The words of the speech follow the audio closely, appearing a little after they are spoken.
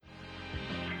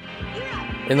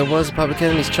In the words of Public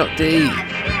Enemy's Chuck D. Bring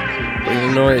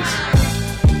the noise.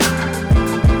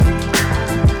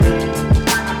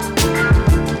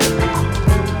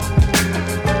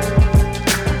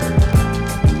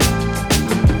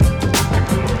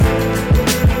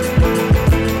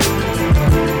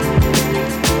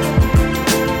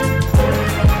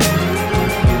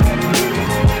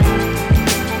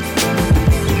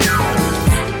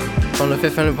 On the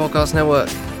Fifth Element Podcast Network,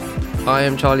 I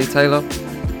am Charlie Taylor,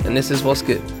 and this is What's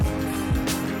Good.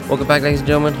 Welcome back, ladies and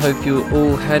gentlemen. Hope you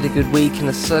all had a good week in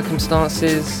the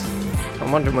circumstances.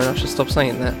 I'm wondering when I should stop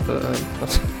saying that, but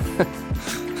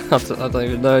I don't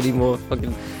even know anymore.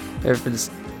 Fucking everything's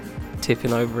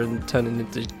tipping over and turning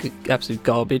into absolute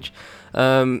garbage.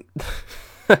 Jeez.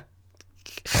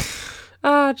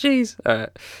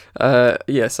 Alright.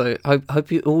 Yeah, so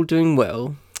hope you're all doing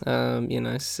well.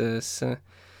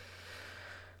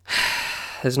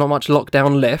 There's not much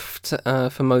lockdown left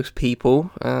for most people.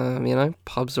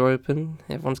 Pubs are open.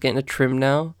 Everyone's getting a trim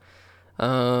now.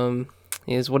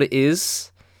 Here's what it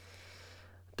is.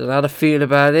 Don't know how to feel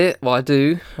about it. Well, I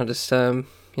do. I just, I'm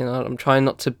trying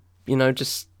not to, I'm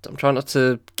trying not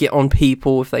to get on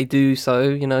people if they do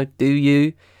so. Do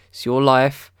you? It's your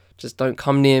life. Just don't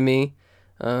come near me.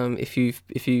 If you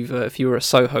were at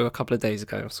Soho a couple of days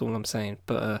ago, that's all I'm saying.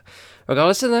 But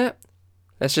regardless of that,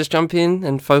 let's just jump in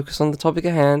and focus on the topic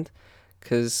at hand,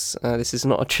 because this is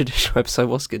not a traditional episode.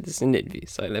 What's good? This is an interview,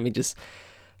 so let me just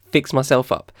fix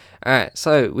myself up. Alright,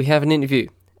 so we have an interview,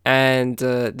 and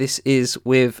this is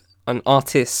with an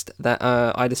artist that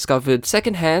I discovered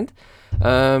secondhand.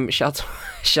 Shout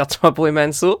out to my boy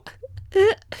Mansour.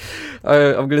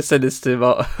 I'm gonna send this to him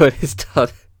when it's done,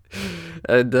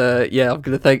 and I'm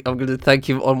gonna thank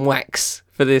him on wax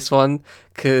for this one,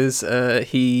 because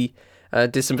he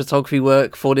did some photography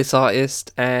work for this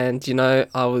artist, and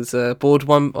I was bored at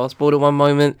one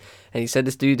moment, and he said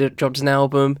this dude dropped an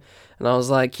album, and I was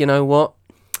like, you know what,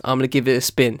 I'm gonna give it a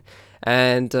spin.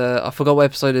 And I forgot what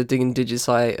episode of Digging Digits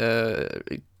I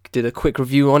did a quick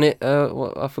review on it.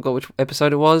 I forgot which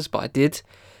episode it was, but I did.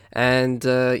 And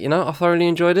I thoroughly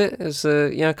enjoyed it. There's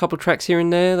a couple of tracks here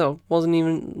and there that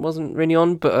wasn't really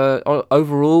on, but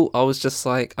overall I was just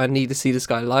like, I need to see this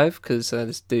guy live, because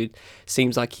this dude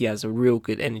seems like he has a real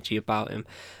good energy about him.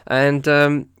 And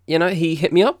he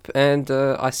hit me up, and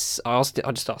I just asked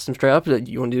him straight up,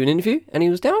 you want to do an interview? And he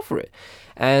was down for it.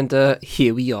 And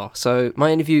here we are. So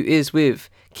my interview is with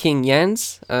King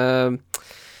Yans.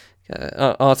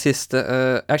 Artist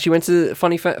that actually went to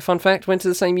went to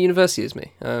the same university as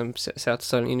me, South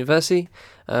Solent University.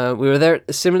 We were there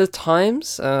at similar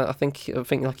times. I think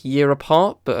like a year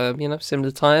apart, but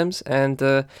similar times. And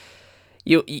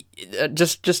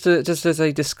just as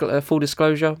a full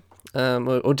disclosure,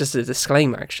 or just a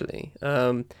disclaimer actually.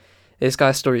 This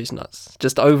guy's story is nuts.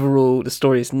 Just overall, the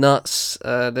story is nuts.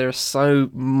 There's so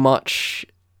much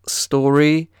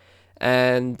story,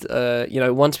 and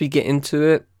once we get into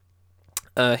it,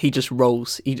 he just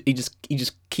rolls. He just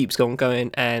keeps going,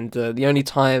 and the only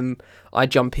time I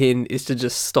jump in is to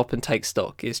just stop and take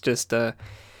stock. It's just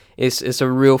it's a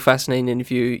real fascinating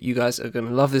interview. You guys are gonna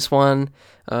love this one.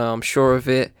 I'm sure of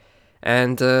it.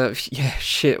 And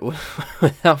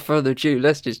without further ado,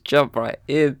 let's just jump right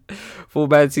in.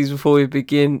 Formalities before we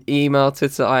begin: email,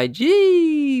 Twitter,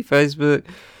 IG, Facebook,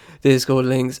 Discord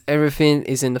links. Everything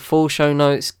is in the full show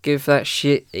notes. Give that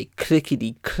shit a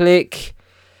clickety click,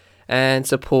 and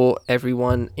support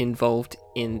everyone involved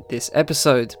in this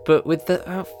episode. But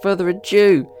without further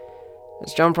ado,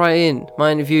 let's jump right in.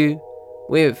 My interview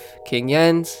with King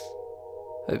Yans.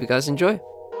 Hope you guys enjoy.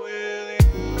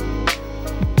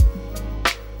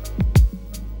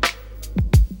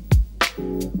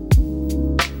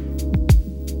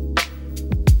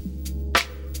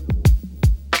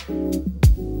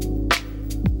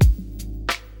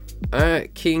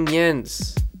 Alright, King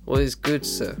Yans, what is good,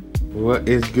 sir? What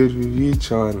is good with you,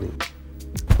 Charlie?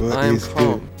 I am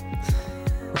calm.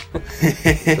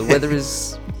 The weather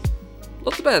is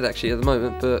not too bad actually at the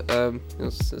moment, but it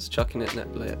was chucking it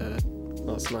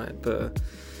last night. But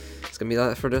it's gonna be like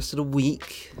that for the rest of the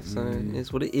week. So it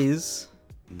is what it is.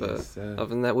 But yes, other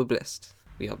than that, we're blessed.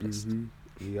 We are blessed.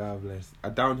 We are blessed.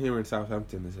 Down here in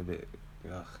Southampton, it's a bit.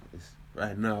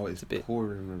 Right now, it's a bit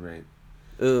pouring the rain.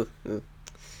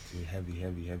 Heavy.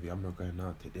 I'm not going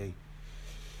out today.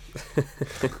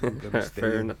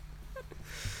 Fair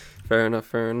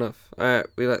enough. Alright,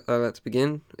 I like to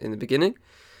begin in the beginning.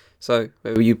 So,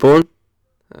 where were you born?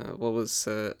 What was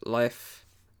life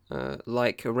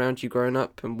like around you growing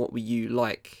up, and what were you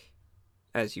like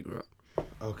as you grew up?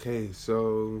 Okay,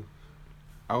 so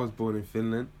I was born in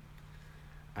Finland,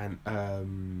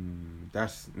 and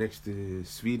that's next to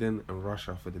Sweden and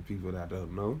Russia for the people that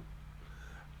don't know.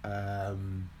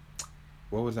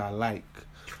 What was I like?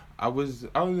 I was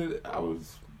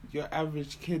your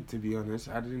average kid, to be honest.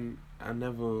 I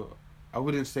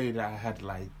wouldn't say that I had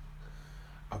like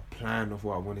a plan of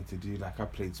what I wanted to do. Like, I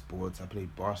played sports, I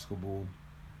played basketball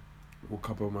with a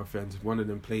couple of my friends. One of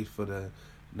them played for the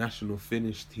national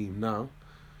Finnish team now.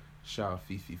 Shout out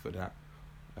Fifi for that.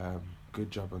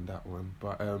 Good job on that one.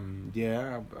 But I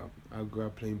grew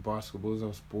up playing basketball, so I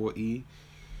was sporty.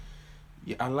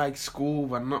 Yeah, I like school,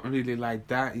 but not really like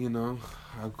that, you know.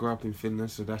 I grew up in Finland,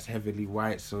 so that's heavily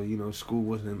white, so, you know, school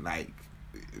wasn't like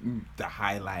the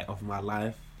highlight of my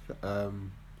life.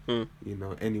 You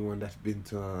know, anyone that's been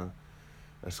to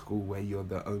a school where you're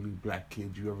the only black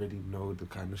kid, you already know the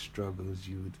kind of struggles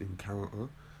you would encounter.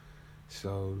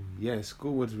 So yeah,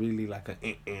 school was really like a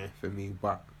for me,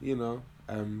 but you know,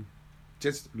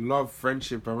 just love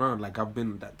friendship around. Like, I've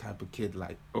been that type of kid,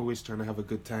 like always trying to have a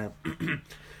good time.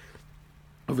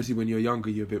 Obviously, when you're younger,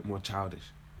 you're a bit more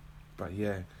childish, but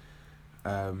yeah.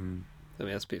 I mean,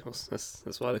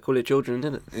 that's why they call it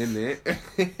children, isn't it?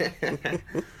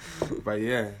 But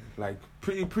yeah, like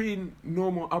pretty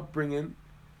normal upbringing.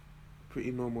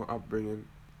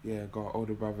 Yeah, got an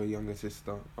older brother, younger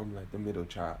sister. I'm like the middle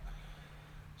child.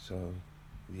 So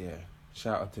yeah,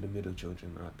 shout out to the middle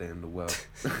children out there in the world.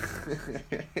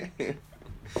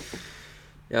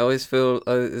 Yeah, I always feel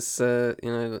it's you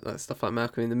know, like stuff like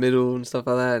Malcolm in the Middle and stuff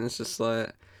like that, and it's just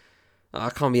like, I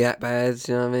can't be that bad,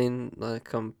 you know what I mean?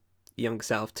 Like, I'm young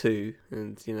South too,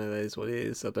 and you know, that is what it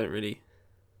is. I don't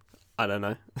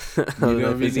know. You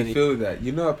don't really feel that.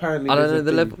 You know, apparently I don't know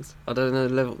the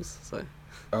levels. So.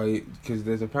 Oh, because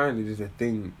there's a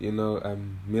thing, you know,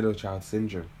 middle child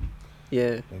syndrome.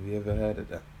 Yeah. Have you ever heard of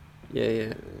that?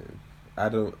 Yeah. I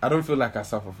don't feel like I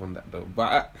suffer from that though,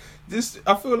 but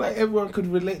I feel like everyone could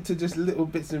relate to just little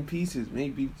bits and pieces.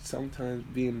 Maybe sometimes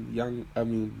being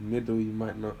middle, you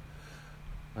might not,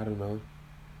 I don't know,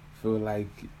 feel like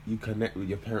you connect with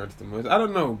your parents the most. I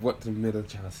don't know what the middle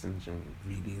child syndrome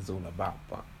really is all about,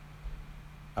 but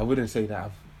I wouldn't say that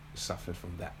I've suffered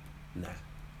from that. Nah.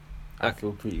 I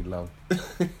feel pretty loved.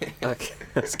 Okay,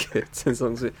 that's good. As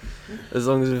long as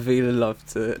we're feeling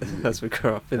loved as we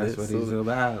grow up in it. That's what it's all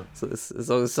about. So as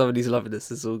long as somebody's loving us,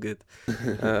 it's all good.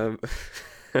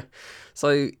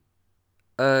 So,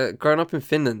 growing up in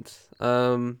Finland,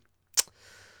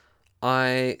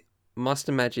 I must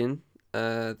imagine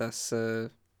that's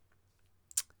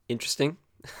interesting,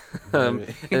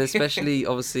 and especially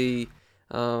obviously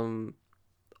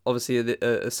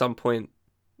at some point.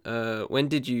 When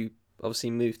did you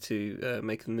obviously make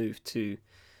the move to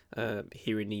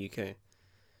here in the UK?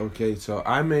 Okay, so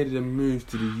I made a move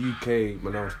to the UK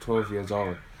when I was 12 years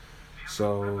old.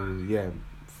 So yeah,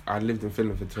 I lived in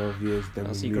Finland for 12 years.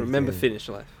 Then so you can remember Finnish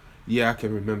life? Yeah, I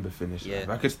can remember Finnish life.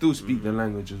 I can still speak the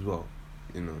language as well.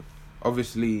 You know,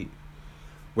 obviously,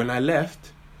 when I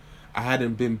left, I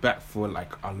hadn't been back for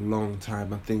like a long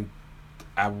time. I think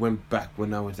I went back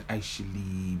when I was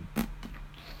actually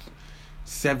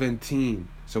 17.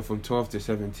 So from 12 to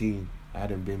 17, I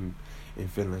hadn't been in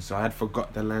Finland. So I had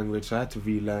forgot the language, so I had to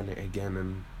relearn it again.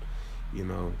 And, you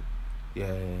know,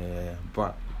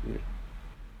 but,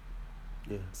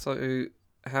 yeah. So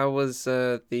how was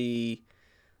the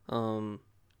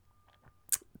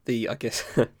I guess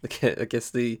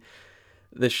the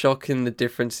shock and the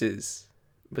differences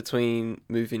between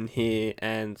moving here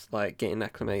and like getting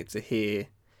acclimated to here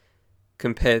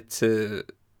compared to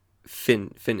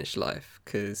Finnish life?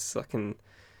 Because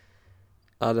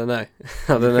I don't know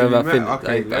about Finland.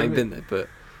 Okay, I ain't been there, but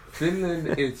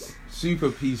Finland is super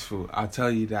peaceful. I'll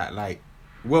tell you that. Like,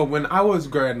 well, when I was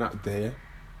growing up there,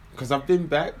 because I've been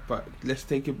back, but let's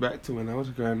take it back to when I was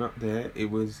growing up there. It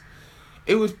was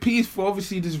peaceful.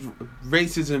 Obviously, this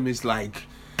racism is like,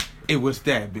 it was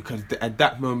there because at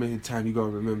that moment in time, you gotta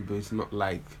remember, it's not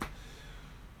like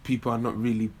people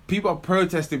are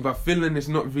protesting, but Finland is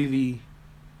not really.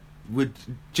 We're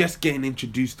just getting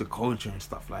introduced to culture and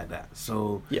stuff like that.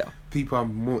 So people are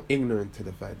more ignorant to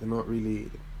the fact. They're not really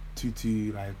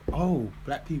too like, oh,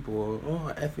 black people or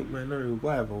oh, ethnic minority,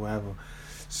 whatever.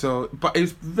 So, but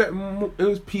it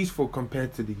was peaceful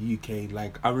compared to the UK.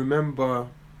 Like, I remember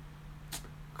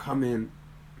coming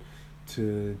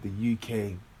to the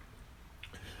UK,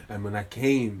 and when I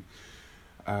came,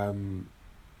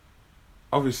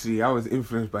 obviously, I was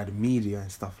influenced by the media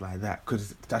and stuff like that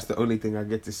because that's the only thing I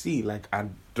get to see. Like, I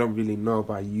don't really know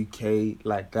about UK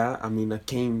like that. I mean, I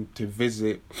came to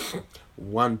visit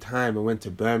one time. I went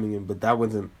to Birmingham, but that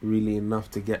wasn't really enough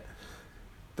to get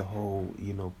the whole,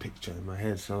 you know, picture in my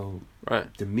head. So, right.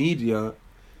 The media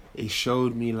it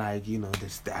showed me like, you know, the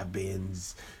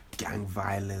stabbings, gang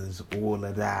violence, all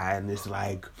of that, and it's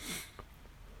like,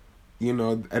 you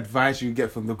know, advice you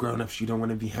get from the grown-ups, you don't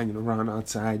want to be hanging around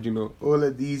outside, you know, all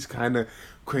of these kind of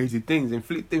crazy things,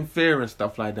 inflicting fear and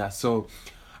stuff like that. So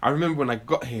I remember when I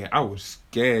got here, I was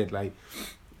scared. Like,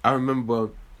 I remember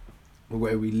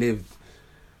where we lived,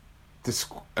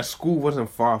 a school wasn't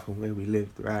far from where we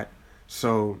lived, right?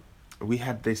 So we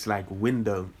had this like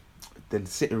window, the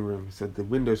sitting room, so the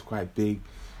window's quite big.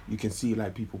 You can see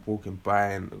like people walking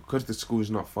by, and because the school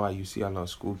is not far, you see a lot of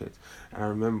school kids. And I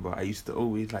remember I used to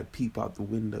always like peep out the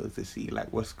windows to see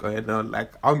like what's going on.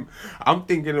 Like I'm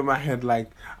thinking in my head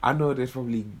like, I know there's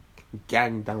probably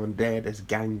gang down there, there's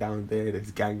gang down there,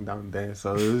 there's gang down there.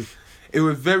 So it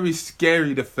was very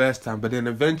scary the first time, but then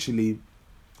eventually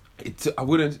it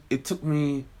took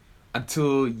me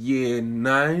until year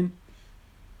 9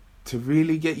 to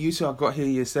really get used to it. I got here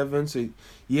year 7, so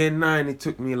year 9 it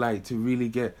took me like to really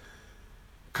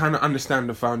kind of understand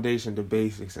the foundation, the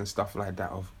basics and stuff like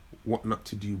that of what not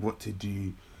to do, what to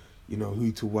do, you know,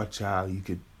 who to watch out. You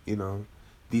could, you know,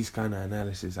 these kind of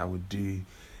analysis I would do.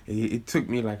 It took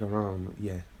me like around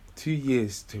 2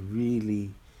 years to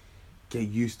really get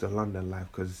used to London life,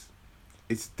 because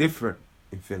it's different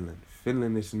in Finland.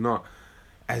 Finland is not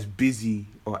as busy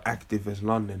or active as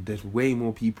London. There's way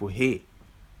more people here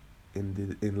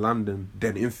in London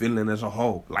than in Finland as a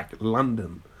whole. Like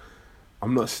London,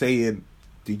 I'm not saying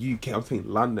the UK. I'm saying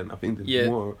London. I think there's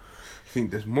more. I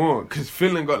think there's more, because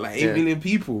Finland got like 8 million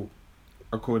people,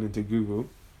 according to Google.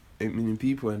 8 million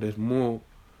people, and there's more.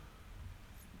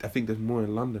 I think there's more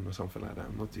in London or something like that.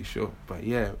 I'm not too sure, but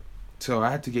yeah. So I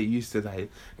had to get used to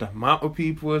like the amount of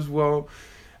people as well,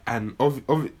 and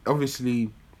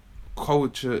obviously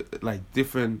culture, like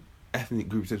different ethnic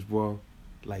groups as well,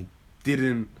 like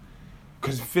didn't,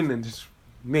 because Finland is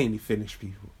mainly Finnish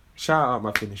people. Shout out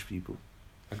my Finnish people.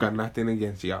 I got nothing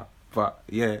against y'all, but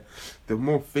yeah, the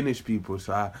more Finnish people.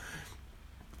 So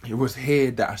it was here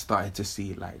that I started to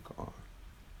see like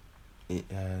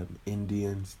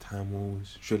Indians,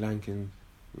 Tamils, Sri Lankans,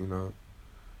 you know,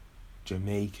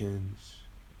 Jamaicans,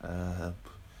 the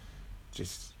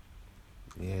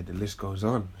list goes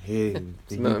on. Here,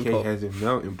 the UK has a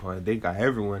melting pot. They got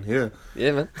everyone here.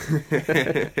 Yeah, man.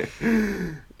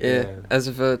 Yeah. As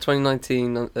of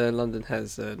 2019, London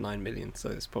has 9 million, so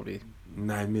it's probably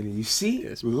 9 million. You see,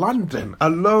 London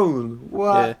alone.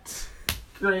 What? Yeah.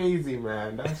 Crazy,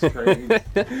 man. That's crazy.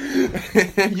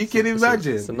 You can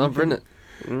imagine. It's a number, isn't it?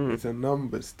 It's a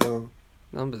number still.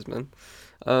 Numbers, man.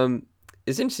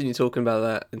 It's interesting you're talking about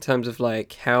that in terms of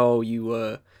like how you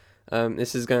were.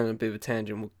 This is going on a bit of a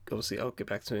tangent. Obviously, I'll get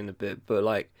back to it in a bit. But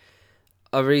like,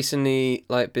 I've recently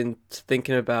like been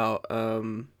thinking about. I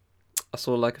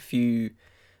saw like a few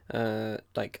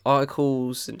like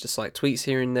articles and just like tweets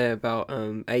here and there about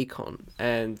Akon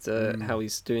and how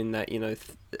he's doing that, you know,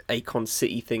 Akon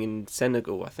City thing in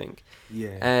Senegal, I think.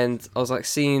 Yeah. And I was like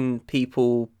seeing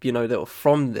people, you know, that were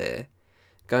from there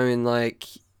going like,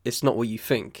 it's not what you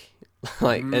think.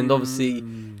 Like, and obviously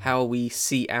how we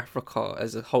see Africa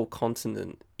as a whole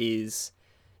continent is,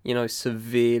 you know,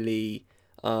 severely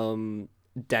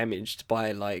damaged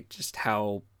by like just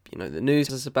how, you know, the news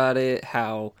is about it,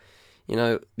 how, you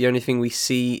know, the only thing we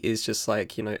see is just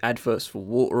like, you know, adverts for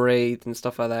water aid and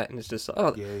stuff like that, and it's just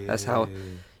how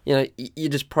you know, you're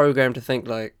just programmed to think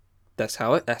like that's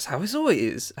how it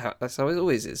always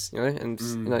is, you know. And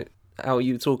you know how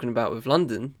you were talking about with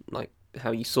London, like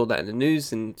how you saw that in the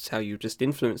news and how you were just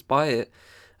influenced by it.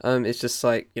 It's just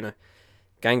like, you know,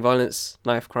 gang violence,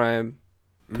 knife crime,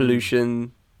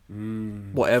 pollution,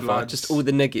 whatever, floods. Just all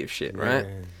the negative shit, right?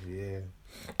 Yeah.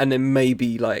 And then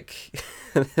maybe like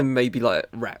rap.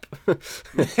 and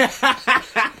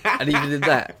even in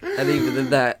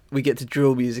that, we get to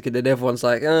drill music, and then everyone's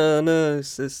like, oh no,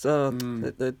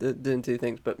 they're doing two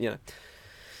things. But you know,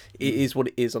 it is what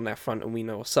it is on that front, and we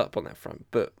know what's up on that front.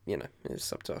 But you know,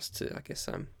 it's up to us to, I guess,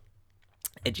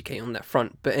 educate on that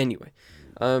front. But anyway,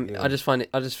 I just found it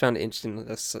interesting.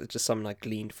 That's just something I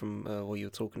gleaned from what you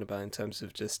were talking about in terms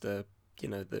of just you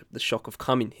know, the shock of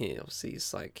coming here. Obviously,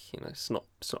 it's like, you know, it's not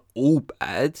all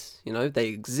bad. You know, they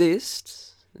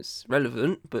exist. It's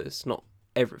relevant, but it's not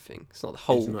everything. It's not the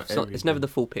whole. It's never the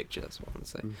full picture. That's what I want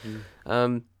to say.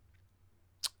 Mm-hmm.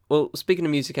 Well, speaking of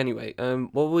music, anyway,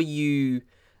 what were you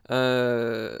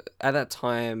at that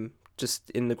time,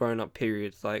 just in the grown-up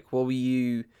period? Like, what were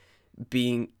you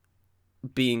being,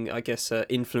 I guess,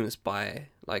 influenced by?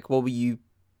 Like, what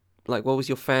was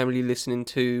your family listening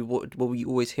to? What were you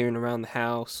always hearing around the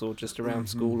house or just around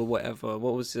school or whatever?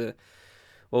 What were the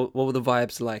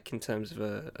vibes like in terms of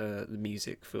the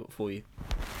music for you?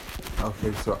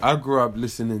 Okay, so I grew up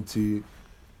listening to.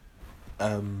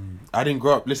 I didn't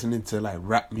grow up listening to like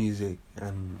rap music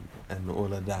and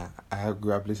all of that. I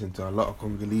grew up listening to a lot of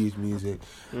Congolese music.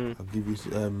 Mm. I'll give you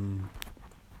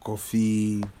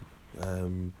Kofi,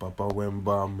 Papa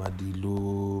Wemba,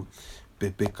 Madilu,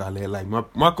 Pepe Kale. Like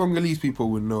my Congolese people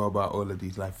would know about all of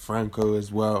these, like Franco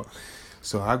as well.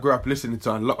 So I grew up listening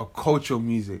to a lot of cultural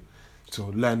music. So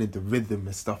learning the rhythm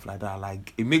and stuff like that.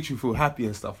 Like it makes you feel happy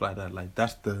and stuff like that. Like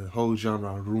that's the whole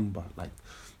genre of rumba. Like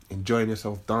enjoying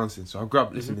yourself dancing. So I grew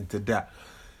up listening to that.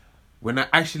 When I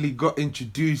actually got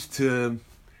introduced to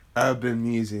urban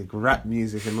music, rap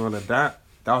music and all of that,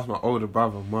 that was my older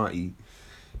brother Marty.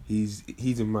 He's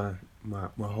in my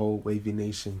whole Wavy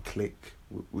Nation clique.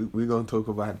 We're going to talk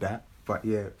about that. But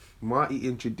yeah, Marty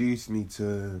introduced me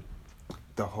to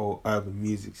the whole urban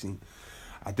music scene.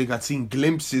 I think I'd seen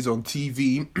glimpses on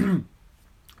TV.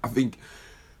 I think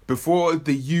before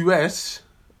the US,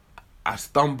 I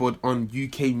stumbled on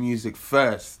UK music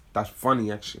first. That's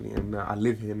funny actually, and I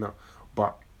live here now.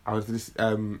 But I was just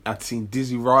I'd seen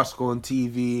Dizzy Rascal on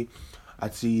TV.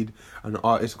 I'd seen an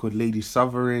artist called Lady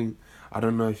Suffering. I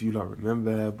don't know if you lot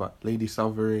remember her, but Lady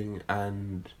Suffering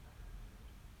and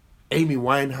Amy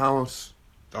Winehouse.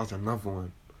 That was another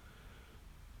one.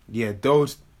 Yeah,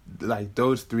 those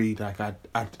three, like I'd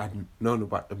known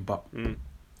about them, but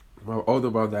my older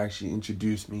brother actually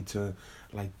introduced me to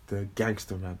like the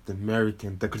gangster rap, the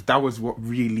American, because that was what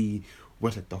really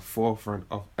was at the forefront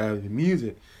of early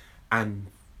music. And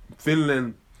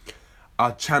Finland,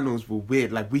 our channels were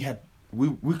weird. Like we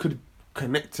could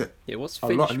connect to what's a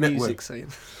Finnish lot of music networks.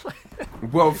 saying?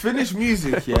 Well, Finnish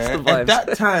music, yeah. What's the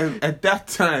vibes? At that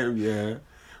time, yeah,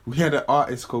 we had an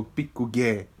artist called Pikku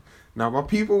G. Now, my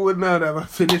people would know that. My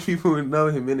Finnish people would know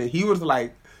him, innit? He was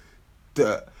like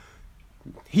the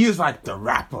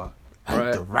rapper. Like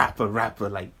Right. the rapper.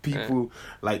 Like, people,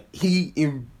 like, he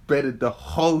embedded the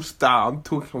whole style. I'm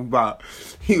talking about,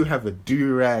 he would have a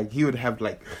do-rag. He would have,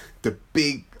 like, the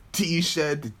big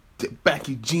T-shirt, the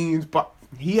baggy jeans. But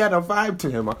he had a vibe to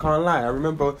him, I can't lie. I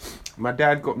remember my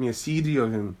dad got me a CD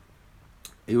of him.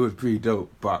 It was pretty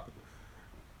dope, but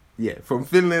yeah, from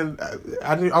Finland,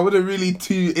 I wasn't really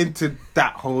too into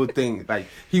that whole thing. Like,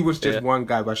 he was just one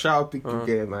guy. But shout out Pikku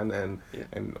G, man,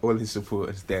 and all his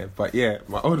supporters there. But yeah,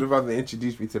 my older brother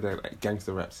introduced me to the like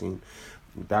gangster rap scene.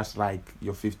 That's like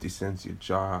your 50 Cents,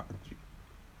 your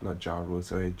not Ja Rule,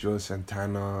 sorry, Joe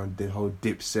Santana, the whole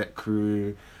Dipset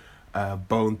crew,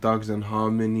 Bone Thugs and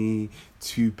Harmony,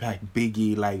 Tupac,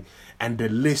 Biggie, like, and the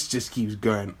list just keeps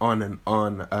going on and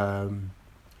on.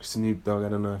 Snoop Dogg, I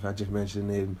don't know if I just mentioned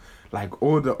him, like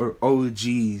all the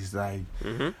OGs, like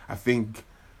I think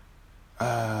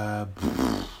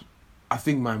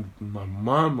my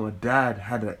mom or dad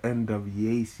had an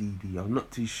NWA CD. I'm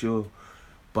not too sure,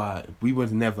 but we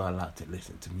was never allowed to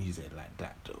listen to music like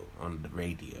that though on the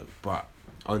radio. But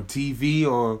on TV,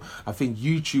 or I think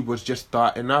YouTube was just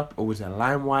starting up, or was it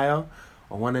LimeWire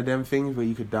or one of them things where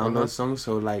you could download songs.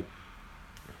 So like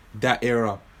that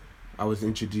era, I was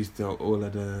introduced to all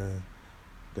of the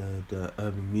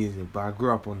urban music, but I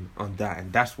grew up on that,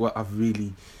 and that's what I've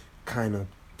really kind of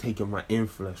taken my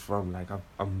influence from. Like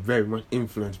I'm very much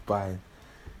influenced by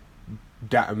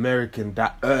that American,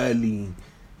 that early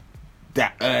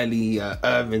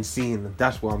urban scene.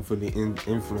 That's what I'm fully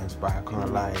influenced by, I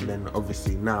can't lie. And then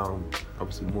obviously now I'm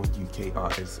more UK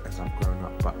artists as I've grown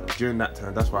up, but during that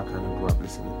time, that's what I kind of grew up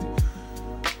listening to.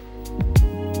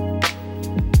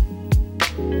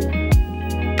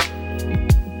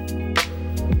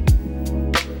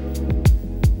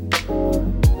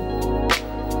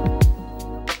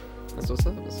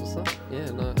 That's what's up. Yeah,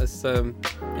 no, it's the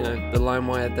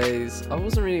LimeWire days. I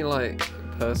wasn't really like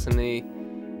personally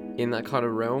in that kind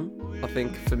of realm. I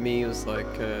think for me it was like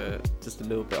just a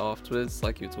little bit afterwards,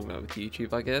 like you were talking about with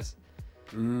YouTube, I guess.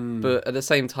 But at the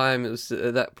same time, it was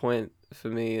at that point for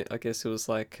me, I guess it was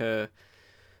like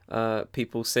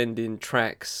people sending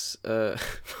tracks via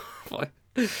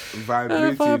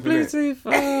Bluetooth.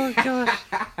 Oh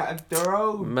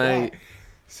gosh, mate.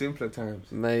 Simpler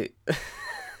times, mate.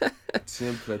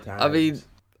 Simpler times.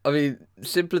 I mean,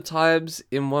 simpler times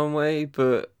in one way,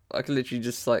 but I can literally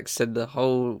just like send the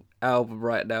whole album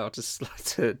right now, just like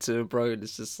to a bro, and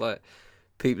it's just like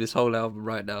peep this whole album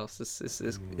right now.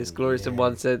 It's glorious in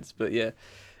one sense, but yeah,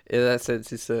 in that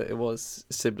sense, it was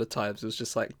simpler times. It was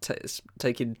just like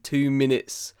taking 2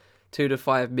 to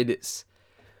 5 minutes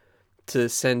to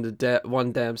send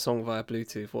one damn song via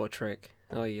Bluetooth or a track.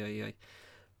 Oh yeah.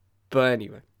 But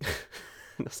anyway,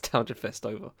 Nostalgia Fest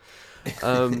over.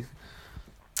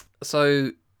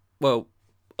 So, well,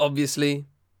 obviously,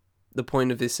 the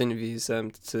point of this interview is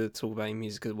to talk about your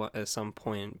music at some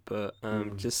point, but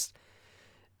just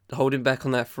holding back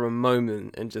on that for a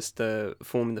moment and just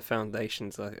forming the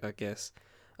foundations, I guess.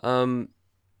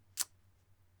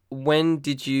 When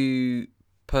did you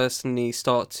personally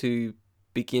start to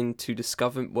begin to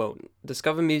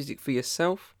discover music for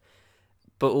yourself,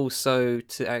 but also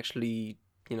to actually,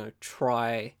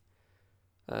 try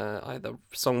either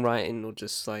songwriting or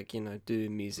just like,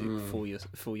 doing music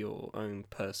for your own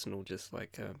personal, just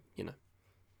like, I don't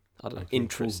know,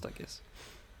 interest, cool. I guess.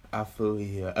 I feel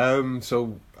you.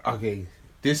 So, okay,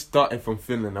 this started from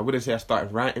Finland. I wouldn't say I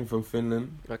started writing from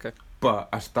Finland. Okay. But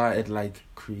I started, like,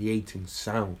 creating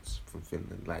sounds from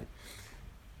Finland. Like,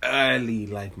 early,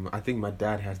 like, I think my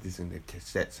dad has this in the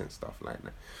cassettes and stuff like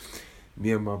that.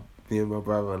 Me and my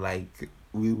brother, like,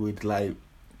 we would, like,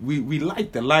 we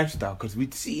liked the lifestyle because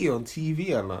we'd see it on TV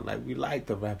a lot. Like, we liked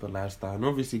the rapper lifestyle. And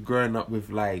obviously growing up with,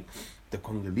 like, the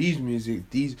Congolese music,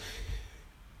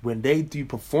 when they do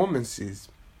performances,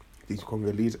 these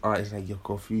Congolese artists like your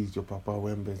Kofis, your Papa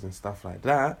Wembers and stuff like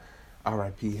that,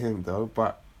 R.I.P. him though,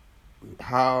 but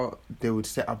how they would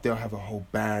set up, they'll have a whole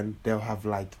band, they'll have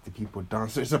like the people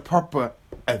dance, so it's a proper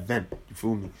event, you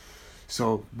feel me?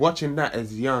 So watching that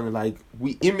as young, like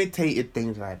we imitated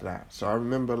things like that. So I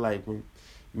remember like when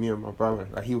me and my brother,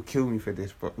 like he would kill me for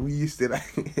this, but we used to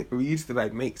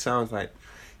like make sounds like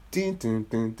dun, dun,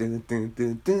 dun, dun, dun,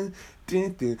 dun, dun,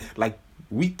 dun, dun. Like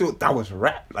we thought that was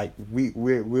rap. Like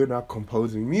we're not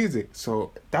composing music.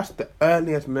 So that's the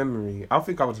earliest memory. I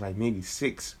think I was like maybe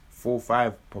 6, 4,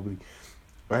 5 probably.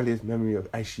 Earliest memory of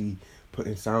actually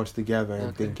putting sounds together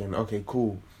and thinking, okay,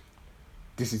 cool,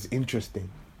 this is interesting.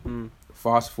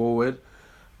 Fast forward,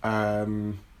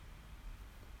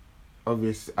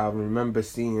 obviously I remember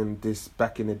seeing this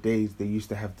back in the days. They used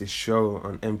to have this show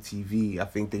on MTV. I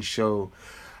think they show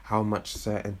how much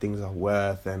certain things are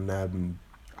worth, and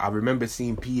I remember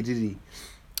seeing P. Diddy.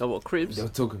 Oh, what, Cribs? They were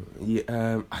talking,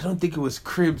 I don't think it was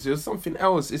Cribs. It was something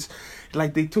else. It's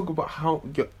like they talk about how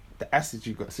the assets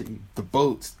you got, the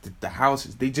boats, the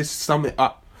houses. They just sum it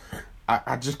up.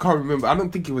 I just can't remember. I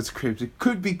don't think it was Cribs. It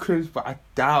could be Cribs, but I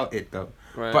doubt it though.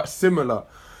 Right. But similar.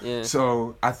 Yeah.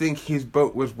 So I think his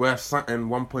boat was worth something,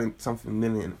 1 point something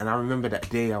million. And I remember that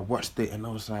day I watched it and I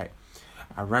was like,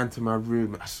 I ran to my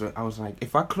room. I was like,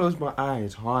 if I close my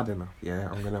eyes hard enough,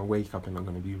 I'm going to wake up and I'm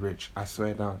going to be rich. I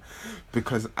swear down.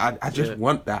 Because I just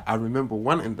want that. I remember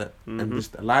wanting that. And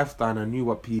just the lifestyle. And I knew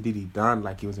what P. Diddy done.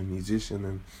 Like he was a musician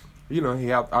and, he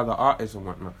helped other artists and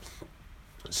whatnot.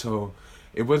 So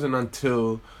it wasn't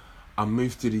until I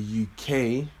moved to the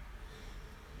UK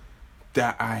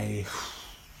that I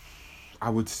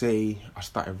would say I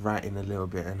started writing a little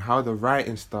bit. And how the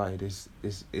writing started is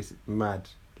mad.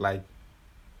 Like,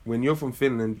 when you're from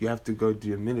Finland, you have to go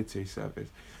do a military service.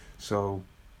 So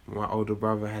my older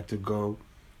brother had to go.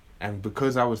 And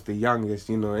because I was the youngest,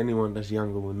 anyone that's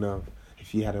younger will know,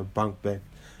 if you had a bunk bed,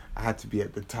 I had to be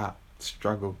at the top,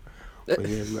 struggle. But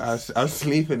I was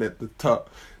sleeping at the top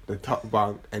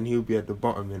bunk, and he'll be at the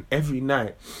bottom. And every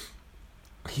night,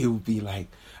 he'll be like,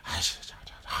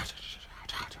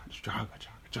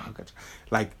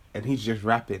 and he's just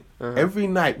rapping every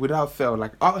night without fail.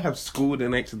 Like, I'll have school the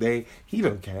next day. He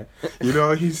don't care.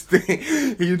 He's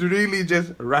really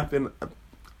just rapping,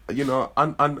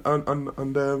 on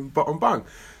the bottom bunk.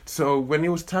 So when it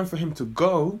was time for him to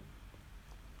go,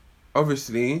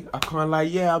 obviously I can't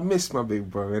like, I miss my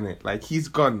big bro, innit? Like, he's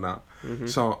gone now.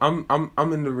 So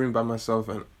I'm in the room by myself,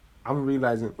 and I'm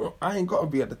realizing I ain't gotta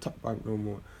be at the top bunk no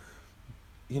more.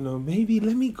 Maybe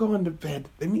let me go on the bed.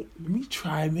 Let me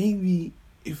try. Maybe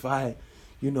if I,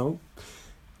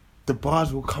 the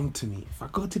bars will come to me. If I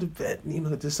go to the bed,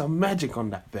 there's some magic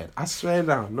on that bed. I swear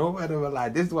down, no word of a lie.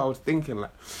 This is what I was thinking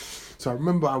like. So I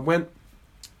remember I went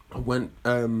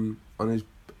on his,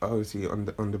 obviously on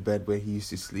the bed where he used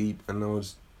to sleep, and I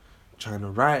was trying to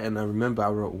write, and I remember I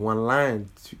wrote one line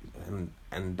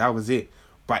and that was it.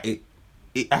 But it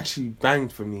actually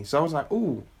banged for me. So I was like,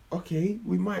 ooh, okay,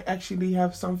 we might actually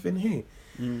have something here.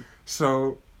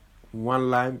 So one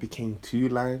line became 2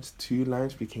 lines, 2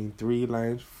 lines became 3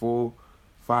 lines, 4,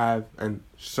 5, and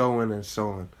so on and so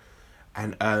on.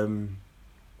 And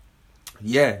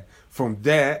from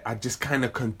there I just kind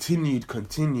of continued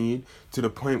to the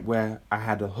point where I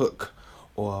had a hook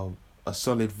or a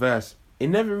solid verse. It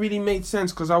never really made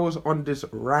sense because I was on this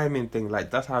rhyming thing.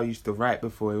 Like, that's how I used to write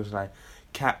before. It was like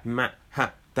cat, mat,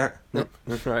 hat, that,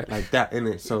 right, like that,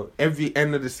 innit? So every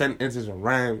end of the sentence is a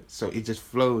rhyme, so it just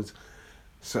flows.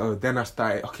 So then I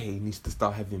started, it needs to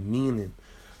start having meaning.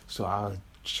 So I'll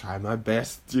try my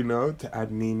best, to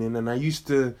add meaning. And I used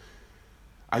to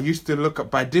look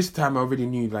up, by this time I already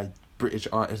knew, like, British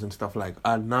artists and stuff. Like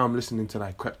now I'm listening to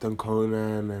like Krypton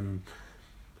Conan and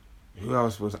who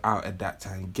else was out at that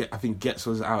time? I think Gets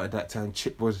was out at that time.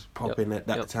 Chip was popping at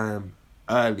that time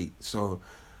early. So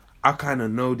I kind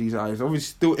of know these artists. Obviously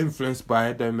still influenced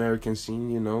by the American scene,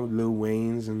 you know, Lil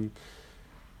Wayne's and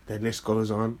the list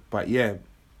goes on. But yeah,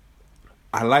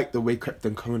 I like the way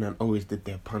Krypton Conan always did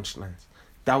their punchlines.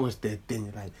 That was their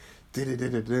thing, like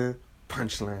da-da-da-da-da,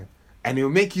 punchline. And it'll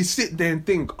make you sit there and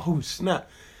think, oh snap.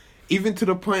 Even to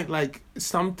the point, like,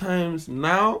 sometimes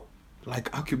now,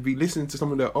 like, I could be listening to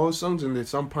some of their old songs and there's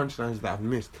some punchlines that I've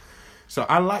missed. So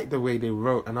I like the way they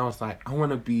wrote, and I was like, I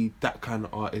want to be that kind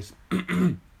of artist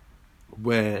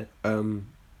where I'm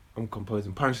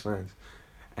composing punchlines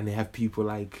and they have people,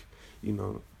 like, you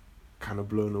know, kind of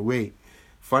blown away.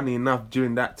 Funny enough,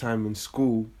 during that time in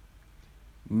school,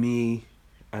 me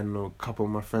and a couple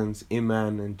of my friends,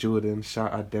 Iman and Jordan,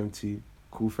 shout out them two,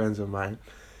 cool friends of mine,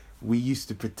 we used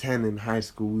to pretend in high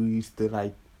school, we used to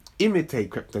like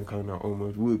imitate Krypton Conan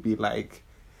almost. We would be like,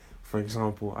 for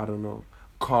example, I don't know,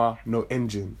 car, no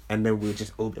engine, and then we'd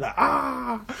just all be like,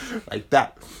 ah, like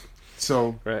that.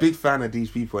 So, big fan of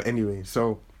these people anyway.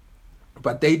 So,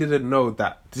 but they didn't know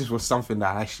that this was something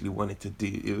that I actually wanted to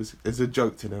do. It's a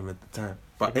joke to them at the time.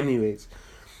 But anyways,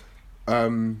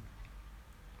 now,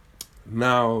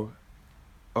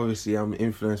 obviously, I'm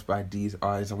influenced by these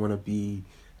artists. I want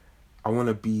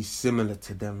to be similar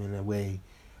to them in a way.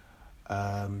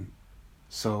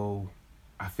 So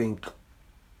I think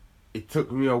it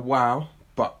took me a while,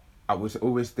 but I was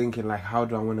always thinking, like, how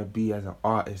do I want to be as an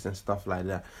artist and stuff like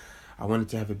that. I wanted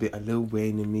to have a bit of Lil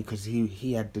Wayne in me because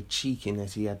he had the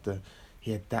cheekiness, he had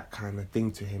that kind of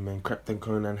thing to him, and Krypton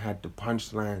Conan had the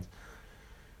punchlines.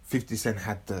 50 Cent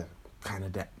had the kind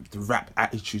of the rap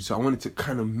attitude, so I wanted to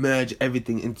kind of merge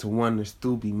everything into one and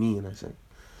still be me in a sense.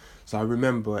 So I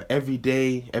remember every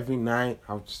day, every night,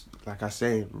 I was, like I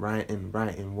say, writing,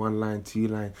 one line, two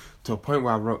lines, to a point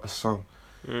where I wrote a song.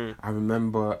 I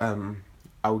remember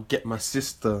I would get my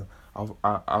sister,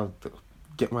 I'll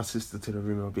get my sister to the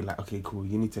room and I'll be like, okay, cool,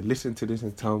 you need to listen to this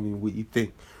and tell me what you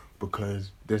think,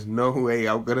 because there's no way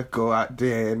I'm going to go out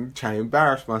there and try and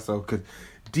embarrass myself, because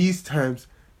these times,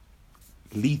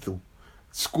 lethal.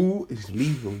 School is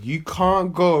lethal. You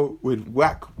can't go with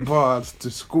whack bars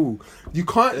to school. You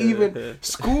can't even...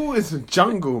 School is a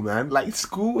jungle, man. Like,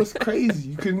 school is crazy.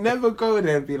 You can never go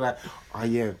there and be like, oh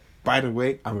yeah, by the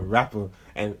way, I'm a rapper.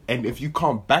 And if you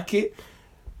can't back it,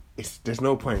 there's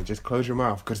no point. Just close your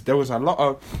mouth. Because there was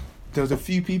a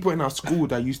few people in our school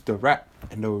that used to rap,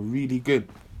 and they were really good.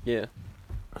 Yeah.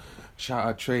 Shout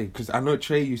out Trey. Because I know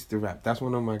Trey used to rap. That's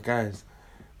one of my guys.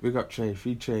 Big up Trey.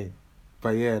 Free Trey.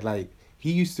 But yeah, like...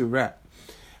 He used to rap,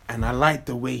 and I liked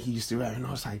the way he used to rap, and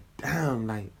I was like, damn,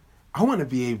 like, I want to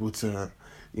be able to,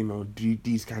 you know, do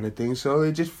these kind of things. So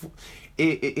it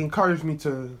encouraged me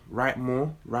to write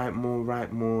more,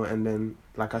 and then,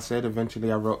 like I said,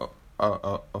 eventually I wrote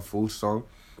a full song.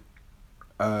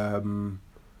 Never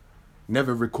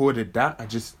recorded that. I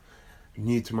just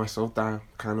knew to myself that I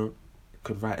kind of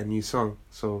could write a new song.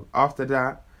 So after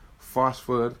that, fast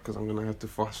forward, because I'm going to have to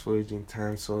fast forward in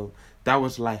time, so... That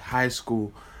was like high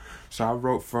school. So I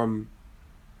wrote from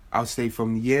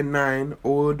year 9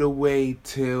 all the way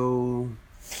till,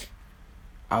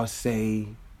 I'll say,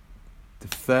 the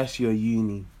first year of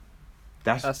uni.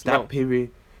 That's that long. Period.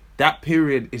 That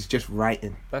period is just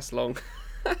writing. That's long.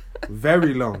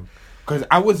 Very long. Because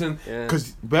I wasn't...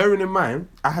 Because bearing in mind,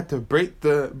 I had to break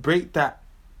the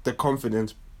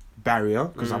confidence barrier.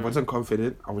 Because I wasn't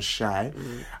confident. I was shy.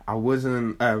 I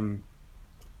wasn't...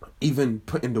 even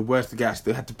putting the words together, I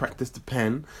still had to practice the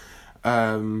pen.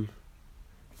 Like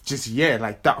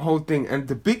that whole thing. And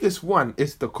the biggest one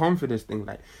is the confidence thing.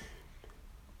 Like,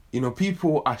 you know,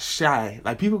 people are shy.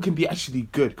 Like, people can be actually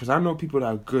good, because I know people that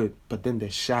are good, but then they're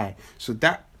shy. So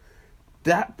that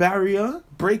barrier,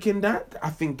 breaking that, I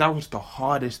think that was the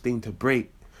hardest thing to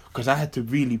break, because I had to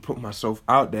really put myself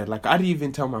out there. Like, I didn't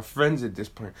even tell my friends at this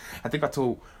point. I think I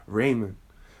told Raymond.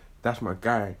 That's my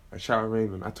guy. I shout out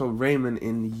Raymond. I told Raymond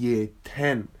in year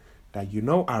 10 that, you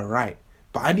know, I write.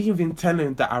 But I didn't even tell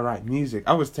him that I write music.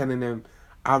 I was telling him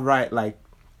I write like,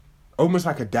 almost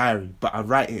like a diary, but I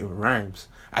write it in rhymes.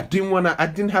 I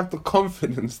didn't have the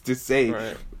confidence to say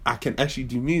I can actually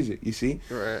do music, you see?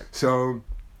 Right. So,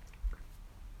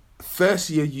 first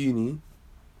year uni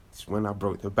is when I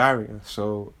broke the barrier.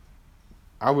 So,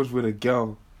 I was with a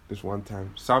girl this one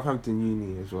time. Southampton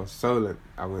Uni as well. Solent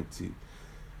I went to.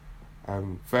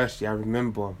 First year, I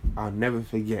remember, I'll never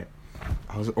forget,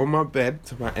 I was on my bed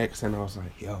to my ex and I was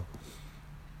like, yo,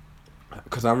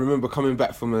 because I remember coming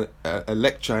back from a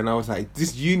lecture and I was like,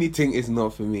 this uni thing is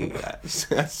not for me.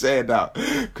 I said that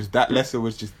because that lesson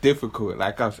was just difficult.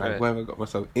 Like, I was like, Right. what have I got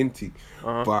myself into?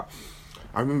 But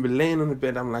I remember laying on the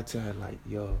bed, I'm like to her, like,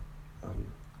 yo,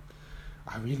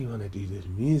 I really want to do this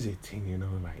music thing, you know,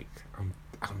 like,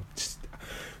 I'm just,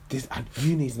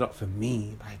 uni's not for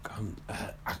me. Like,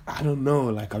 I don't know,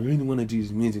 like, I really want to do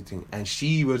this music thing. And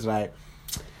she was like,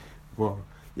 well,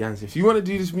 Jans, if you want to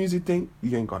do this music thing,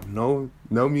 you ain't got no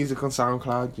music on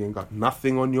SoundCloud, you ain't got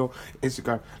nothing on your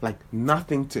Instagram, like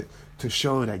nothing to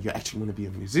show that you actually want to be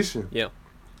a musician. Yeah.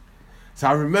 So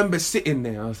I remember sitting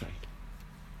there, I was like,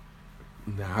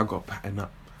 nah, I got to pattern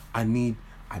up.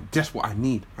 That's what I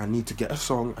need. I need to get a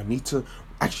song. I need to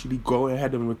actually go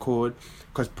ahead and record.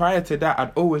 Because prior to that,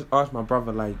 I'd always ask my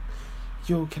brother, like,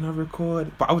 yo, can I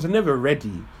record? But I was never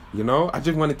ready, you know? I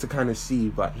just wanted to kind of see,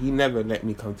 but he never let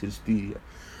me come to the studio.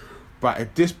 But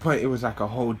at this point, it was like a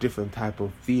whole different type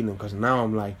of feeling, because now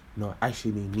I'm like, no, I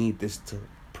actually need this to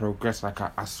progress. Like,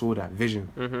 I saw that vision.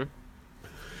 Mm-hmm.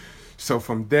 So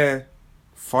from there,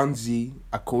 Fonzie,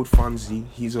 I called Fonzie.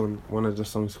 He's on one of the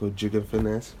songs called Jig and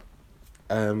Finesse.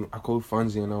 I called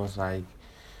Fonzie and I was like,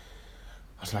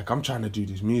 I'm trying to do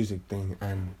this music thing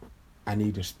and I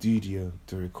need a studio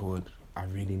to record. I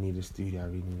really need a studio.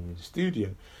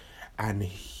 And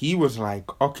he was like,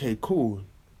 okay, cool.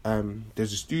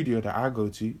 There's a studio that I go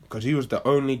to, because he was the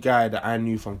only guy that I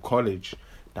knew from college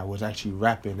that was actually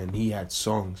rapping and he had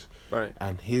songs. Right.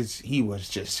 And he was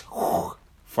just,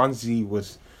 Fonzie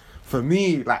was, for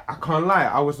me, like, I can't lie,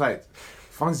 I was like,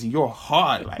 Fonzie, you're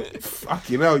hard, like,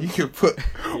 fucking hell, you can put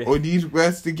all these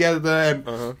words together,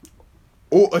 and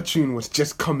auto-tune was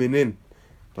just coming in,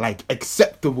 like,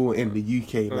 acceptable in the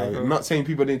UK, like, I'm not saying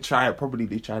people didn't try it, probably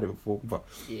they tried it before, but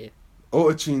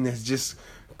auto-tune has just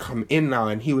come in now,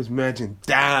 and he was merging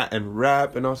that and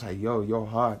rap, and I was like, yo, you're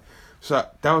hard. So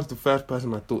that was the first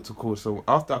person I thought to call. So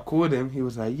after I called him, he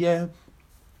was like, yeah,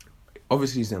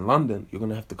 obviously he's in London, you're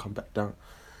gonna have to come back down.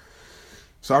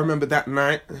 So I remember that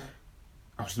night,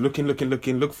 I was looking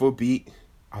for a beat.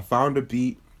 I found a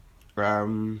beat,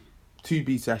 2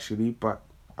 beats actually, but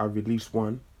I released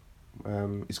one.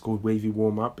 It's called Wavy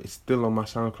Warm Up. It's still on my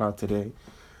SoundCloud today.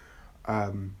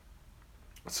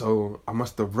 So I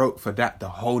must have wrote for that the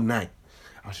whole night.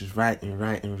 I was just writing,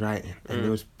 and it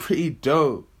was pretty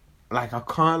dope. Like, I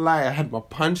can't lie, I had my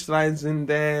punchlines in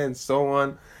there and so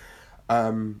on.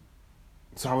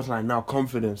 So I was like, now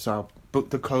confident. So I booked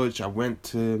the coach. I went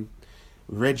to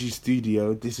Reggie's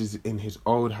studio. This is in his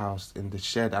old house in the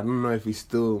shed. I don't know if he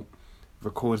still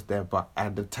records there, but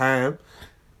at the time,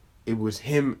 it was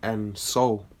him and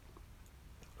Soul.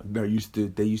 They used to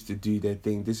do their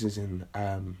thing. This is in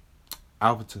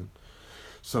Alberton.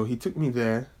 So he took me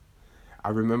there. I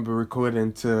remember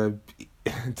recording to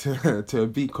a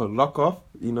beat called Lock Off.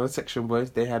 You know, Section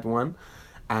Boys, they had one.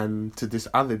 And to this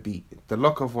other beat. The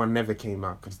Lock Off one never came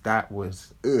out because that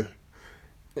was too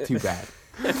bad.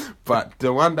 But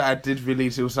the one that I did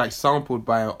release, it was like sampled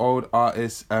by an old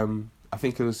artist. I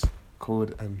think it was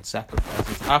called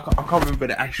Sacrifices. I can't remember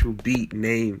the actual beat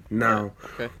name now.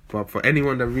 Okay. But for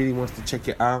anyone that really wants to check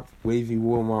it out, Wavy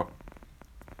Warm Up,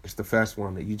 it's the first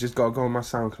one. You just gotta go on my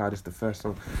SoundCloud. It's the first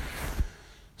one.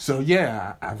 So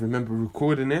yeah, I remember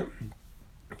recording it,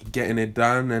 getting it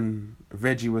done, and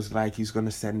Reggie was like, he's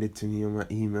gonna send it to me on my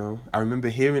email. I remember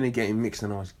hearing it getting mixed,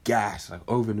 and I was gassed, like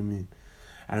over the moon.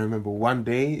 And I remember one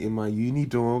day in my uni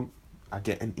dorm, I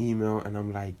get an email, and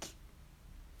I'm like,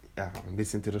 I'm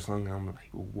listening to the song, and I'm like,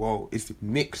 whoa, it's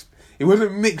mixed. It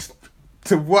wasn't mixed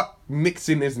to what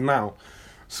mixing is now.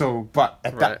 So, but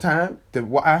at that time,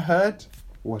 what I heard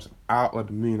was out of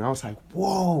the moon. I was like,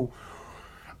 whoa,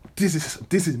 this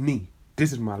is me.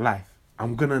 This is my life.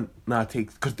 I'm gonna now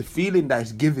take, because the feeling that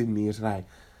it's giving me is like,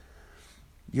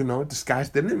 you know, the sky's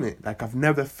the limit. Like, I've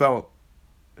never felt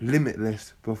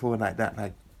limitless before like that.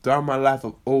 Like, throughout my life,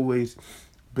 I've always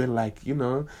been like, you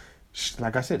know,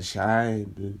 like I said, shy.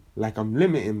 Like, I'm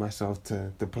limiting myself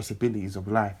to the possibilities of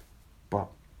life. But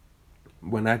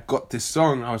when I got this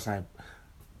song, I was like,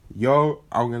 yo,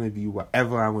 I'm gonna be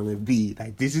whatever I wanna be.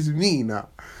 Like, this is me now.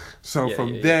 So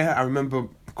from there, I remember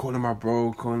calling my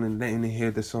bro, letting him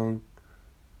hear the song.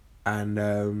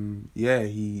 And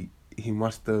he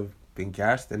must have been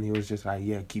gassed, and he was just like,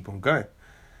 yeah, keep on going.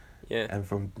 Yeah. And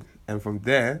from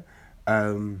there,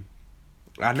 I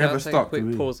never stopped. Take a quick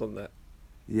really. Pause on that.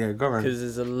 Yeah, go on. Because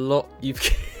there's a lot you've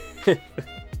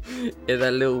in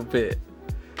that little bit,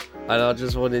 and I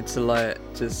just wanted to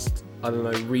I don't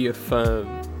know,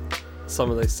 reaffirm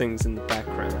some of those things in the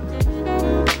background.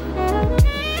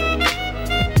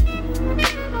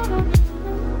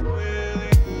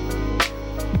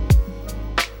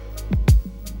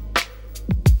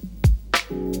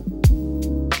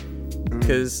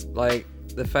 Because, like,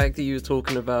 the fact that you were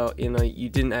talking about, you know, you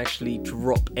didn't actually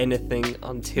drop anything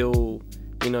until,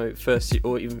 you know, first year,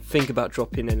 or even think about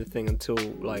dropping anything until,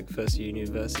 like, first year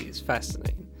university is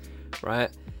fascinating, right?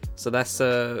 So that's,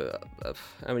 how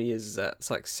many years is that? It's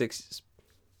like 6,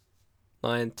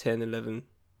 9, 10, 11,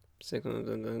 6,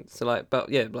 so like, about,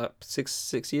 yeah, like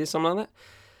 6 years, something like that.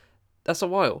 That's a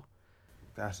while.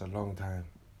 That's a long time.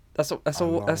 That's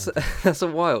a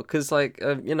while, because, like,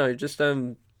 you know, just,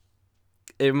 it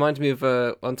reminds me of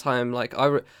one time, like,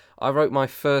 I wrote my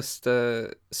first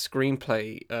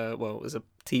screenplay, well, it was a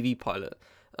TV pilot,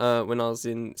 when I was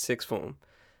in sixth form,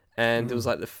 and it was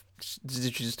like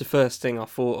just the first thing I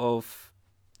thought of.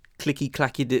 Clicky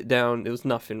clacked it down. It was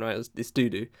nothing, right? It's doo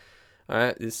doo, all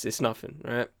right. It's nothing,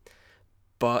 right?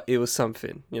 But it was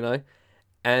something, you know.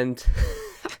 And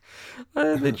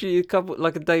literally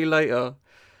a day later,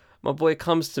 my boy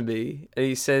comes to me and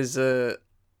he says,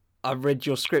 I read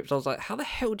your script. I was like, how the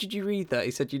hell did you read that?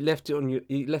 He said, you left it on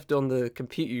the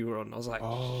computer you were on. I was like,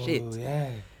 shit. Yeah.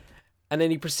 And then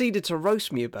he proceeded to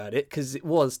roast me about it, because it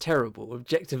was terrible.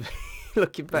 Objectively,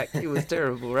 looking back, it was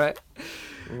terrible, right?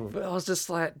 But I was just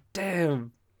like,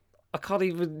 damn, I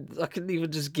couldn't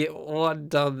even just get one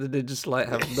done and then just, like,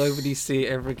 have nobody see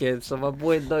it ever again. So my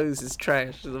boy knows it's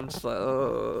trash, and I'm just like,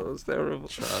 oh, it's terrible.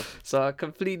 So I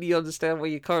completely understand where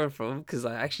you're coming from, because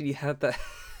I actually had that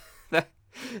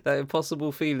that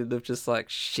impossible feeling of just like,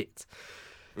 shit,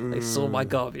 they saw my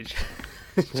garbage.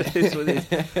 It's what it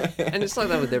is. And it's like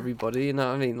that with everybody, you know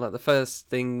what I mean? Like, the first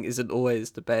thing isn't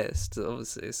always the best.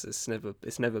 Obviously, it's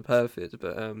never perfect,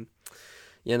 but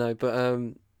you know, but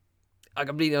I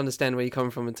completely understand where you're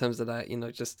coming from in terms of that, you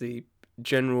know, just the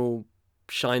general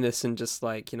shyness, and just,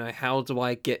 like, you know, how do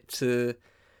I get to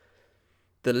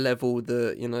the level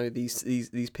that, you know,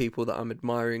 these people that I'm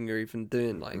admiring are even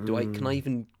doing? Like, can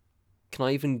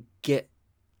I even get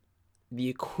the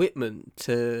equipment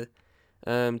to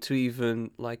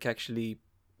even, like, actually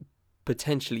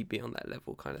potentially be on that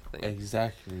level, kind of thing.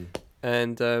 Exactly.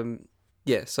 And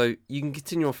yeah, so you can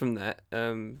continue on from that.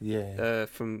 Yeah.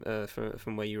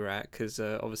 From where you were at, because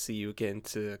obviously you were getting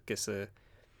to, I guess, a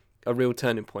real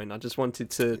turning point. I just wanted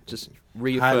to just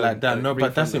highlight that. No,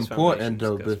 but that's important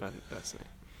though. But fascinating.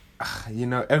 You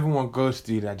know, everyone goes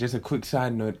through that. Just a quick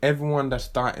side note: everyone that's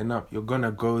starting up, you're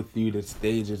gonna go through the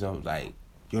stages of, like,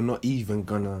 you're not even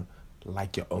gonna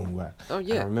like your own work. Oh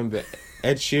yeah. I remember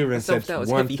Ed Sheeran said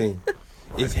one heavy. thing.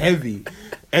 It's heavy.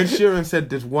 Ed Sheeran said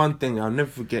this one thing. I'll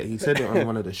never forget. He said it on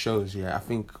one of the shows. Yeah, I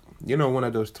think, you know, one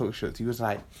of those talk shows. He was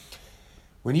like,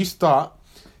 when you start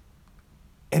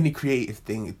any creative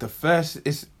thing, the first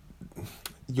is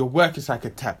your work is like a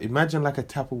tap. Imagine like a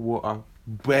tap of water.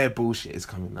 Bare bullshit is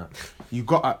coming out. You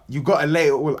gotta lay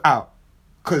it all out,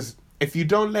 because if you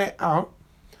don't lay it out,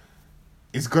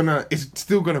 it's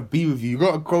still gonna be with you. You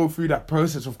gotta go through that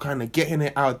process of kind of getting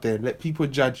it out there. Let people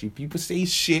judge you. People say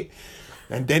shit,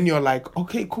 and then you're like,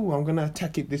 okay, cool, I'm gonna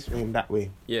attack it this way and that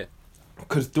way. Yeah.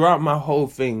 Because throughout my whole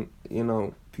thing, you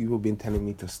know, people have been telling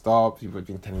me to stop. People have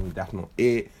been telling me that's not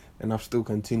it, and I've still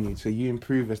continued. So you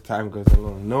improve as time goes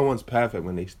along. No one's perfect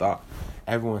when they start.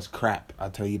 Everyone's crap,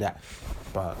 I'll tell you that.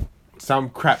 But some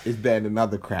crap is better than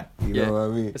other crap. You know what I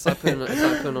mean? It's like putting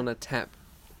on a tap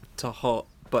to hot,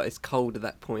 but it's cold at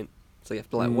that point. So you have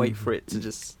to, like, wait for it to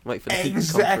just wait for the heat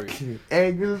to come through.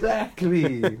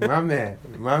 Exactly. My man.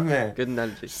 Good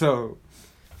analogy. So,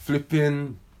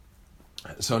 flipping.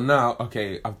 So now,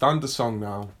 okay, I've done the song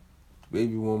now,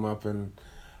 baby warm up, and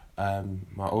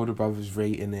my older brother's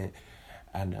rating it,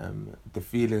 and the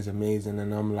feeling's amazing,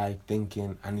 and I'm like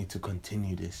thinking, I need to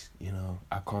continue this, you know,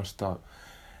 I can't stop.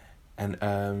 And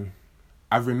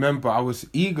I remember I was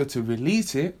eager to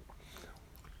release it.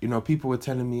 You know, people were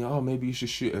telling me, oh, maybe you should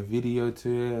shoot a video to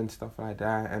it and stuff like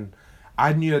that, and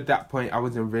I knew at that point I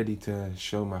wasn't ready to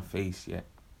show my face yet,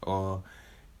 or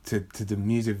to the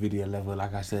music video level.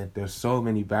 Like I said, there's so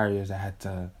many barriers I had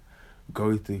to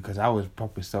go through, because I was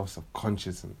proper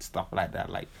self-subconscious and stuff like that.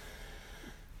 Like,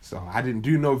 so I didn't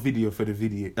do no video for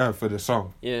the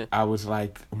song. Yeah. I was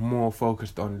like more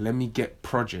focused on, let me get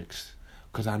projects,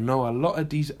 because I know a lot of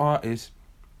these artists,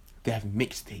 they have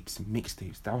mixtapes.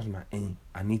 That was my aim.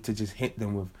 I need to just hit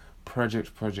them with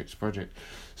projects.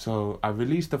 So I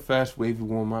released the first Wavy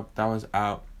Warm Up. That was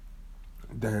out.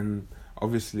 Then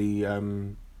obviously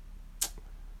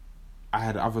I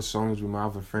had other songs with my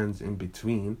other friends in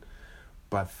between,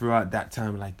 but throughout that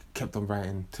time, like, kept on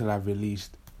writing till I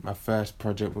released my first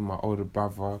project with my older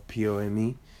brother,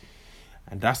 POME,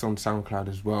 and that's on SoundCloud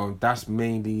as well. That's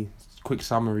mainly, quick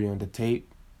summary on the tape,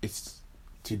 it's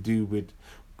to do with,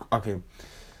 okay,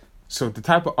 so the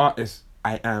type of artist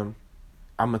I am,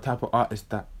 I'm a type of artist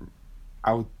that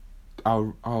I'll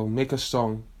make a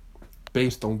song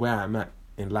based on where I'm at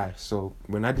in life. So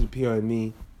when I did Pure and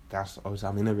Me, that's obviously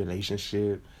I'm in a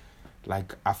relationship.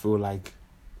 Like, I feel like,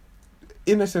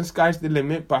 in a sense, sky's the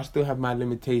limit, but I still have my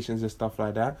limitations and stuff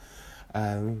like that.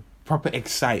 Proper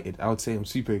excited. I would say I'm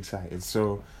super excited.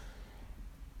 So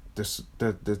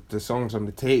the songs on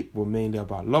the tape were mainly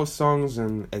about love songs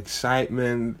and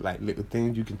excitement, like little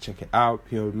things. You can check it out,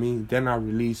 Pure and Me. Then I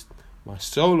released my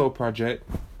solo project,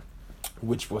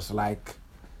 which was like,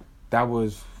 that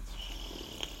was,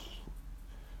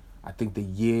 I think that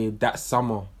year,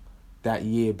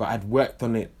 but I'd worked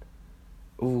on it.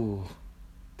 Ooh,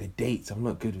 the dates, I'm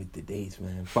not good with the dates,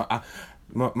 man. But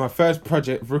my first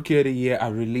project, Rookie of the Year, I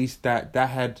released that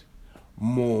had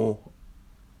more,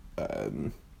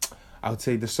 I would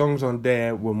say the songs on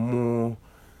there were more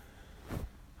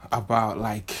about,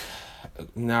 like,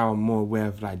 now I'm more aware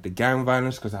of, like, the gang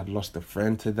violence, because I'd lost a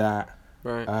friend to that.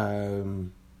 Right.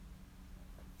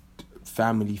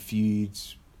 Family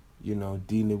feuds, you know,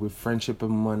 dealing with friendship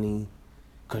and money,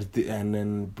 and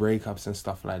then breakups and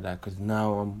stuff like that. Because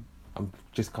now I'm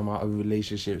just come out of a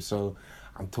relationship, so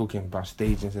I'm talking about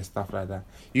stagings and stuff like that.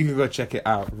 You can go check it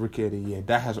out, Rookie of the Year.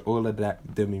 That has all of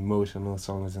them emotional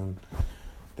songs and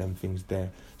them things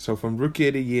there. So from Rookie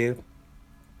of the Year,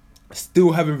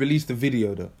 still haven't released the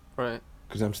video though. Right.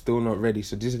 Because I'm still not ready.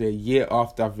 So this is a year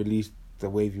after I've released the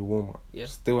Wavy Warm Up. Yeah.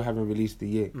 Still haven't released the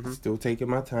year. Mm-hmm. Still taking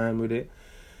my time with it.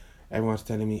 Everyone's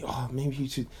telling me, oh, maybe you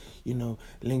should, you know,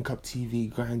 link up TV,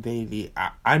 grind daily.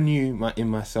 I knew in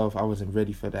myself I wasn't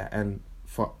ready for that. And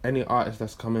for any artist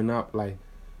that's coming up, like,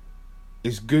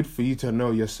 it's good for you to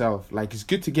know yourself. Like, it's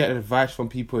good to get advice from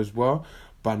people as well,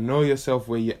 but know yourself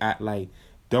where you're at. Like,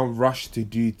 don't rush to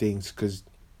do things, because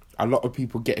a lot of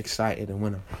people get excited and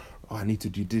want to, oh, I need to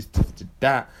do this,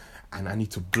 that, and I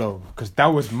need to blow. Because that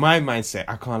was my mindset.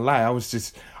 I can't lie. I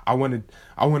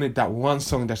wanted that one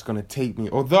song that's going to take me.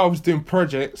 Although I was doing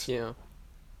projects, Yeah.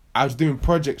 I was doing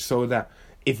projects so that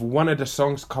if one of the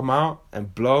songs come out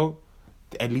and blow,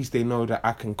 at least they know that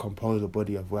I can compose a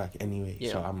body of work anyway.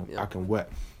 Yeah. So I can work.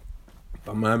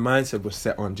 But my mindset was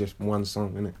set on just one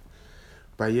song, innit?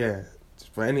 But yeah,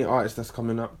 for any artist that's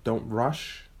coming up, don't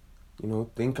rush. You know,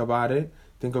 think about it.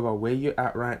 Think about where you're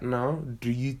at right now.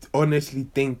 Do you honestly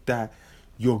think that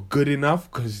you're good enough?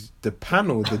 Because the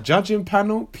judging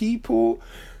panel, people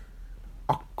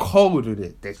are cold with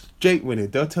it. They're straight with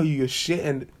it. They'll tell you your shit,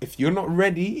 and if you're not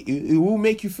ready, it will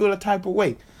make you feel a type of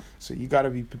way. So you gotta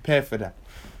be prepared for that.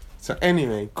 So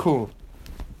anyway, cool.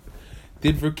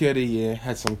 Did Rookie of the Year,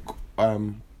 had some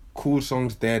cool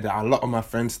songs there that a lot of my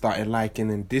friends started liking,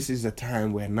 and this is a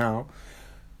time where now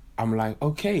I'm like,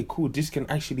 okay, cool, this can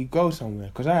actually go somewhere.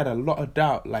 Because I had a lot of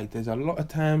doubt. Like, there's a lot of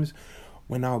times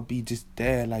when I'll be just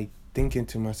there, like, thinking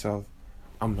to myself,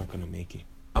 I'm not going to make it.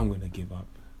 I'm going to give up.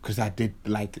 Because I did,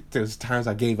 like, there's times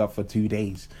I gave up for 2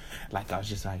 days. Like, I was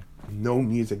just like, no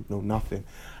music, no nothing.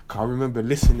 I remember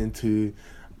listening to,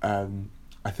 I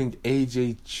think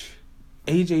AJ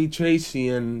Tracy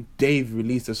and Dave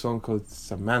released a song called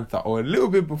Samantha, or a little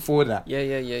bit before that.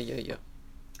 Yeah.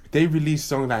 They released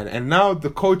song like that, and now the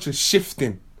culture's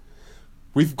shifting.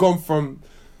 We've gone from,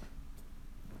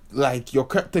 like, your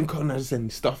Captain Connors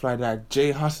and stuff like that,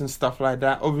 J Hus and stuff like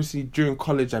that. Obviously, during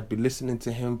college, I'd be listening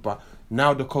to him, but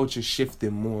now the culture's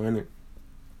shifting more, innit?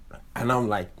 And I'm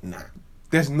like, nah,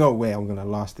 there's no way I'm gonna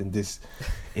last in this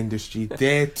industry.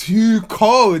 They're too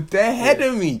cold. They're ahead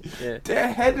of me. Yeah. They're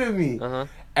ahead of me. Uh-huh.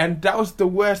 And that was the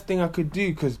worst thing I could do,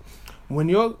 because when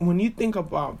you think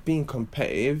about being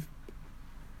competitive,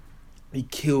 it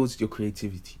kills your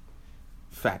creativity.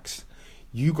 Facts.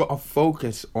 You gotta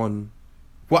focus on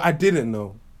what I didn't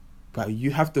know, but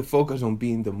you have to focus on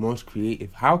being the most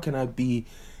creative. How can I be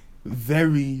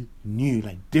very new,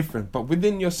 like different, but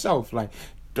within yourself? Like,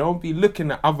 don't be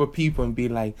looking at other people and be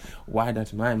like, why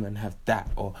does my man have that?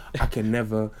 Or I can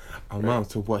never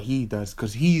amount to what he does,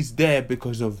 because he's there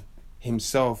because of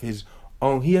himself, his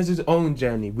own. He has his own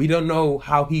journey. We don't know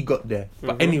how he got there.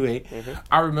 But anyway,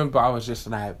 I remember I was just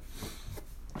like,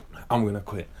 I'm gonna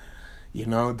quit. You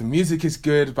know, the music is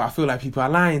good, but I feel like people are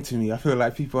lying to me. I feel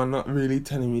like people are not really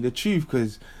telling me the truth,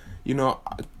 because, you know,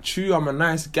 true, I'm a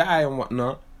nice guy and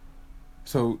whatnot.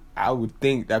 So I would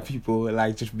think that people were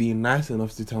like just being nice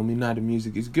enough to tell me, nah, the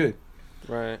music is good.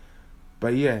 Right.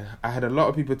 But yeah, I had a lot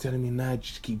of people telling me, nah,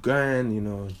 just keep going, you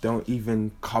know, don't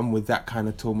even come with that kind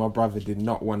of talk. My brother did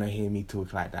not want to hear me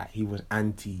talk like that. He was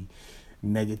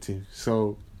anti-negative.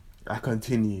 So I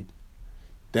continued.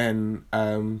 Then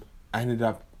I ended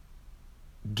up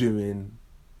doing,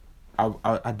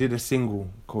 I did a single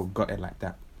called Got It Like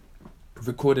That.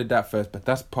 recorded that first, but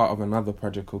that's part of another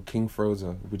project called King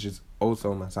Frozer, which is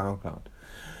also on my SoundCloud.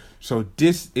 So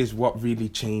this is what really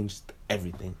changed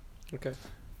everything. Okay.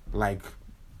 Like,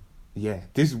 yeah,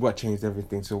 this is what changed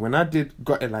everything. So when I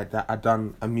got it like that, I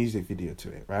done a music video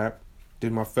to it, right?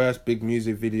 Did my first big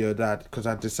music video because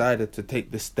I decided to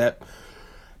take the step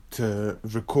to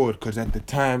record, because at the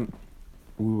time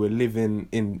we were living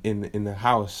in a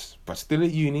house, but still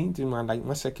at uni, doing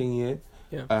my second year.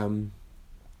 Yeah.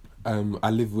 I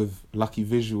live with Lucky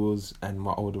Visuals and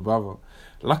my older brother.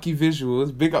 Lucky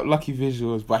Visuals, big up Lucky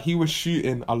Visuals, but he was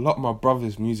shooting a lot of my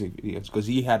brother's music videos because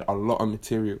he had a lot of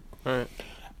material. Right.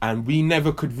 And we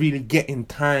never could really get in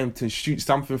time to shoot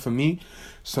something for me.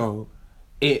 So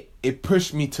it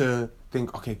pushed me to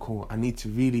think, okay, cool, I need to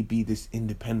really be this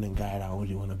independent guy that I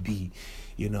really want to be.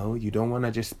 You know, you don't want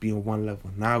to just be on one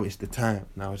level. Now it's the time.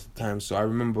 So I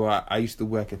remember I used to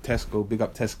work at Tesco, big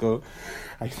up Tesco.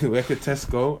 I used to work at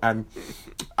Tesco, and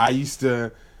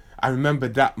I remember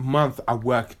that month I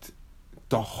worked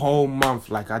the whole month.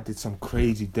 Like, I did some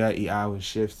crazy dirty hour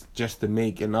shifts just to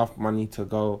make enough money to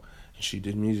go and shoot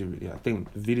this music video. I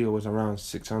think the video was around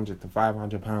 £600 to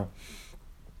 £500.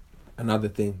 Another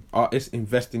thing, artists,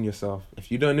 invest in yourself.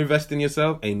 If you don't invest in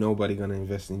yourself, ain't nobody gonna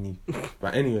invest in you.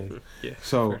 But anyway, Yeah.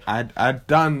 so I'd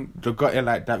done the Got It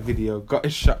Like That video, got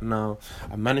it shot now.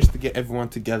 I managed to get everyone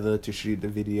together to shoot the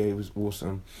video. It was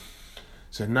awesome.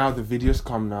 So now the videos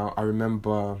come now. I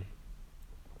remember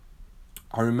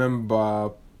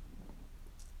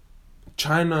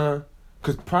China,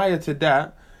 because prior to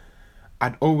that,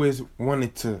 I'd always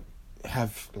wanted to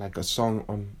have like a song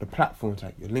on the platforms,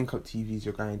 like your Link Up TVs,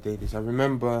 your Grind Dailies. I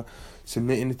remember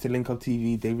submitting it to Link Up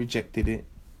TV. They rejected it.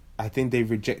 I think they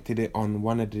rejected it on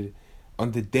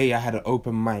on the day I had an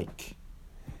open mic,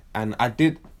 and I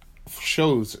did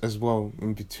shows as well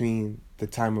in between the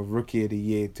time of Rookie of the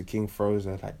Year to King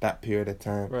Frozer, like that period of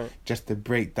time, Right. just to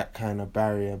break that kind of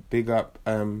barrier. Big up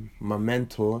my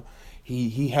mentor.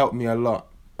 He helped me a lot.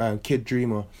 Kid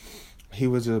Dreamer. He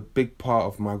was a big part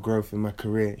of my growth in my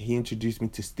career. He introduced me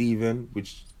to Steven,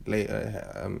 which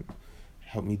later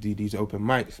helped me do these open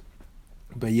mics.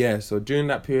 But yeah, so during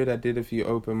that period, I did a few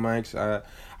open mics. I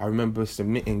remember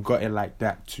submitting Got It Like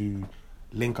That to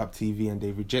Link Up TV, and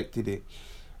they rejected it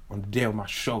on the day of my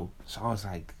show. So I was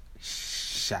like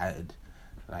shattered.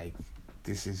 Like,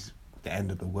 this is the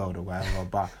end of the world or whatever.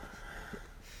 But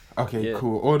okay, Yeah.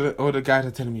 cool. All the guys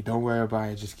are telling me, don't worry about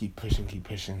it, just keep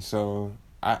pushing. So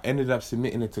I ended up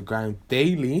submitting it to Grind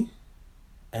Daily,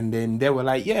 and then they were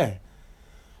like, yeah.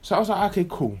 So I was like, okay,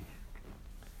 cool.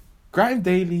 Grind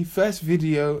Daily, first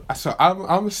video. So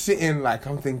I'm sitting like,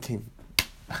 I'm thinking,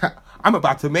 I'm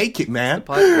about to make it, man.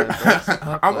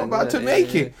 I'm about to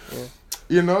make it. Yeah.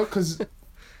 You know, because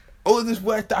all this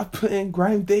work that I put in,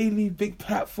 Grind Daily, big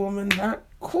platform and that,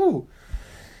 cool.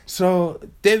 So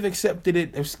they've accepted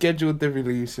it, they've scheduled the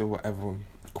release or whatever,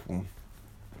 cool.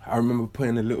 I remember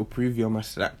putting a little preview on my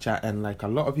Snapchat, and like a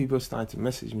lot of people started to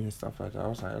message me and stuff like that. I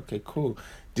was like, okay, cool.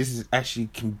 This is actually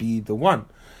can be the one.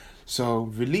 So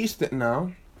released it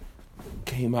now,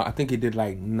 came out, I think it did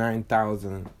like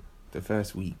 9,000 the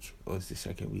first week, or was the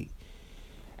second week.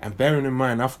 And bearing in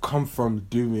mind, I've come from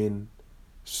doing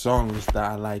songs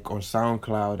that are like on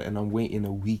SoundCloud, and I'm waiting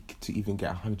a week to even get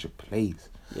 100 plays.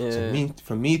 Yeah. So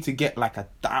for me to get like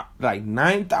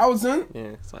 9,000, Yeah,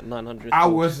 it's like 900. I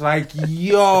was like,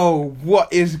 yo,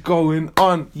 what is going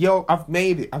on? Yo, I've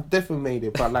made it. I've definitely made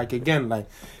it. But like, again, like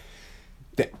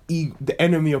the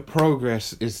enemy of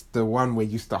progress is the one where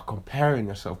you start comparing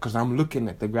yourself. Because I'm looking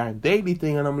at the Grind Daily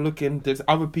thing, and I'm looking, there's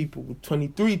other people with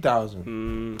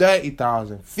 23,000,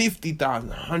 30,000, 50,000,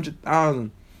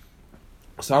 100,000.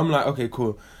 So I'm like, okay,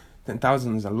 cool.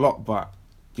 10,000 is a lot, but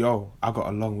yo, I got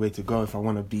a long way to go if I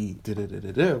want to be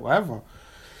whatever.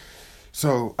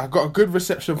 So I got a good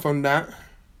reception from that.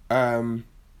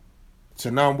 So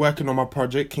now I'm working on my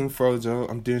project, King Frozo.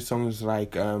 I'm doing songs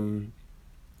like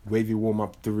Wavy Warm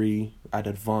Up 3. I'd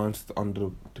advanced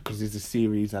on because it's a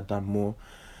series, I'd done more.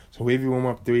 So Wavy Warm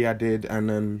Up 3 I did, and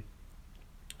then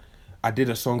I did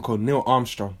a song called Neil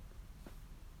Armstrong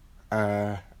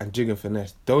and Jig and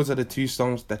Finesse. Those are the two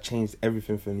songs that changed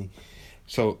everything for me.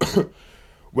 So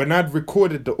when I'd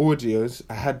recorded the audios,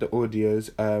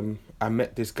 I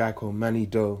met this guy called Manny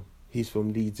Doe. He's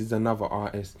from Leeds. He's another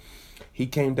artist. He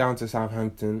came down to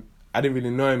Southampton. I didn't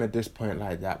really know him at this point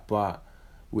like that, but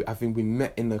I think we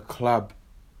met in a club,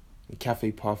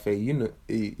 Cafe Parfait. You know,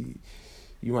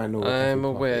 you might know what I'm Cafe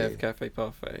aware Parfait of Cafe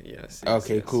Parfait. Yes.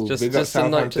 Okay, cool. Just Big up a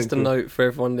note. Just a Southampton. note for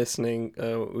everyone listening.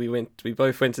 We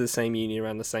both went to the same uni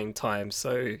around the same time,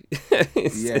 so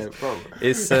Yeah, bro.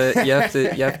 it's you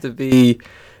have to be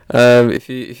If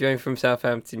you ain't from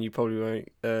Southampton, you probably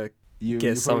won't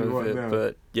get some of it.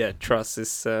 But yeah, trust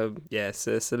it's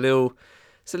it's a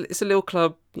little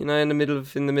club, you know, in the middle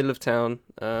of town.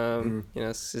 You know,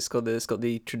 it's got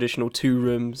the traditional 2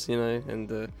 rooms, you know, and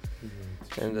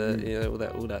you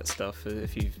know, all that stuff.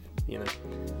 If you've, you know,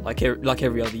 like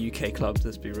every other UK club,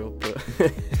 let's be real, but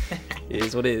it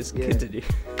is what it is. Yeah. Continue.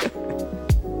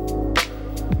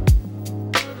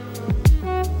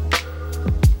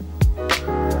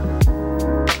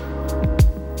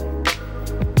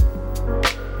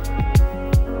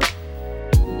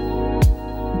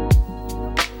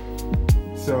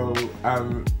 So,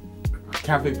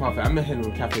 Cafe Parfait. I met him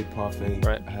on Cafe Parfait.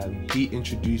 Right. He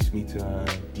introduced me to a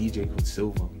DJ called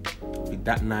Silver.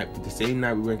 That night, the same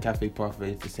night we went Cafe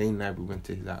Parfait, the same night we went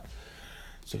to his house.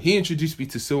 So he introduced me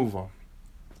to Silver.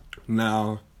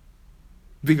 Now,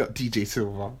 big up DJ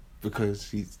Silver, because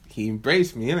he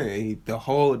embraced me, innit?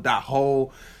 That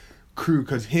whole crew,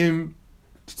 because him,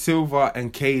 Silver,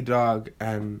 and K-Dog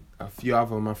and a few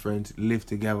other of my friends lived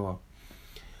together.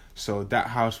 So that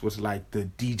house was like the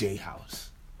DJ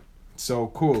house. So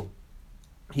cool.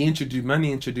 He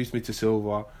introduced me to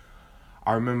Silver.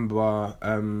 I remember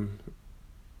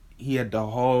he had the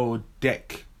whole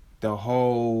deck, the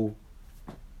whole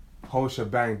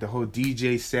shebang, the whole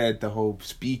DJ set, the whole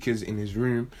speakers in his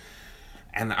room.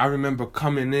 And I remember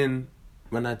coming in,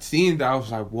 when I'd seen that, I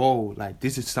was like, whoa, like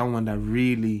this is someone that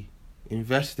really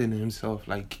invested in himself.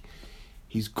 Like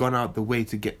he's gone out the way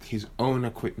to get his own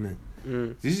equipment.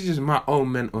 This is just my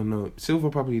own mental note.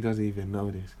 Silver probably doesn't even know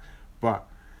this. But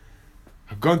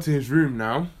I've gone to his room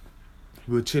now.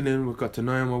 We were chilling, we got to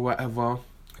know him or whatever.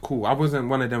 Cool. I wasn't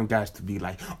one of them guys to be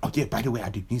like, oh yeah, by the way, I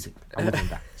do music. I wasn't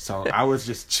that. So I was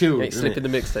just chill. Yeah, slip in the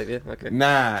mixtape, yeah? Okay.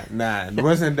 Nah. It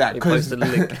wasn't that. Post a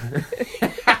link.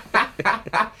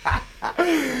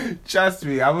 Trust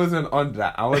me, I wasn't on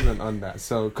that.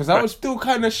 So, because I was still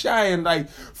kind of shy, and like,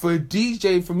 for a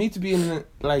DJ, for me to be in the,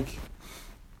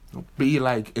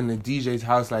 in the DJ's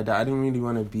house like that, I didn't really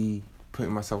want to be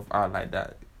putting myself out like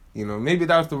that. You know, maybe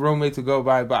that was the wrong way to go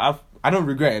by, but I don't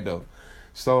regret it though.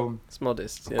 So it's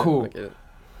modest. Yeah, cool. I get it.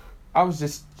 I was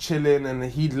just chilling, and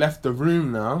he'd left the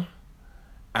room now,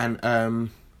 and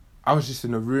I was just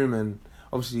in the room, and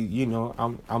obviously, you know,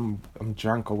 I'm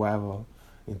drunk or whatever,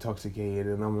 intoxicated,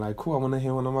 and I'm like, cool, I want to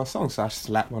hear one of my songs. So I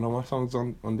slapped one of my songs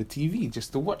on the TV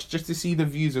just to watch, just to see the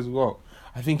views as well.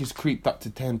 I think it's creeped up to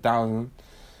 10,000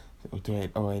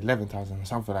 or 11,000 or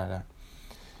something like that.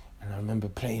 And I remember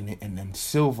playing it, and then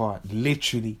Silver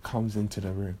literally comes into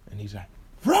the room, and he's like,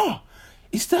 "Raw,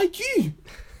 is that you?"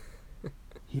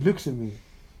 He looks at me,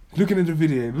 looking at the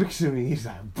video, looks at me, he's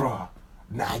like, "Bro,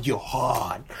 nah, you're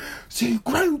hard. So you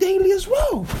grind daily as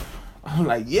well?" I'm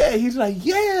like, "Yeah." He's like,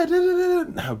 "Yeah,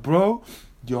 nah, bro,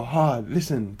 you're hard.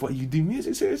 Listen, but you do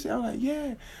music seriously?" I'm like,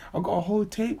 "Yeah, I got a whole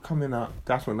tape coming out."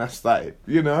 That's when I started,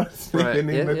 you know, singing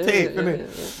in the tape,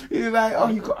 innit? He's like,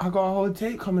 "Oh, I got a whole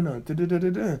tape coming out."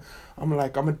 I'm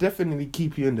like, "I'm gonna definitely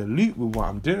keep you in the loop with what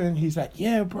I'm doing." He's like,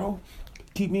 "Yeah, bro,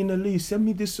 keep me in the loop. Send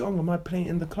me this song. I might play it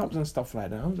in the clubs and stuff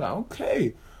like that." I was like,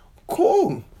 "Okay,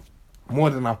 cool." More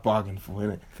than I've bargained for,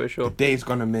 innit? For sure. The day's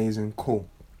gone amazing. Cool.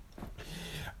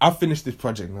 I've finished this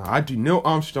project now. I do Neil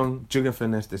Armstrong, Jug and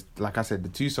Finesse. This, like I said, the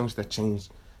 2 songs that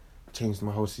changed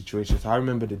my whole situation. So I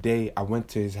remember the day I went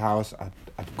to his house.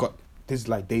 I'd got, this is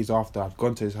like days after I'd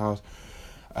gone to his house,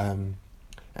 and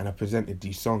I presented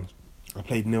these songs. I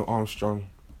played Neil Armstrong.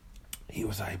 He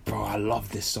was like, "Bro, I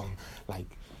love this song." Like,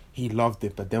 he loved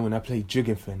it. But then when I played Jug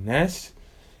and Finesse,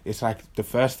 it's like the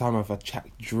first time I've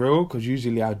checked drill, because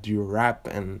usually I do rap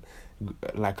and,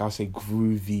 like, I'll say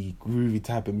groovy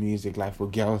type of music, like for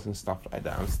girls and stuff like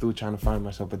that. I'm still trying to find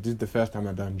myself, but this is the first time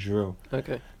I've done drill.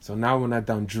 Okay. So now when I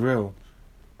done drill,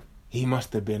 he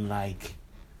must have been like,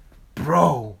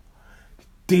 "Bro,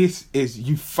 this is,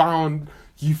 you found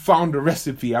the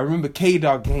recipe." I remember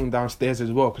K-Dog came downstairs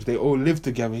as well, because they all lived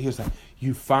together. He was like,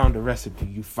 "You found the recipe.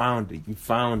 You found it.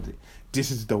 This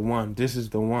is the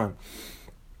one.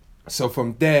 So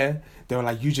from there, they were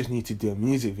like, "You just need to do a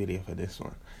music video for this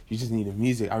one. You just need a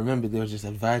music." I remember they were just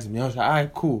advising me. I was like,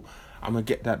 "Alright, cool. I'm going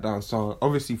to get that down." So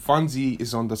obviously Fonzie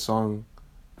is on the song,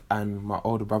 and my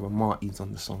older brother Marty's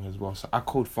on the song as well. So I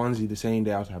called Fonzie the same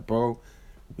day. I was like, "Bro,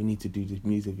 we need to do this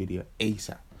music video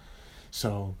ASAP.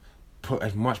 So put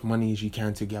as much money as you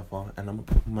can together, and I'm going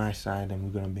to put my side, and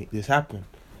we're going to make this happen."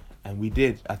 And we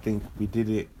did. I think we did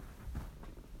it.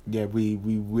 Yeah, we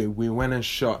went and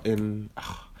shot in...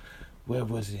 where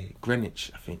was it?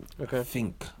 Greenwich, I think. Okay.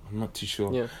 I'm not too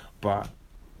sure. Yeah. But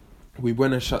we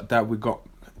went and shot that. We got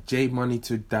J Money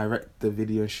to direct the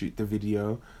video, shoot the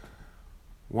video.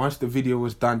 once the video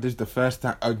was done, this is the first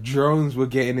time drones were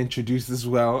getting introduced as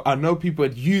well. I know people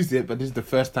had used it, but this is the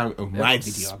first time in my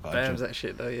video I got a drone. that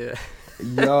shit though, yeah.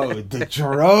 Yo, the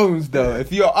drones though.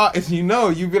 If you're an artist,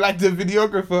 you'd be like the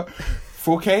videographer.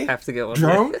 4K? Have to get one.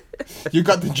 Drone? You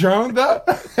got the drone though?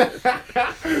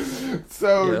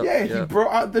 So he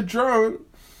brought out the drone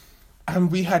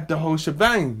and we had the whole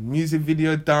shebang. Music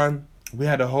video done. We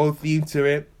had a whole theme to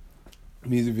it.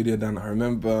 Music video done. I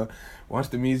remember once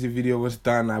the music video was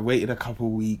done, I waited a couple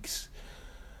weeks.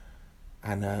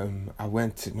 And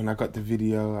when I got the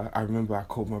video, I remember I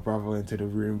called my brother into the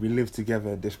room. We lived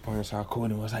together at this point, so I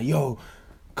called him. I was like, yo,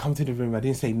 come to the room. I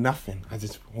didn't say nothing. I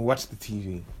just watched the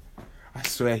TV. I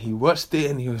swear, he watched it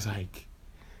and he was like,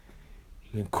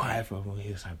 he went quiet for a moment.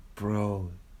 He was like, bro,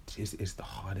 this is the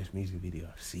hardest music video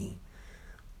I've seen.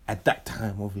 At that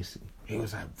time, obviously. He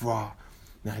was like, bro,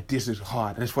 nah, this is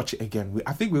hard. Let's watch it again.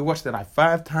 I think we watched it like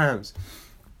 5 times.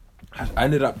 I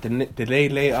ended up, the day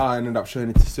later, I ended up showing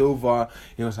it to Silva.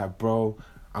 He was like, bro,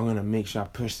 I'm going to make sure I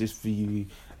push this for you,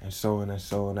 and so on and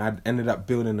so on. I ended up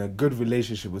building a good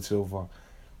relationship with Silva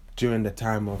during the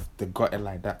time of the Got It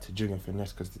Like That to Jig and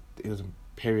Finesse, because it was a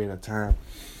period of time.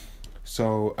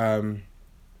 So,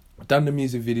 done the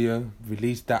music video,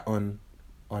 released that on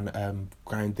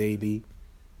Grind Daily.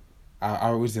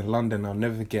 I was in London, I'll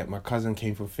never forget. My cousin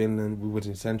came from Finland, we was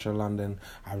in central London.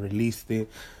 I released it,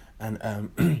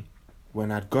 and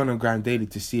when I'd gone on Grind Daily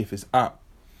to see if it's up,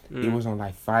 it was on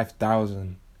like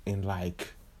 5,000 in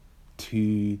like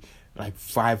 5-10,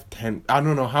 I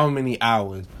don't know how many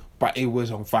hours, but it was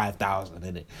on 5,000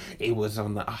 in it. It was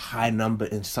on a high number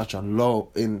in such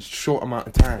in short amount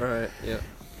of time. Right, yeah.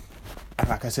 And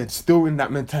like I said, still in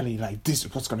that mentality, like, this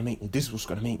is what's going to make me, this is what's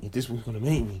going to make me, this is what's going to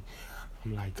make me.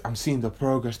 I'm like, I'm seeing the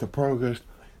progress.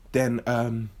 Then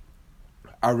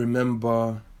I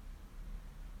remember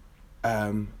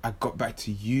I got back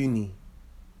to uni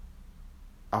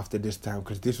after this time,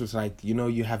 because this was like,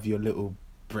 you have your little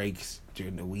breaks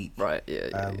during the week. Right,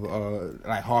 yeah. Or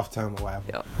like half term or whatever.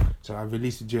 Yeah. So I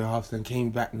released it during half term,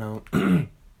 came back now.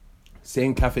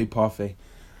 Same cafe parfait.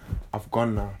 I've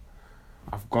gone now.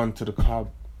 I've gone to the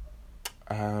club.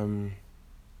 And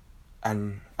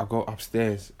I go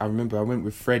upstairs. I remember I went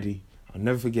with Freddie. I'll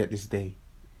never forget this day.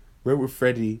 Went with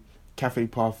Freddie, cafe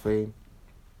parfait.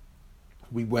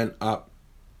 We went up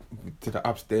to the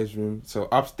upstairs room. So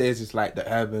upstairs is like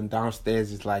the urban,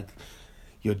 downstairs is like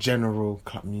your general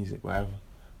club music, whatever.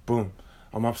 Boom.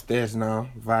 I'm upstairs now,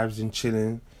 vibes and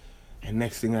chilling. And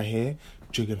next thing I hear,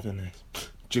 Jig and Finesse,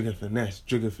 Jig and Finesse,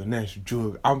 Jig and Finesse,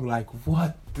 Jig. I'm like,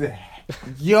 what the heck?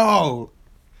 Yo,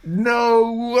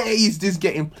 no way is this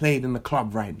getting played in the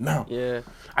club right now. Yeah.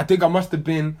 I think I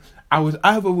was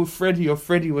either with Freddie or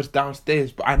Freddie was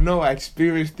downstairs, but I know I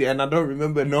experienced it and I don't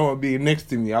remember no one being next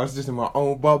to me. I was just in my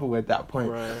own bubble at that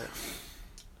point. Right.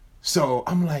 So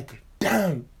I'm like,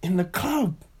 damn, in the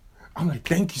club. I'm like,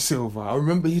 thank you, Silva. I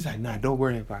remember he's like, nah, don't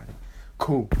worry about it.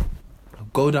 Cool. I'll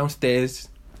go downstairs.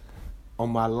 On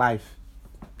my life,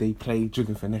 they play Jig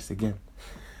and Finesse again.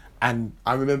 And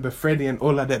I remember Freddie and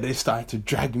all of that, they started to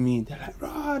drag me. They're like,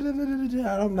 rah, da, da, da,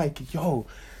 da. And I'm like, yo,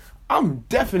 I'm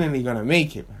definitely going to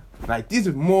make it, man. Like, this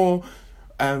is more,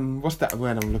 what's that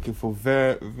word I'm looking for?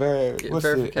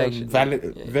 Verification.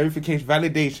 Verification,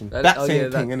 validation. That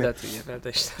same thing, innit?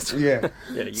 Validation. Yeah.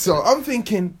 Yeah. So I'm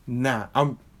thinking, nah,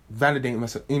 I'm validating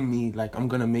myself in me. Like, I'm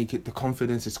going to make it. The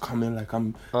confidence is coming. Like,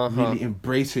 I'm really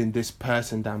embracing this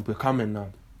person that I'm becoming now.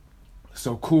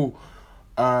 So cool.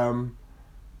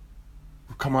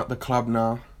 Come out the club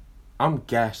now. I'm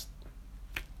gassed.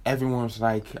 Everyone's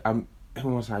like,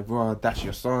 bro, that's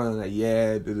your song. Like,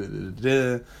 yeah. Da, da, da,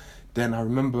 da. Then I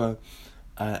remember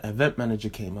event manager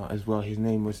came out as well. His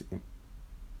name was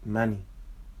Manny.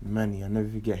 I'll never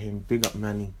forget him. Big up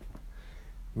Manny.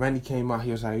 Manny came out.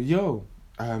 He was like, yo,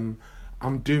 I'm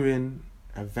doing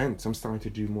events. I'm starting to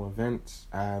do more events.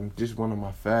 This is one of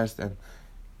my first, and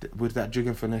with that Jig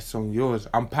and Finesse song, yours,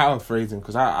 I'm paraphrasing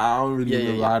because I don't really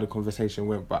remember how the conversation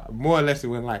went, but more or less it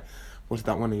went like, was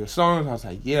that one of your songs? I was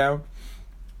like, yeah.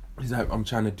 He's like, I'm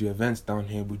trying to do events down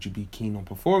here. Would you be keen on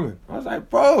performing? I was like,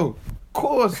 bro, of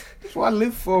course. That's what I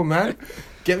live for, man.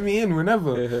 Get me in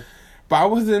whenever. But I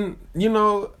wasn't,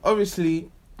 obviously,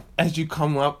 as you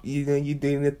come up, you're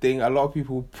doing the thing. A lot of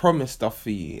people promise stuff for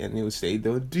you, and they'll say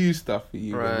they'll do stuff for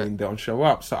you, right, and then they'll show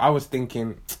up. So I was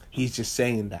thinking, he's just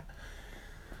saying that.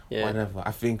 Yeah. Whatever.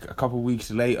 I think a couple of weeks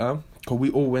later, because we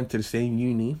all went to the same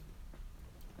uni,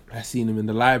 I seen him in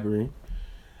the library,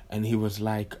 and he was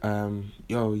like,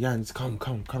 yo, Jans, come.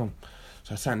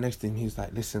 So I sat next to him. He's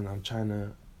like, listen,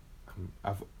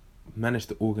 I've managed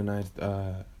to organize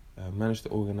an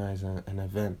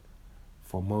event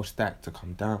for Mo Stack to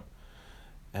come down,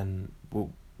 and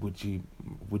would you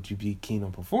be keen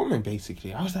on performing,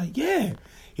 basically? I was like, yeah.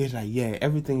 He was like, yeah,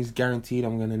 everything's guaranteed.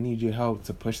 I'm gonna need your help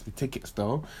to push the tickets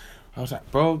though. I was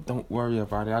like, bro, don't worry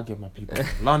about it. I'll get my people in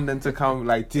London to come.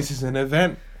 Like, this is an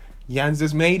event. Jans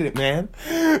just made it, man.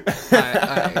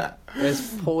 Alright.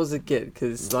 Let's pause again,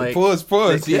 because like pause.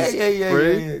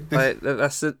 Yeah. Like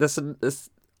that's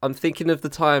I'm thinking of the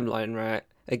timeline, right?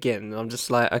 Again, I'm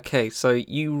just like, okay, so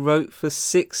you wrote for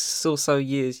 6 or so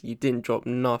years, you didn't drop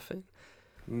nothing,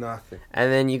 and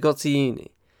then you got to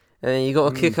uni, and then you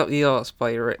got to kick up the arse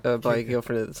by your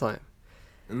girlfriend at the time,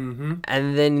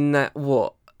 and then in that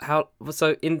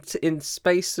in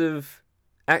space of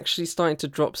actually starting to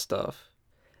drop stuff.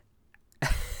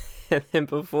 And then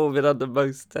performing under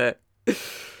Most Tech.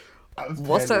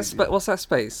 What's that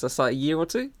space? That's like a year or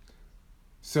two?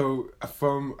 So I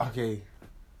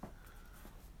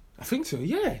think so,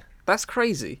 yeah. That's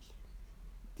crazy.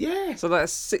 Yeah. So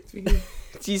that's 6. Do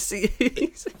you see?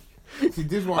 See,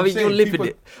 this is what I mean, saying. you're living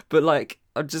it, but like,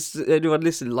 I'm just anyone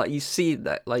listening. Like, you see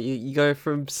that, like, you go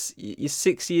from your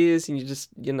 6 years, and you just,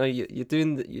 you're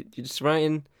doing you're just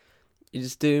writing, you're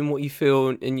just doing what you feel,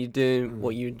 and you're doing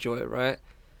what you enjoy, right?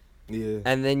 Yeah.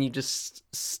 And then you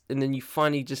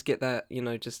finally just get that,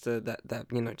 just that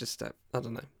I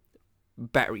don't know,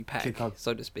 battery pack,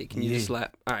 so to speak, and you're just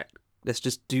like, all right, let's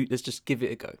just give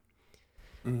it a go.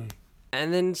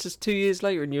 And then it's just 2 years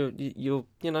later, and you're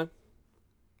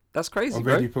that's crazy,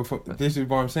 already bro. This is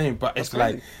what I'm saying, but That's it's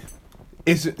crazy. Like,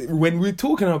 it's when we're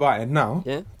talking about it now.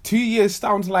 Yeah. 2 years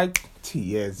sounds like 2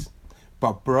 years,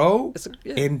 but bro,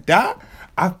 in that,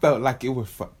 I felt like it was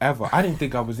forever. I didn't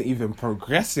think I was even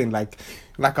progressing. Like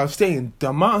I was saying, the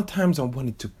amount of times I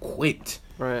wanted to quit.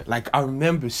 Right. Like, I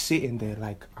remember sitting there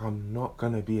like, I'm not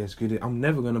going to be as good. I'm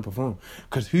never going to perform.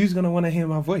 Because who's going to want to hear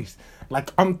my voice?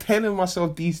 Like, I'm telling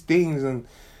myself these things, and,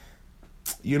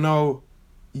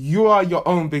 you are your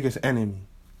own biggest enemy.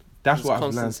 That's what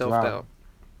I've learned throughout.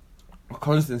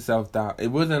 Constant self-doubt. It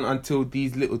wasn't until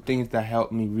these little things that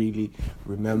helped me really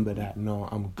remember that, no,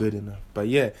 I'm good enough. But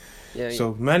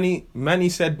so Manny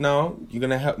said, no, you're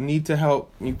gonna need to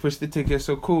help me push the ticket.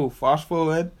 So cool, fast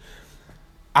forward,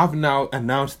 I've now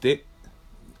announced it.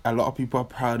 A lot of people are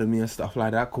proud of me and stuff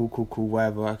like that. Cool,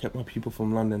 whatever. I kept my people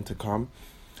from London to come.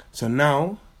 So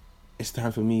now it's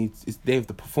time for me. It's day of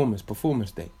the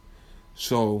performance day.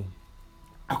 So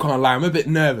I can't lie, I'm a bit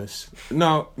nervous.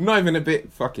 No, not even a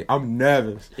bit. Fuck it, I'm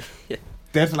nervous.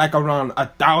 There's like around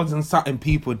 1,000 something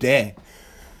people there.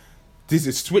 This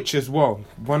is Switch as well.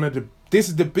 This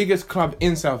is the biggest club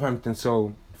in Southampton.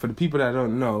 So for the people that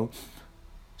don't know,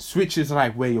 Switch is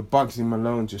like where your Bugsy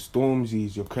Malones, your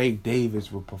Stormzy's, your Craig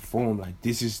Davids will perform. Like,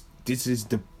 this is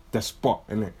the spot,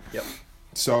 innit? Yep.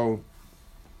 So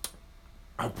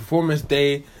on performance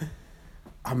day,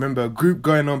 I remember a group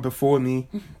going on before me.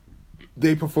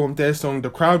 They performed their song. The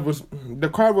crowd was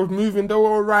moving. They were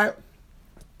all right.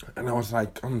 And I was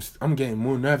like, I'm getting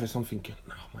more nervous. I'm thinking,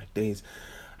 oh my days,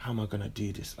 how am I gonna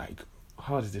do this? Like,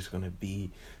 how is this gonna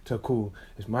be? So cool.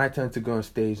 It's my turn to go on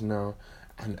stage now,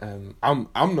 and I'm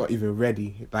not even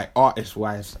ready. Like, artist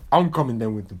wise, I'm coming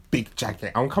then with the big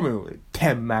jacket. I'm coming with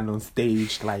 10 man on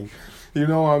stage. Like, you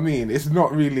know what I mean? It's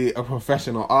not really a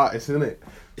professional artist, isn't it?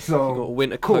 So you got a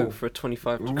winter coat for a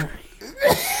 25 degree.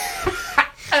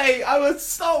 Hey, I was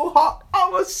so hot.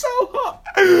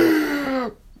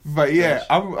 But yeah,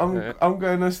 I'm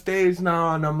going on stage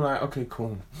now, and I'm like, okay,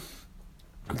 cool.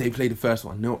 They played the first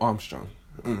one, Neil Armstrong.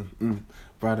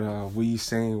 Brother, what you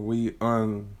saying?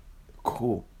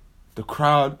 Cool. The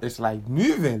crowd is like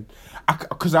moving.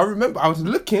 Because I remember I was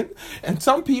looking, and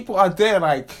some people are there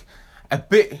like a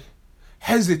bit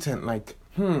hesitant, like,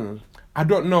 I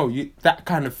don't know, that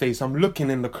kind of face. I'm looking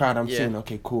in the crowd, I'm saying,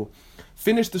 okay, cool.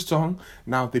 Finish the song.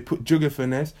 Now they put Jugger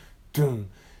Finesse.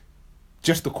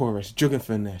 Just the chorus. Jugger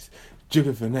Finesse.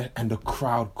 And the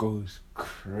crowd goes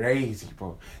crazy,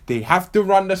 bro. They have to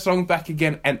run the song back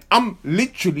again. And I'm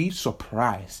literally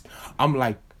surprised. I'm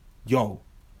like, yo,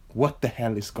 what the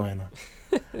hell is going on?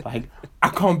 Like, I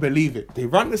can't believe it. They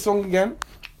run the song again.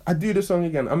 I do the song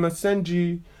again. I'm going to send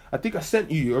you... I think I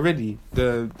sent you already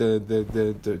the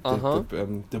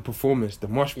performance, the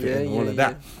mosh pit and all of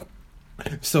that.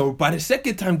 So by the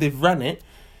second time they've run it,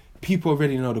 people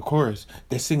already know the chorus.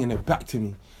 They're singing it back to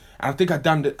me. And I think I'd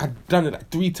done it like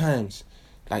 3 times,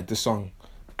 like the song,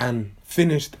 and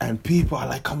finished. And people are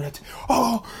like coming at,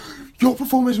 oh, your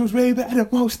performance was way better than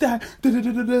most. That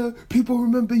people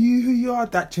remember you, who you are.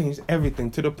 That changed everything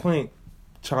to the point,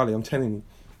 Charlie. I'm telling you,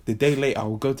 the day later I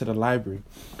would go to the library.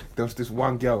 There was this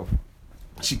one girl.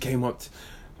 She came up.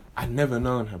 I'd never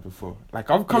known her before. Like,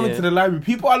 I'm coming Yeah. to the library.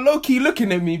 People are low-key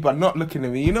looking at me, but not looking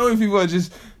at me. You know, if people are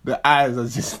just, the eyes are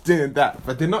just doing that,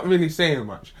 but they're not really saying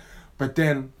much. But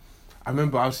then, I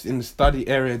remember I was in the study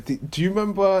area. Do you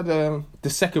remember the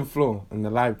second floor in the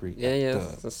library? Yeah.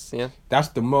 That's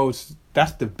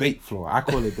the bait floor. I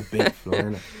call it the bait floor,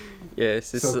 innit? Yeah,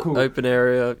 it's this So cool. open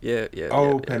area. Yeah.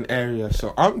 Open area.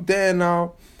 So I'm there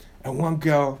now, and one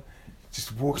girl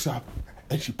just walks up,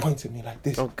 and she points at me like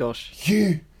this. Oh gosh.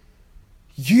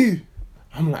 You.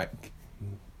 I'm like,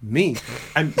 me.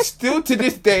 And still to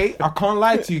this day, I can't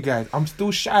lie to you guys, I'm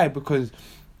still shy because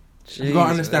you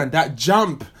gotta understand that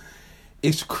jump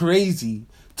is crazy.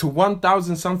 To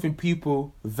 1,000 something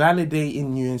people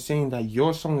validating you and saying that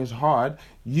your song is hard,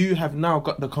 you have now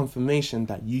got the confirmation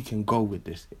that you can go with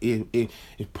this. It's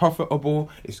profitable,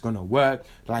 it's gonna work.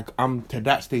 Like, I'm to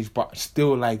that stage, but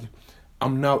still, like,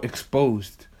 I'm now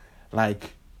exposed.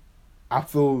 Like, I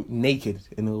feel naked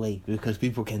in a way because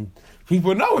people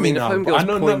know me now. If But I homegirl's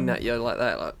know pointing no- at you like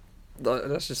that, like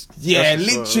that's just Yeah, that's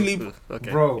just literally,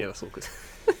 okay. bro. Yeah, that's all good.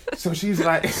 So she's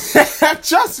like,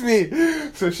 trust me.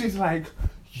 So she's like,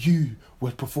 you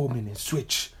were performing in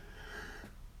Switch.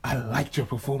 I liked your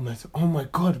performance. Oh my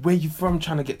God, where you from?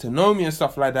 Trying to get to know me and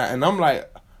stuff like that. And I'm like,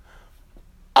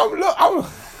 I'm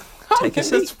Take a in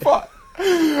seat. this spot.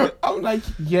 I'm like,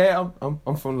 yeah,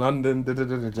 I'm from London. Da, da,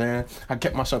 da, da, da. I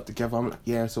get myself together. I'm like,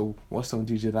 yeah, so what song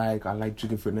did you like? I like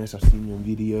Jigga Finesse. I've seen you in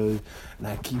videos. And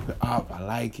I keep it up. I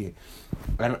like it.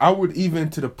 And I would even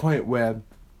to the point where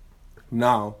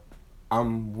now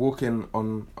I'm walking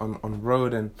on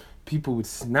road and people would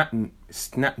snap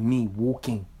me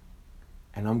walking.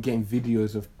 And I'm getting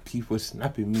videos of people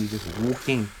snapping me just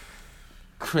walking.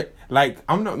 Like,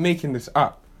 I'm not making this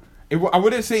up. I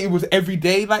wouldn't say it was every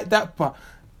day like that, but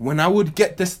when I would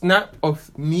get the snap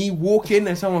of me walking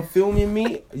and someone filming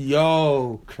me,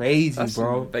 yo, crazy, That's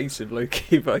bro. invasive, low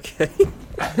key, but okay.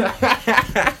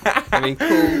 I mean,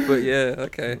 cool, but yeah,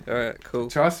 okay, all right, cool.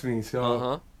 Trust me.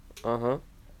 So,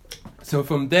 So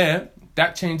from there,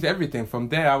 that changed everything. From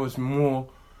there, I was more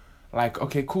like,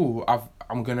 okay, cool.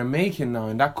 I'm gonna make it now,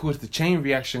 and that caused the chain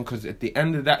reaction. Because at the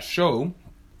end of that show,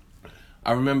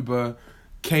 I remember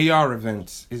KR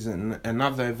Events is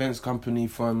another events company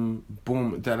from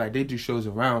Bournemouth that, like, they do shows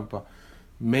around, but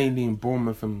mainly in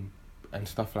Bournemouth and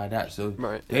stuff like that. So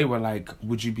Right. they were like,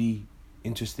 would you be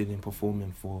interested in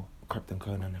performing for Captain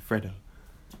Conan and Fredo?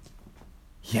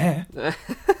 Yeah.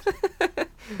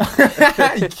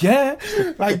 Yeah.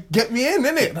 Like, get me in,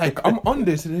 innit? Like, I'm on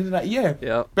this. And they're like, yeah.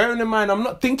 Yeah. Bearing in mind, I'm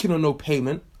not thinking of no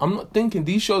payment. I'm not thinking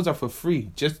these shows are for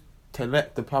free. Just to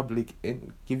let the public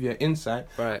give you an insight.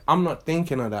 Right. I'm not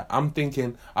thinking of that. I'm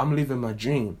thinking I'm living my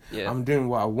dream. Yeah. I'm doing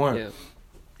what I want. Yeah.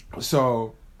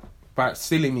 So, but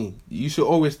silly me, you should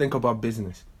always think about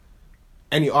business.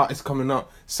 Any artist coming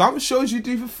up, some shows you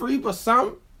do for free, but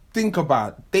some think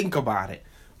about it.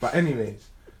 But anyways,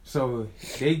 so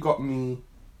they got me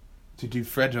to do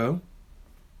Fredo,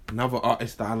 another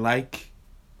artist that I like,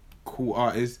 cool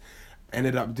artist.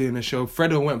 Ended up doing a show.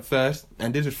 Fredo went first,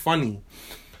 and this is funny.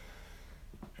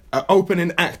 An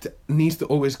opening act needs to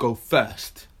always go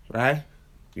first, right?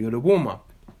 You're the warm up.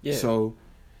 Yeah. So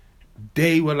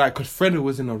they were like, because Fredo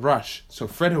was in a rush, so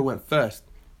Fredo went first.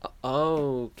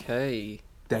 Okay.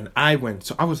 Then I went.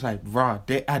 So I was like, rah,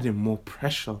 they adding more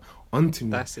pressure onto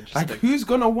me. That's interesting. Like, who's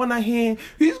gonna wanna hear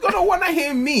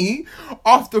me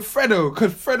after Fredo?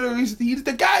 Because Fredo he's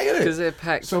the guy, innit? Because they're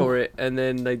packed So- for it, and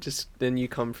then then you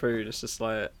come through. It's just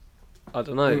like, I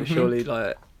don't know. Surely,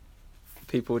 like,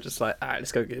 people were just like, alright,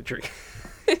 let's go get a drink.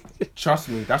 Trust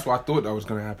me, that's what I thought that was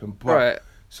gonna happen. But Right.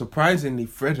 surprisingly,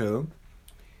 Fredo,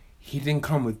 he didn't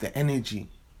come with the energy.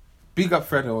 Big up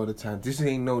Fredo all the time. This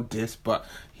ain't no diss, but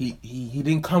he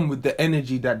didn't come with the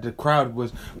energy that the crowd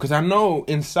was. Because I know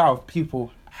in South, people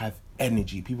have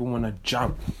energy. People want to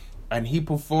jump. And he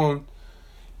performed.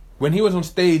 When he was on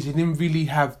stage, he didn't really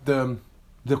have the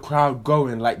crowd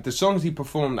going. Like, the songs he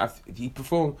performed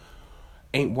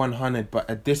Ain't 100, but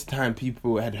at this time,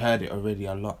 people had heard it already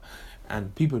a lot.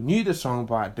 And people knew the song,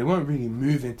 but they weren't really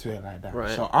moving to it like that.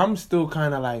 Right. So I'm still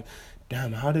kind of like,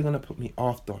 damn, how are they going to put me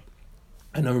after?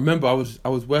 And I remember I was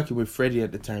working with Freddie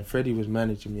at the time. Freddie was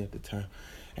managing me at the time.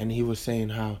 And he was saying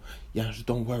how, yeah, just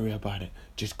don't worry about it.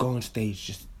 Just go on stage.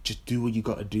 Just do what you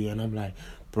got to do. And I'm like,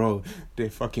 bro, they're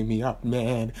fucking me up,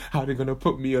 man. How they going to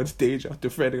put me on stage after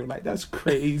Freddie? I'm like, that's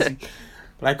crazy.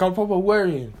 Like, I'm probably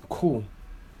worrying. Cool.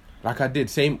 Like I did,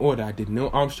 same order. I did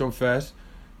Neil Armstrong first.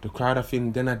 The crowd, I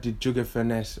think, then I did Jigga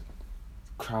Finesse.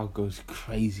 Crowd goes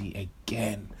crazy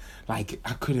again. Like,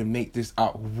 I couldn't make this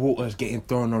up. Water's getting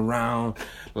thrown around.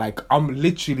 Like, I'm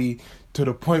literally to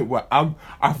the point where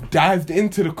I've dived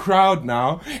into the crowd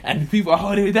now, and people are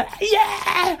holding me there.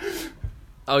 Yeah.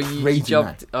 Oh, you Crazy,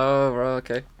 jumped. man. Oh, right,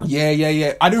 okay.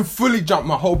 Yeah. I didn't fully jump.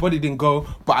 My whole body didn't go,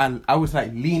 but I was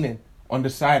like leaning on the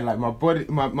side, like my body,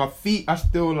 my feet are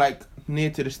still like near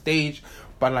to the stage,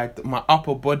 but like my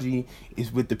upper body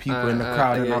is with the people in the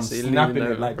crowd, and I'm so snapping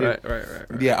it like this.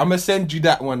 Right. Yeah, I'm gonna send you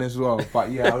that one as well.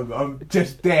 But yeah, I'm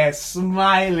just there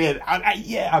smiling. I'm like,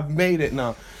 yeah, I've made it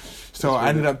now. So I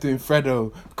ended up doing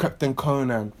Fredo, Captain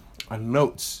Conan, and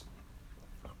Notes.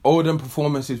 All them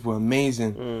performances were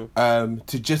amazing.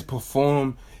 To just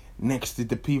perform next to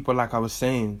the people, like I was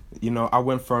saying, you know, I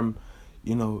went from,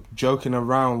 you know, joking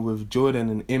around with Jordan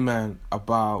and Iman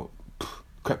about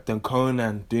Captain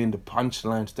Conan doing the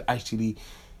punchlines to actually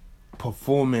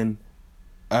performing,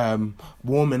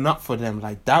 warming up for them.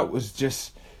 Like, that was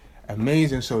just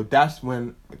amazing. So that's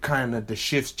when kind of the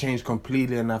shifts changed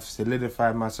completely, and I've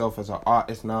solidified myself as an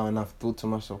artist now, and I've thought to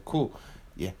myself, cool,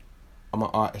 yeah, I'm an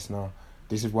artist now.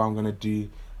 This is what I'm gonna do.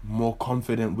 More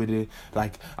confident with it.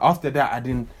 Like, after that,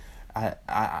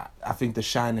 I think the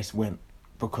shyness went,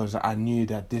 because I knew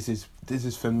that this is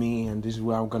for me, and this is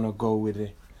where I'm gonna go with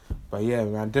it. But yeah,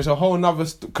 man, there's a whole nother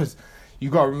because you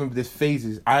gotta remember there's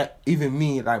phases. Even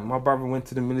me, like, my brother went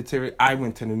to the military. I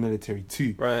went to the military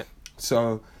too. Right.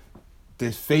 So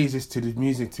there's phases to the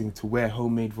music thing, to where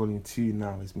Homemade Volume 2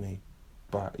 now is made.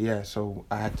 But yeah, so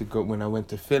I had to go, when I went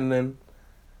to Finland,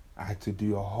 I had to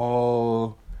do a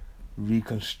whole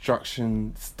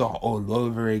reconstruction, start all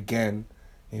over again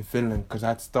in Finland, because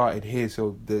I'd started here.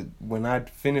 So when I'd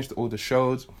finished all the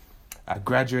shows, I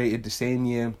graduated the same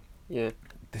year. Yeah.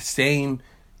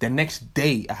 The next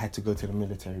day I had to go to the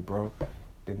military, bro.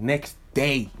 The next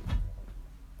day,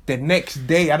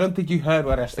 I don't think you heard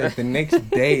what I said. The next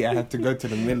day I had to go to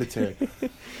the military.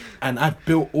 And I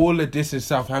built all of this in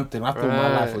Southampton. I thought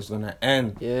my life was going to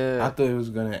end. Yeah. I thought it was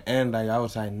going to end. Like, I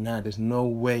was like, nah, there's no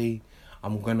way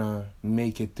I'm going to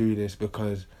make it through this,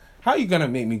 because how are you going to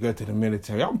make me go to the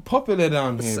military? I'm popular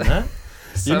down here, man.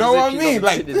 You know what I mean?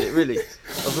 Like, did it really?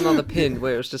 That was another pin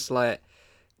where it was just like,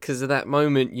 because of that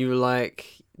moment, you were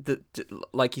like,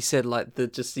 like you said, like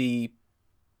the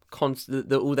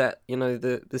constant, all that, you know,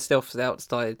 the stuff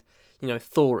outside, you know,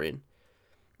 thawing,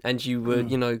 and you were,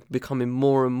 you know, becoming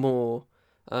more and more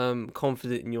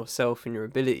confident in yourself and your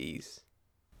abilities,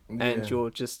 and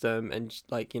you're just and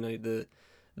like, you know,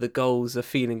 the goals are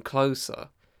feeling closer.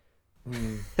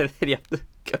 And then you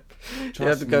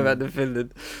have to go back to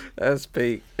Finland. That's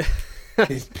peak.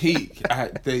 It's peak.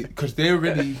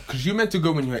 Because you meant to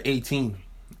go when you were 18,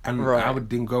 and right. I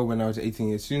didn't go when I was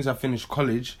 18. As soon as I finished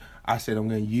college, I said I'm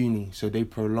going to uni, so they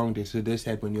prolonged it. So they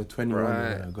said when you're 21, right,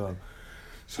 you're going to go.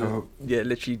 So yeah,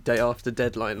 literally day after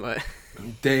deadline, like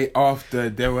day after,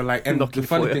 they were like, and the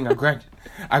funny thing,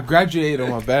 I graduated on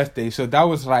my birthday, so that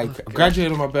was like, I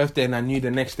graduated on my birthday, and I knew the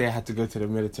next day I had to go to the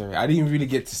military. I didn't really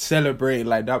get to celebrate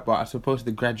like that, but I suppose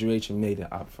the graduation made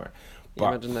it up for it. But,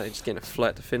 imagine that, just getting a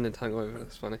flight to Finland hangover.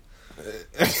 That's funny.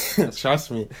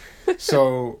 Trust me.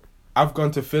 So I've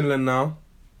gone to Finland now,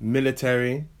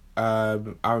 military. I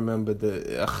remember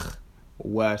the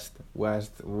worst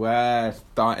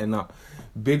starting up.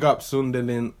 Big up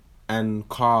Sunderland and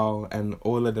Carl and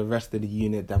all of the rest of the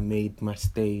unit that made my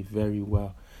stay very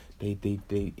well. They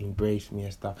embraced me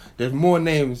and stuff. There's more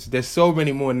names. There's so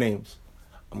many more names.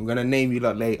 I'm gonna name you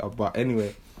lot later. But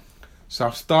anyway, so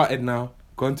I've started now.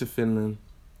 Gone to Finland.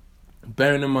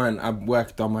 Bearing in mind, I've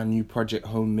worked on my new project,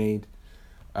 Homemade,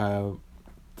 the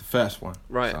first one.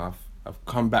 Right. So I've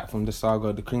come back from the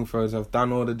saga, the King Throws. I've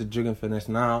done all of the Jug and Finesse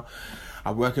now.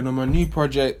 I'm working on my new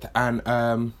project, and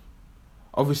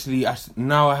obviously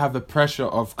now I have the pressure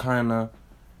of kind of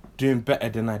doing better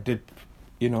than I did,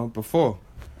 you know, before.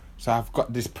 So I've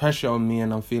got this pressure on me,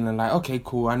 and I'm feeling like, okay,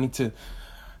 cool. It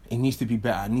needs to be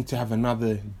better. I need to have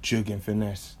another Jug and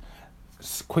Finesse.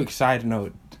 Quick side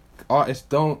note, artists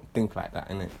don't think like that,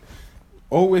 innit?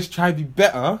 Always try to be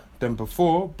better than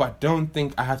before, but don't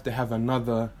think I have to have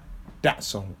another that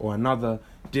song or another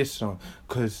this song,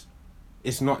 because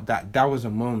it's not that. That was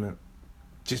a moment.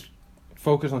 Just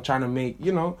focus on trying to make,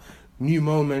 you know, new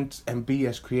moments and be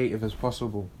as creative as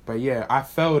possible. But yeah, I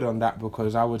failed on that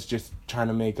because I was just trying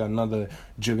to make another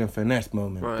Jug and Finesse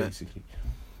moment, right, basically.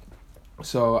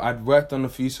 So I'd worked on a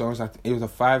few songs. It was a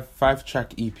five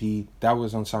track EP that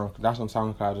was on that's on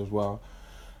SoundCloud as well,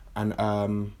 and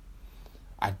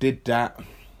I did that.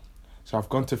 So I've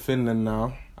gone to Finland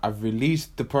now. I've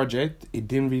released the project. It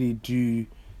didn't really do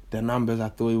the numbers I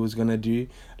thought it was gonna do.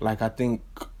 Like, I think,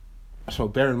 so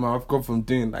bear in mind, I've gone from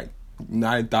doing like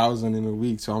 9,000 in a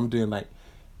week, so I'm doing like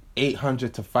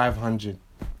 800 to 500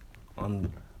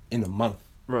 in a month.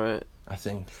 Right. I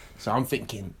think. So I'm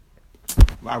thinking,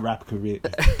 my rap career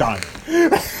is done.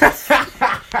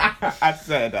 I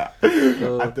said that.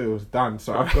 I thought it was done.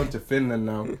 So I've gone to Finland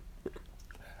now.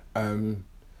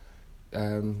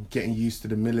 Getting used to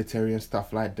the military and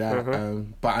stuff like that.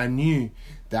 But I knew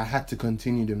that I had to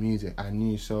continue the music. I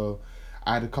knew. So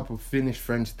I had a couple of Finnish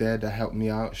friends there that helped me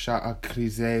out. Shout out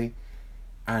Krise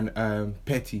and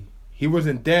Petty. He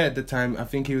wasn't there at the time. I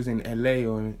think he was in LA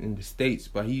or in the States.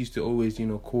 But he used to always,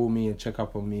 call me and check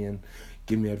up on me and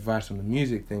give me advice on the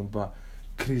music thing. But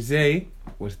Krise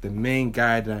was the main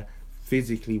guy that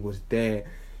physically was there,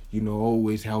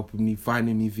 always helping me,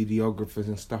 finding me videographers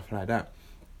and stuff like that.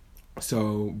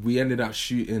 So we ended up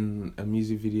shooting a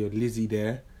music video, Lizzie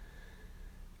there.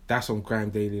 That's on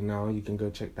Grime Daily now. You can go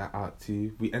check that out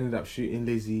too. We ended up shooting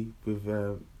Lizzie with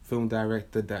a film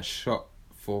director that shot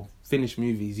for Finnish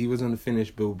movies. He was on the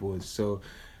Finnish billboards. So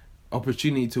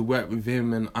opportunity to work with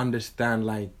him and understand,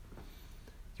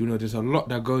 there's a lot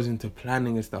that goes into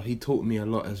planning and stuff. He taught me a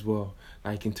lot as well,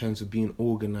 in terms of being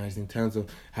organised, in terms of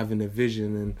having a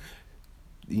vision and,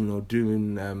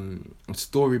 doing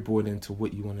storyboarding to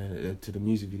what you want to the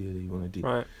music video that you want to do.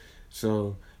 Right.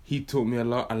 So he taught me a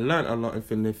lot. I learned a lot in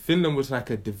Finland. Finland was like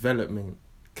a development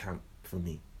camp for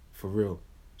me, for real.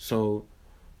 So,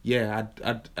 yeah,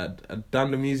 I'd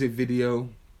done the music video.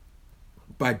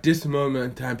 By this moment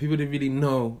in time, people didn't really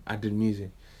know I did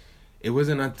music. It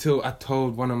wasn't until I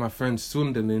told one of my friends,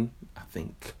 Sunderlin, I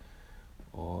think,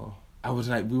 or I was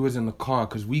like, we was in the car,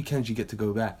 because weekends you get to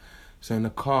go back. So in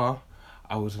the car,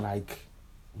 I was like,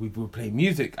 we would play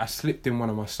music. I slipped in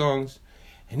one of my songs,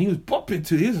 and he was bopping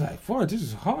to it. He was like, "Wow, this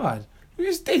is hard. Who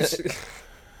is this?"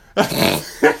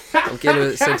 I'm getting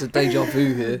a sense of deja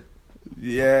vu here.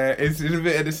 Yeah, it's a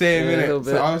bit of the same, Yeah, innit?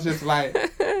 So I was just like,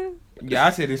 yeah, I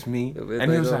said it's me.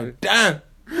 And he was like, damn.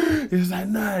 He was like,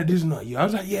 nah, this is not you. I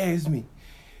was like, yeah, it's me.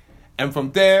 And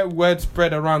from there, word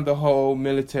spread around the whole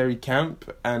military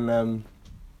camp. And,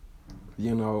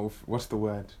 what's the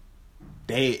word?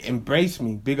 They embraced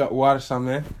me. Big up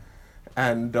Warsame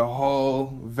and the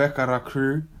whole Vekara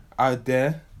crew out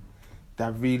there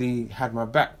that really had my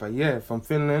back. But yeah, from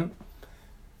Finland,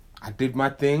 I did my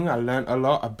thing. I learned a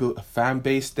lot. I built a fan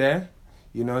base there.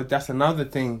 That's another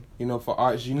thing, for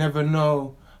artists. You never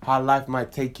know how life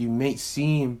might take you. May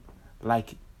seem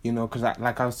like, because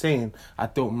like I was saying, I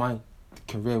thought my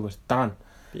career was done.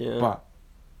 Yeah. But,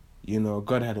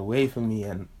 God had a way for me.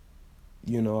 And,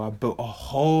 I built a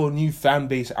whole new fan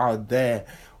base out there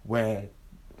where,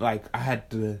 I had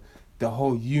the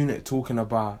whole unit talking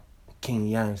about King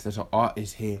Yangs. There's an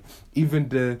artist here. Even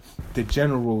the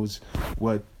generals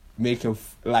were making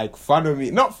fun of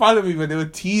me. Not fun of me, but they were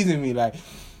teasing me. Like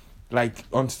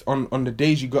on the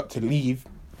days you got to leave,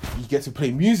 you get to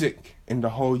play music in the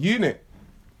whole unit.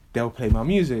 They'll play my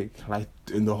music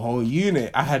in the whole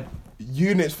unit. I had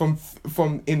units from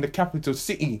in the capital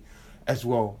city as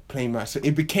well playing my. So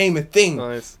it became a thing.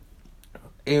 Nice.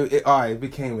 It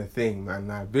became a thing, man.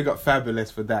 Nah, big up Fabulous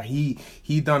for that. He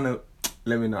done a.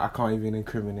 Let me know. I can't even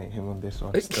incriminate him on this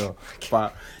one still,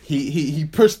 but he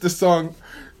pushed the song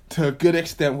to a good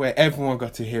extent where everyone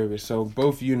got to hear it. So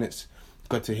both units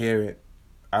got to hear it.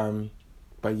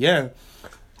 But yeah,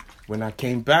 when I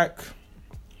came back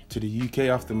to the UK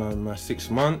after my 6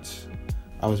 months,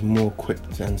 I was more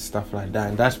equipped and stuff like that.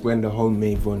 And that's when the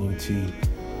Homemade Volume 2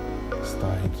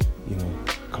 started,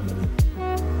 coming in.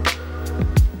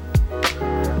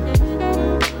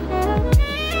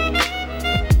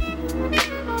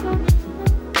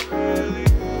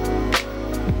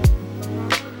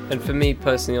 And for me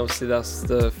personally, obviously, that's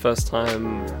the first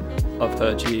time I've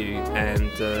heard you, and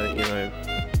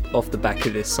off the back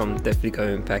of this, I'm definitely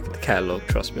going back in the catalogue.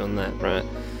 Trust me on that, right?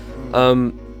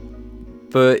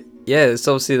 But yeah, it's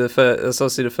obviously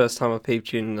the first time I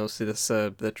peeped you, and obviously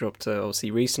that dropped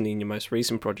obviously recently in your most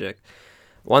recent project.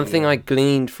 One thing I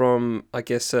gleaned from, I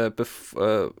guess, from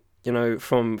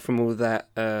all that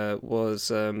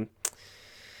was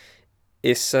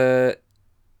it's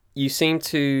you seem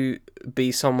to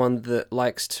be someone that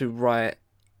likes to write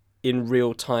in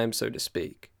real time, so to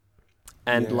speak,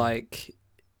 and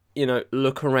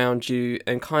look around you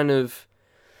and kind of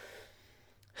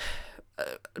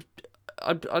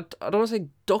I don't want to say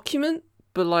document,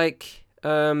 but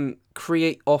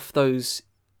create off those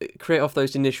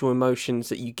initial emotions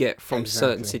that you get from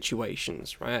certain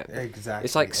situations, right? Exactly.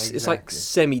 It's like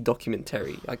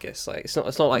semi-documentary, I guess. It's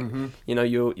not like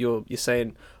you're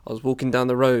saying I was walking down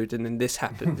the road and then this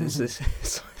happened. It's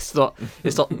not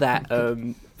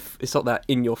that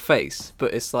in your face,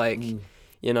 but it's like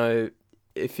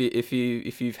if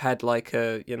you've had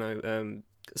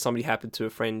somebody happen to a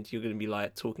friend, you're gonna be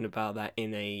talking about that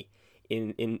in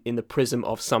in the prism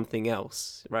of something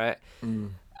else, right?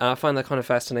 Mm. And I find that kind of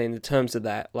fascinating in terms of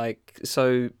that. Like,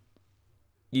 so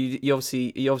you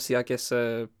obviously, I guess,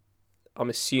 I'm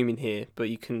assuming here, but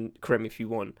you can correct me if you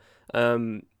want.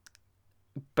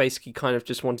 Basically, kind of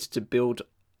just wanted to build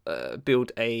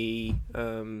build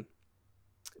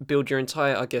your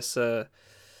entire, I guess,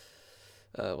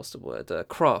 what's the word?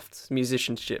 Craft,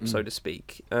 musicianship, so to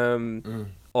speak.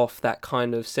 Off that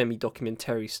kind of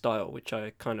semi-documentary style, which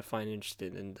I kind of find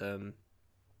interesting, and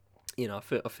you know,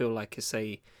 I feel like it's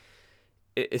a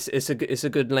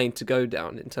good lane to go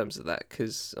down in terms of that,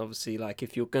 because obviously, like,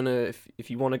 if you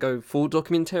want to go full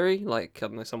documentary, like, I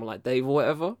don't know, someone like Dave or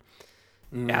whatever,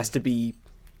 it has to be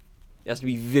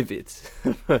vivid.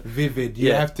 Vivid.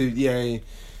 You have to,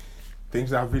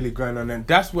 things are really going on, and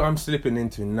that's what I'm slipping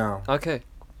into now. Okay.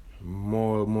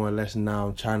 More or less now,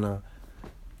 I'm trying to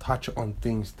touch on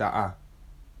things that are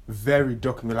very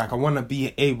documented. Like, I want to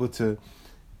be able to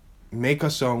make a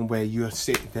song where you'll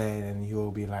sit there and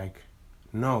you'll be like,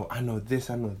 no, I know this.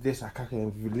 I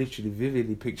can literally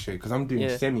vividly picture it, because I'm doing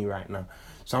semi right now.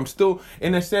 So I'm still,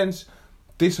 in a sense,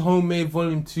 this Homemade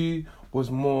Volume 2 was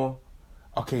more,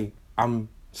 okay, I've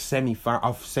semi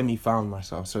found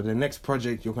myself. So the next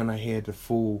project, you're going to hear the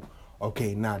full,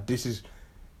 okay, now this is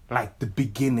like the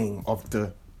beginning of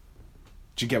the,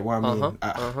 do you get what I mean?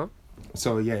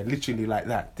 So yeah, literally like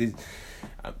that. This,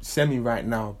 semi right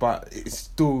now, but it's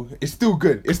still good.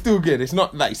 It's still good. It's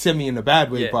not like semi in a bad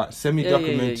way, but semi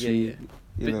documentary.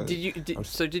 But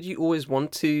did you always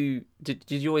want to? Did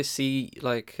you always see,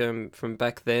 like, from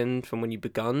back then, from when you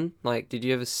begun? Like, did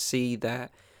you ever see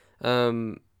that?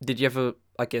 Did you ever,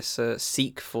 I guess,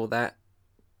 seek for that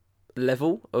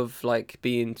level of, like,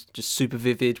 being just super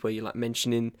vivid, where you're, like,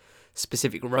 mentioning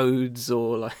specific roads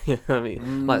or, like, you know what I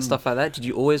mean, like, stuff like that? Did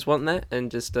you always want that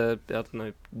and just I don't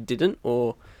know, didn't,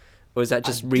 or is that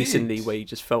just recently where you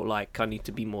just felt like, I need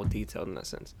to be more detailed in that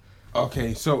sense?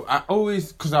 Okay, so I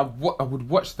always, because I would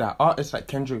watch that artists like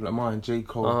Kendrick Lamar and J.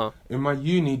 Cole in my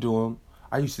uni dorm.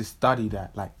 I used to study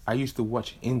that. Like, I used to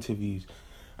watch interviews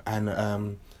and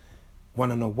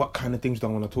want to know what kind of things do I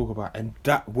want to talk about, and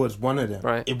that was one of them.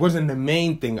 Right. It wasn't the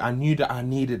main thing. I knew that I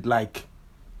needed, like,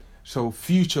 so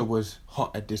Future was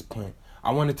hot at this point.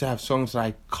 I wanted to have songs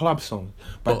like club songs,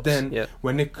 but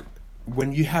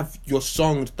when you have your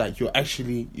songs that you're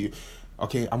actually,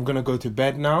 okay, I'm gonna go to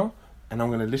bed now and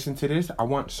I'm gonna listen to this. I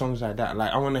want songs like that.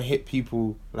 Like, I want to hit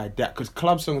people like that, because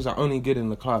club songs are only good in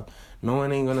the club. No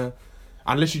one ain't gonna,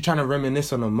 unless you're trying to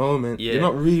reminisce on a moment. Yeah. You're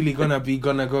not really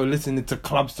gonna go listening to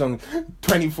club songs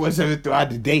 24/7 throughout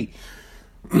the day.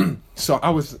 So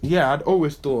I'd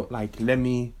always thought, like, let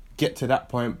me get to that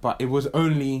point, but it was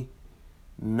only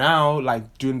now,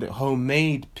 like, during the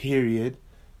Homemade period,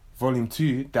 Volume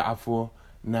 2, that I thought,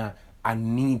 nah, I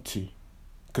need to.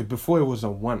 Because before it was a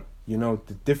want, you know,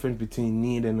 the difference between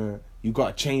need and you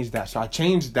got to change that. So I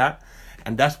changed that,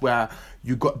 and that's where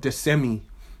you got the semi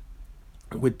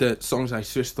with the songs like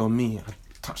Switched on Me. I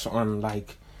touched on,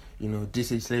 like, you know,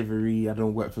 this is slavery, I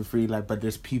don't work for free, like, but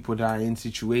there's people that are in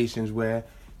situations where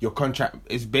your contract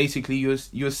is basically your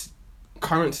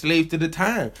current slave to the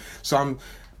time. So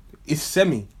it's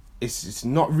semi. It's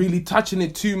not really touching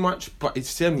it too much, but it's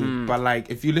semi. But,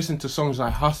 like, if you listen to songs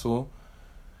like Hustle,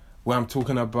 where I'm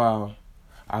talking about,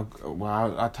 I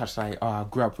touched, like, I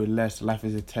grew up with less, life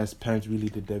is a test, parents really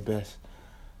did their best.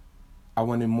 I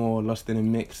wanted more, lost in a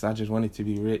mix, I just wanted to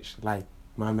be rich. Like,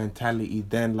 my mentality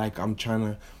then, like, I'm trying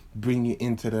to bring you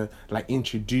into the, like,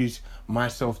 introduce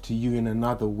myself to you in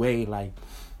another way. Like,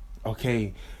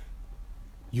 okay,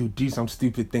 you do some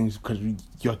stupid things because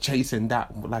you're chasing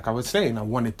that. Like I was saying, I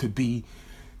wanted to be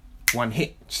one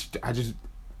hit.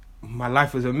 My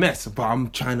life was a mess, but I'm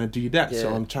trying to do that.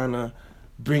 So I'm trying to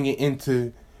bring it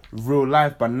into real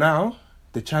life. But now,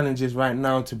 the challenge is right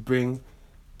now to bring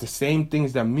the same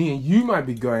things that me and you might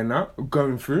be going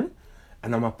through,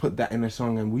 and I'm going to put that in a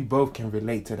song, and we both can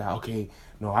relate to that. Okay,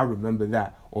 no, I remember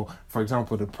that. Or, for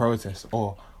example, the protest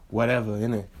or whatever,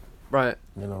 innit? Right.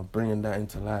 You know, bringing that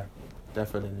into life.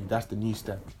 Definitely, that's the new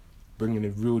step. Bringing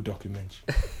a real documentation,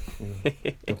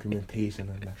 documentation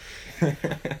and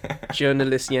that.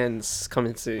 Journalist Jens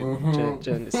coming soon.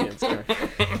 Journalist Jens coming.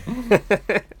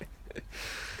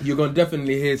 You're gonna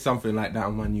definitely hear something like that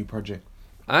on my new project.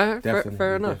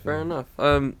 Fair enough.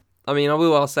 I mean, I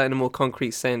will ask that in a more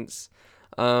concrete sense.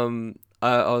 I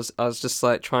was just,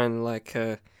 like, trying, like,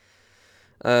 I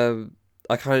kind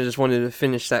of just wanted to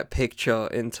finish that picture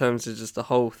in terms of just the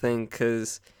whole thing,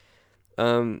 because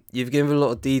you've given a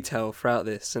lot of detail throughout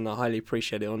this, and I highly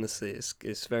appreciate it. Honestly,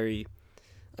 it's very,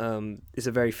 it's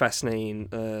a very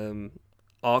fascinating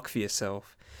arc for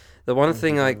yourself. The one Thank you,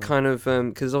 thing I brother. kind of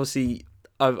because obviously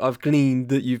I've gleaned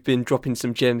that you've been dropping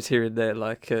some gems here and there,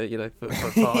 like for I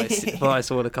want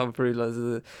to come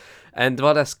through, and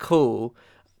while that's cool,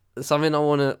 something I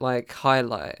want to like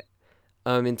highlight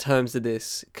in terms of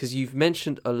this, because you've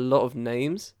mentioned a lot of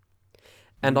names,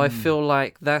 and I Mm, feel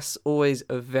like that's always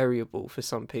a variable for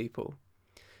some people,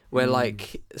 where mm,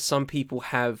 like some people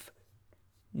have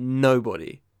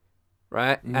nobody,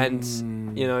 right? And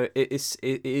mm,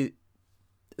 it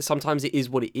sometimes it is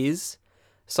what it is. mhm,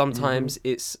 Sometimes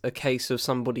it's a case of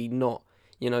somebody not,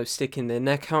 sticking their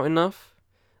neck out enough.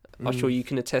 I'm sure mm. you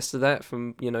can attest to that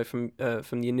from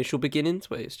the initial beginnings,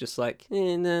 where it's just like,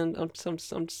 no, I'm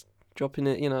just dropping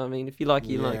it. You know what I mean? If you like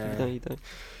it, you like it. If you Yeah, don't, you don't.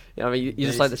 You know what I mean? You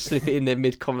just like to basic. slip it in there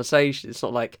mid conversation. It's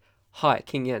not like, hi,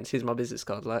 King Jens, here's my business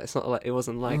card. Like, it's not like, it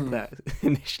wasn't like Mm, that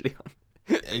initially,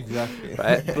 exactly.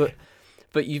 right?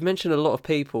 But you've mentioned a lot of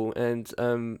people, and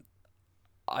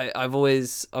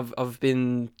I've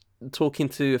been talking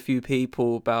to a few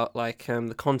people about like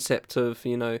the concept of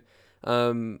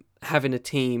having a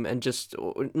team, and just,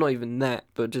 or not even that,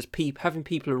 but just having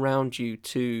people around you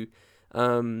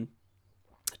um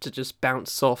to just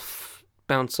bounce off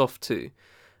to,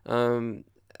 um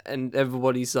and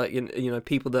everybody's like,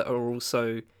 people that are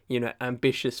also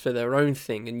ambitious for their own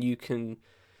thing, and you can,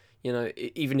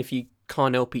 even if you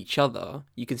can't help each other,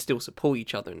 you can still support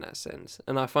each other in that sense.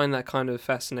 And I find that kind of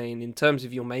fascinating in terms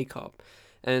of your makeup,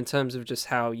 and in terms of just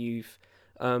how you've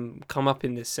come up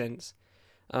in this sense.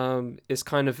 It's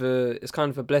kind of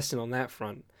a blessing on that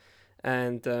front,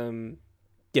 and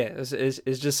yeah,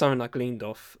 it's just something I gleaned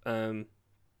off.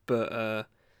 But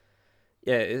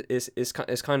yeah, it's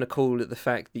kind of cool at the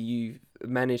fact that you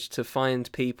managed to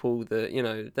find people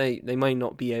that they may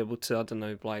not be able to, I don't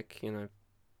know, like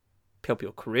help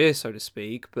your career, so to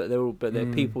speak, but they're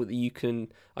Mm, people that you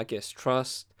can, I guess,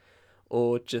 trust,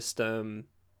 or just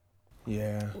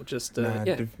yeah. or just Nah,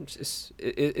 yeah,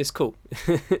 it's cool.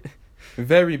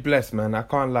 very blessed, man. I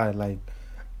can't lie. Like,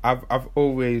 I've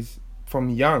always, from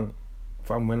young,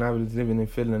 from when I was living in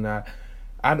Finland,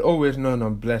 I'd always known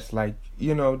I'm blessed. Like,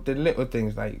 the little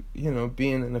things, like,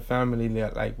 being in a family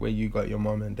like where you got your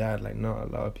mom and dad. Like, not a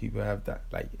lot of people have that.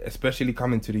 Like, especially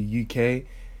coming to the UK,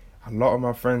 a lot of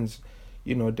my friends,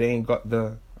 they ain't got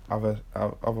the other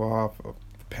half of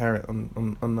the parent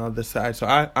on the other side. So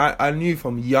I knew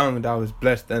from young that I was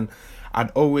blessed, and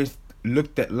I'd always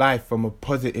looked at life from a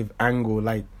positive angle.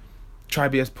 Like, try to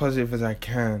be as positive as I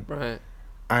can. Right.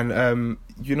 And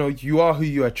you are who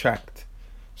you attract.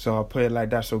 So I'll put it like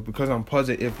that. So because I'm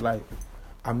positive, like,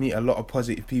 I meet a lot of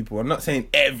positive people. I'm not saying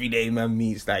every day man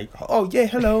meets like, oh yeah,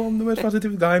 hello, I'm the most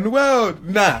positive guy in the world.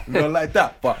 Nah, not like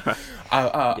that. But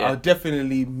Yeah. I'll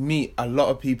definitely meet a lot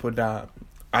of people that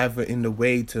either in the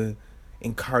way to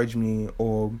encourage me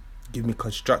or give me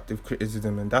constructive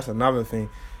criticism. And that's another thing.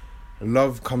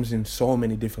 Love comes in so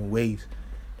many different ways.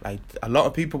 Like, a lot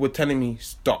of people were telling me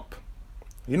stop,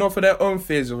 for their own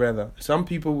fears or whatever. Some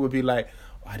people would be like,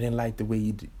 oh, I didn't like the way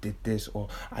you did this, or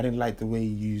I didn't like the way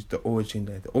you used the auto-tune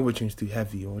there. The auto-tune's too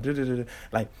heavy, or da-da-da-da.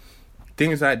 Like,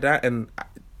 things like that. And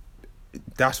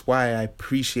that's why I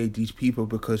appreciate these people,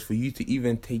 because for you to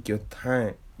even take your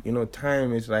time,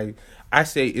 time is like, I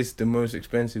say it's the most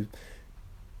expensive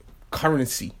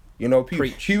currency.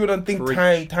 Preach. People don't think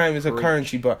Preach. time is a Preach.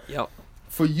 currency, but Yep.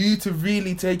 for you to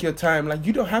really take your time, like,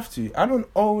 you don't have to. I don't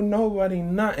owe nobody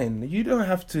nothing. You don't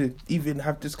have to even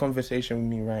have this conversation with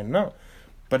me right now.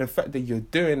 But the fact that you're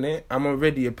doing it, I'm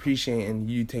already appreciating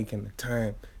you taking the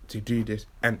time to do this,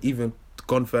 and even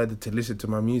gone further to listen to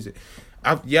my music.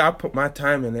 I put my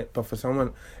time in it, but for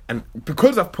someone, and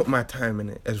because I've put my time in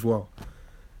it as well,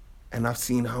 and I've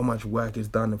seen how much work is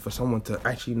done, and for someone to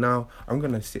actually now, I'm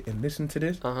going to sit and listen to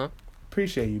this, Uh-huh.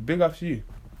 appreciate you. Big up to you.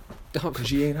 I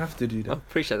Because you ain't have to do that.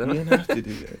 appreciate that. You ain't have to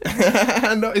do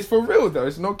that. No, it's for real though.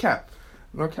 It's no cap.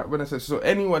 No cap when I say so.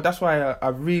 Anyone, that's why I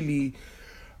really,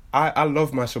 I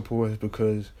love my supporters,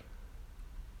 because,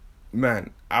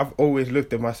 man, I've always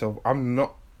looked at myself. I'm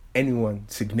not anyone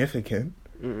significant.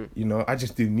 Mm-mm. I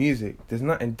just do music. There's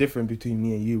nothing different between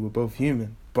me and you. We're both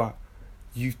human. But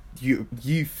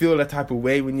you feel a type of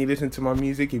way when you listen to my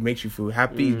music. It makes you feel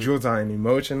happy. It draws out an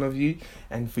emotion of you.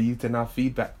 And for you to now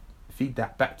feed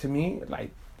that back to me,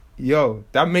 like, yo,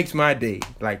 that makes my day.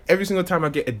 Like, every single time I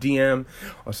get a DM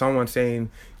or someone saying,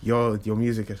 yo, your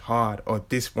music is hard, or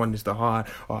this one is the hard,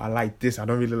 or I like this, I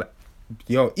don't really like,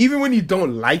 yo, even when you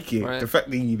don't like it, Right. the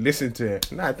fact that you listen to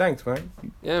it, nah, thanks, man.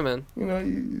 Yeah, man.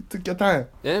 You took your time.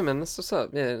 Yeah, man. That's what's up.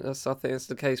 Yeah, I think that's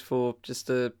the case for just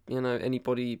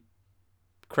anybody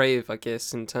creative, I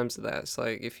guess, in terms of that. It's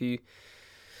like, if you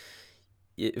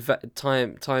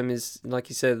time is, like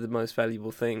you said, the most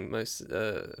valuable thing,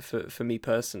 for me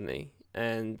personally.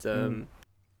 And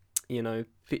you know,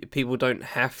 people don't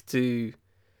have to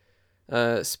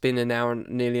spin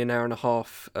nearly an hour and a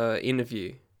half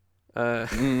interview.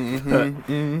 But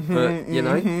you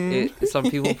know, some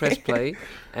people press play,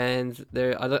 and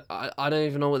I don't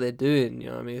even know what they're doing. You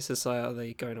know what I mean? It's just like, are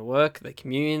they going to work? Are they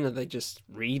commuting? Are they just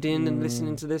reading and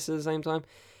listening to this at the same time?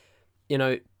 You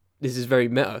know, this is very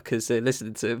meta because they're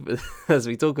listening to it as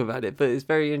we talk about it, but it's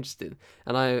very interesting.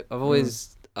 And I've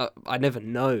always, I never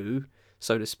know,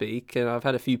 so to speak. And I've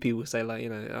had a few people say, like, you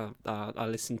know, I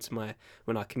listen to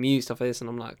when I commute, stuff like this, and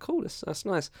I'm like, cool, that's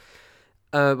nice.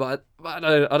 But I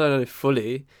don't know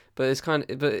fully. But it's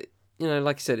but you know,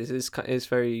 like you said, it's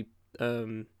very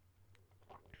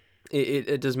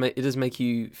it does make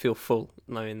you feel full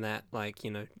knowing that, like,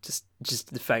 you know,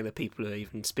 just the fact that people are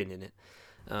even spinning it.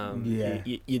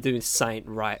 You're doing something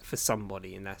right for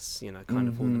somebody, and that's, you know, kind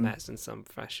of all that matters in some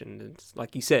fashion. And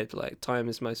like you said, like, time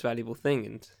is the most valuable thing,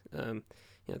 and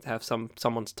you know, to have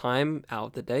someone's time out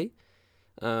of the day,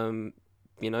 you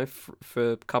know,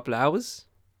 for a couple of hours,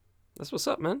 that's what's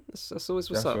up, man. That's always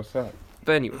what's up.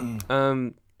 But anyway,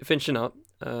 finishing up,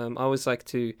 I always like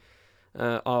to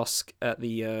ask at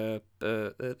the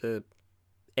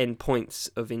end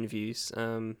points of interviews.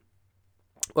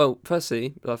 Well,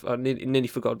 firstly, I nearly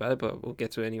forgot about it, but we'll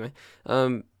get to it anyway.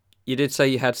 You did say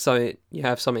you have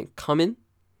something coming.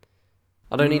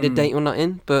 I don't need a date or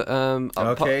nothing, but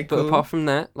okay, but cool. apart from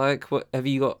that, like, what have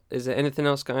you got? Is there anything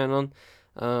else going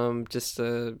on? Just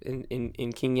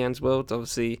in King Yan's world,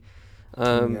 obviously.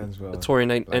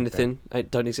 Touring ain't anything.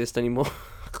 Don't exist anymore.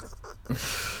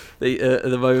 At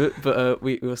the moment, but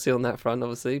we'll see on that front,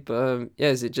 obviously. But yeah,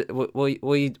 is it just, what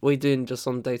are you doing just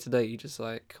on day to day? You just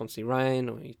like constantly writing,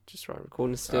 or you just write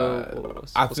recording still, or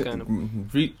what's going on?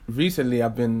 Recently,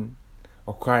 I've been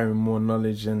acquiring more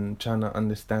knowledge and trying to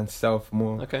understand self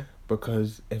more. Okay.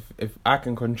 Because if I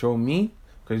can control me,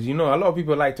 because, you know, a lot of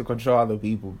people like to control other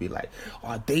people, be like,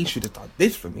 oh, they should have done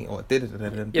this for me, or did it.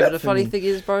 Yeah, but the funny thing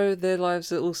is, bro, their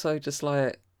lives are also just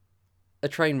like a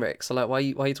train wreck. So like, why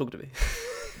are you talking to me?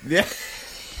 Yeah.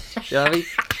 You know what I mean?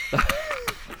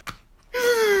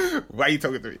 Why are you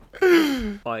talking to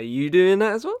me? Are you doing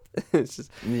that as well? It's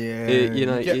just, yeah, you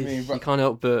know, you can't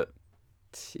help but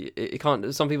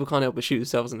some people can't help but shoot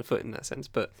themselves in the foot in that sense.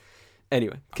 But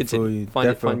anyway, continue.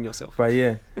 Find yourself. But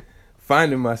yeah,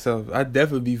 finding myself, I'd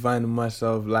definitely be finding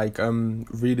myself, like,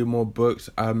 reading more books,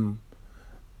 and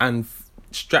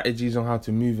strategies on how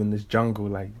to move in this jungle.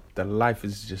 Like, the life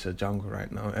is just a jungle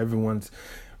right now. Everyone's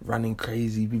running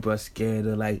crazy. People are scared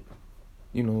of, like,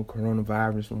 you know,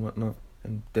 coronavirus and whatnot.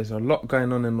 And there's a lot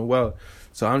going on in the world.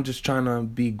 So I'm just trying to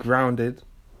be grounded,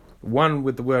 one,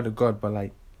 with the word of God, but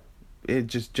like, it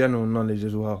just general knowledge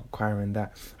as well, acquiring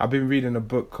that. I've been reading a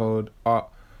book called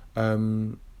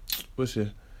what's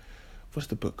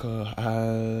the book called?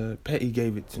 Petty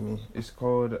gave it to me. It's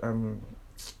called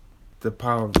The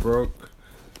Power of Broke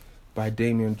by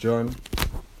Damian John,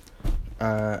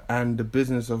 and The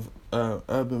Business of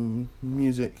Urban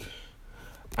Music,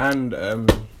 and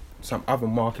some other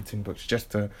marketing books, just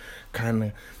to kind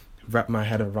of wrap my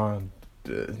head around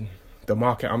the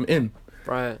market I'm in.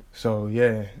 Right. So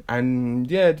yeah, and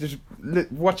yeah, just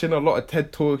watching a lot of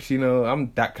TED Talks. You know,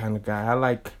 I'm that kind of guy.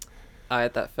 I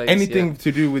had that phase. Anything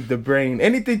to do with the brain,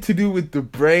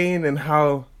 and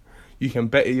how you can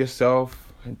better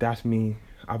yourself. That's me.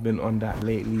 I've been on that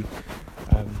lately.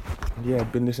 Yeah,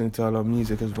 I've been listening to a lot of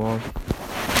music as well.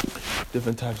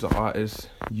 Different types of artists.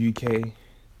 UK.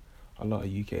 A lot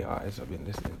of UK artists I've been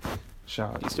listening to.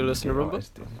 Shout out. You still listen to Rumba?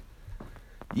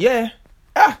 Yeah.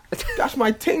 That's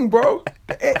my thing, bro.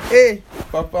 Hey,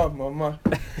 papa, mama.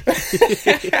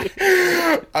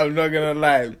 I'm not gonna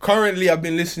lie. Currently, I've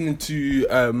been listening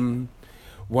to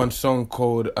one song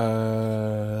called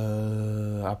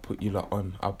I'll put you lot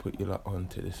on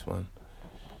to this one.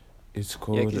 It's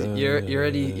called. Yeah, you're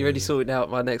already sorting out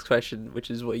my next question,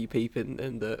 which is what you peeping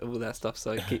and all that stuff.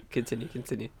 So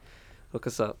continue. Look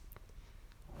us up.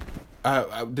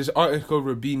 This artist called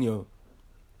Robinho.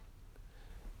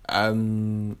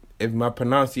 If my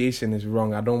pronunciation is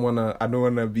wrong, I don't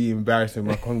wanna be embarrassing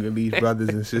my Congolese brothers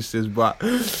and sisters, but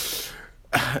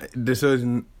this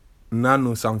is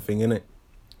Nano something, innit?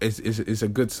 It's a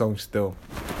good song still.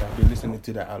 I've been listening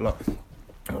to that a lot.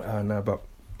 No, but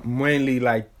mainly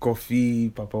like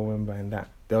Kofi, Papa Wemba, and that.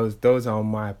 Those are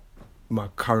my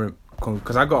current,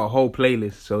 because I got a whole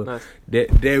playlist, so nice.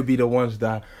 They'll be the ones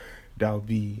that'll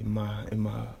be in my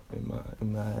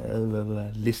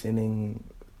listening.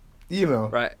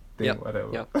 Right. Thing, yep.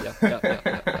 Whatever. Yep.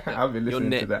 I've been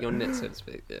listening to that. Your net, so to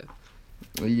speak. Yeah.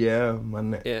 Yeah,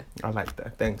 man. Yeah. I like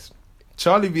that. Thanks.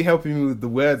 Charlie be helping me with the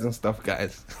words and stuff,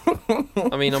 guys.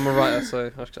 I mean, I'm a writer, so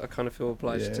I kind of feel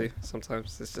obliged Yeah. to.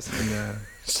 Sometimes it's just Yeah.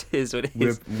 it is what it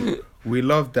is. We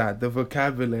love that. The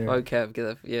vocabulary. Okay,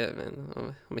 yeah,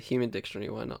 man. I'm a human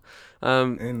dictionary. Why not?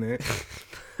 In it.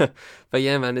 But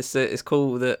yeah, man, it's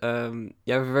cool that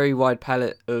you have a very wide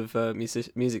palette of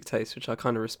music taste, which I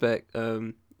kind of respect.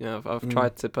 You know, I've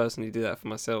tried to personally do that for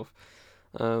myself.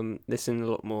 Listen a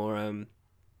lot more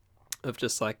of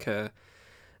just like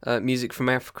music from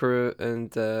Africa,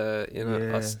 and you know,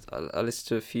 Yeah. I listen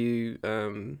to a few.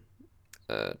 I'm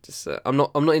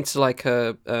not into like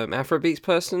Afro beats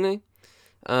personally,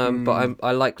 but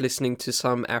I like listening to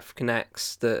some African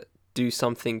acts that do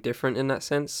something different in that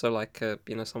sense. So like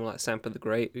you know, someone like Sampa the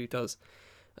Great, who does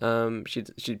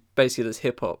she basically does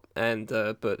hip hop, and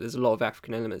but there's a lot of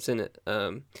African elements in it.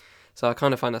 So I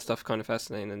kind of find that stuff kind of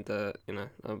fascinating, and you know,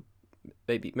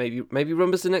 maybe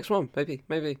Rumba's the next one. Maybe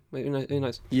who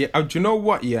knows? Yeah. Do you know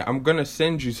what? Yeah, I'm gonna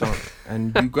send you some,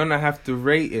 and you're gonna have to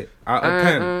rate it out of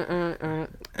 10.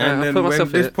 And then when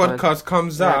this podcast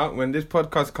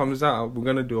comes out, we're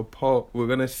gonna do a poll. We're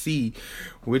gonna see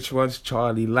which ones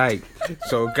Charlie liked.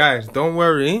 So guys, don't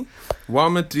worry. What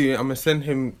I'm gonna do, I'm gonna send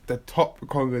him the top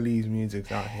Congolese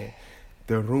music out here,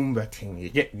 the rumba thing. You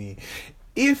get me?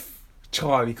 If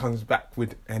Charlie comes back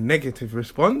with a negative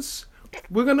response,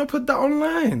 we're gonna put that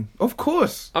online, of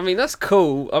course. I mean, that's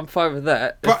cool. I'm fine with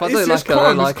that. But if I don't like it, I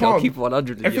don't like it. I'll keep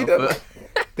 100 with you. But...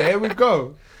 There we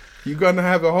go. You're gonna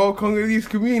have a whole Congolese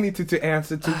community to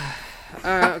answer to.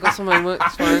 Alright, I've got some homework.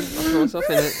 It's fine. I'll put myself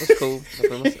in it. That's cool.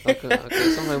 I've got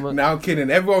some homework. Now I'm kidding.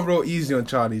 Everyone wrote easy on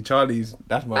Charlie.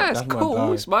 That's my cool.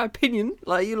 guy. It's my opinion.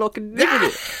 Like, you lot can live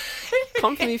with it.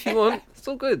 Come for me if you want. It's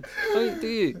all good.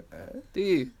 Do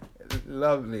you?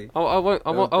 Lovely.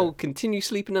 I'll continue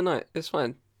sleeping the night. It's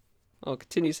fine. I'll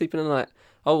continue sleeping the night.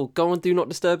 I will go on Do Not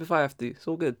Disturb if I have to. It's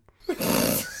all good.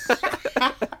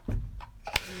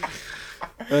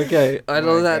 Okay, and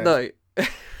on that note,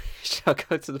 shall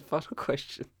go to the final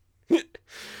question,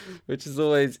 which as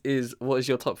always is, what is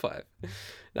your top 5?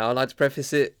 Now, I'd like to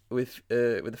preface it with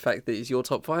the fact that it's your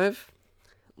top 5.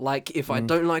 Like, if I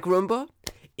don't like rumba,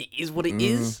 it is what it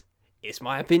is. It's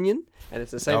my opinion, and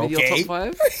it's the same with your top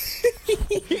 5.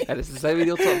 And it's the same with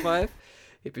your top 5.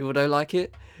 If people don't like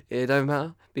it, it don't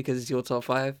matter, because it's your top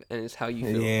 5 and it's how you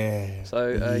feel. Yeah. So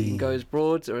you can go as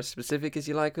broad or as specific as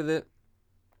you like with it,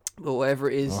 but whatever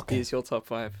it is your top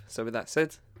 5. So with that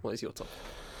said, what is your top?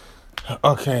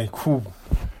 Okay, cool.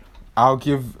 I'll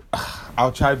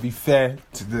try to be fair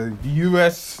to the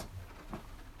US,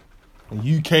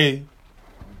 the UK,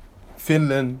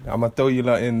 Finland. I'm gonna throw you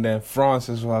lot in there, France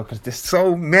as well, because there's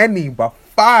so many, but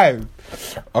 5.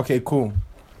 Okay, cool.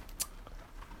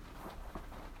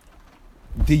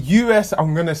 The US,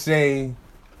 I'm gonna say,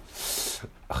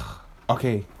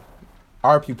 okay,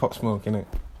 RP Pop Smoke, innit?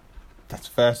 That's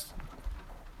first.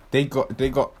 They got.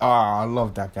 I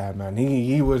love that guy, man.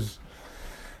 He was.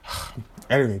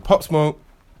 Anyway, Pop Smoke.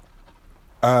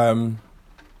 Ghana.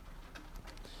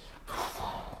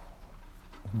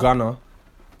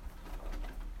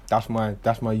 That's my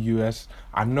US.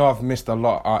 I know I've missed a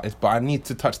lot of artists, but I need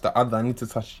to touch the other. I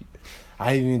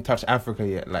haven't even touched Africa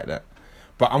yet like that.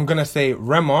 But I'm gonna say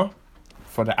Rema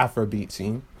for the Afrobeat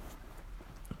scene.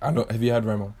 Have you heard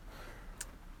Rema?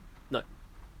 No.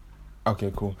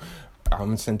 Okay, cool.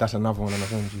 I'm saying that's another one I'm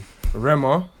gonna send you.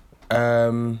 Rema.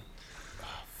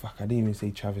 Fuck, I didn't even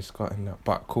say Travis Scott in that,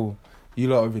 but cool. You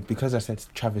lot of it, because I said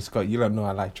Travis Scott, you don't know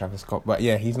I like Travis Scott, but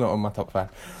yeah, he's not on my top 5.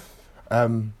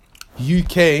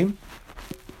 UK.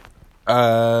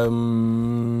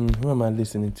 Who am I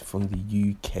listening to from the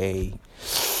UK?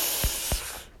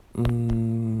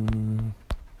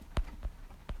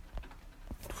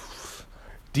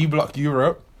 D-Block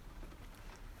Europe,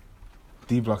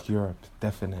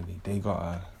 definitely. They got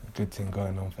a good thing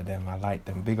going on for them. I like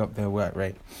them. Big up their work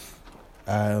rate.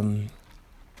 And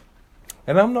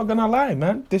I'm not gonna lie,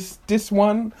 man. This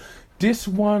one,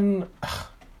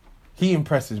 he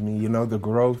impresses me. You know, the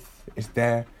growth is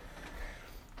there.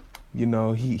 You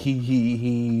know,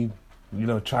 he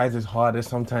tries his hardest.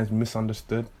 Sometimes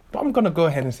misunderstood. But I'm gonna go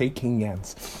ahead and say King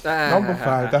Yans. Number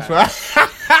 5. That's right.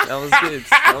 That was good.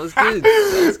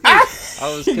 I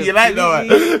was you like that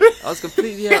one? I was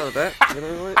completely out of that. You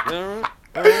know what?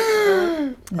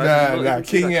 Nah,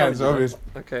 King Yans, obviously.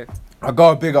 Okay. I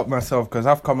gotta big up myself because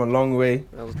I've come a long way.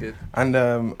 That was good. And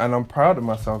I'm proud of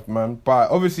myself, man.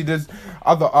 But obviously there's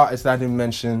other artists I didn't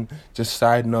mention. Just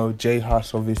side note, J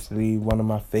Hus, obviously one of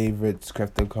my favorites.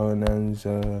 Crefton Conans.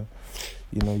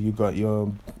 You got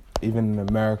your, even in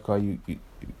America, you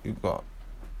got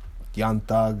Young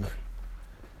Thug.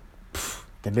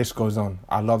 the list goes on.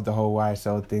 I love the whole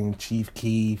YSL thing, Chief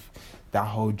Keef, that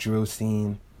whole drill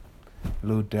scene,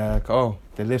 Lil Durk. Oh,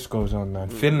 the list goes on, man.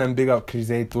 Finland, big up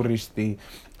Krize Turisti.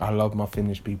 I love my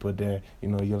Finnish people there. You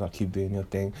know, you'll keep doing your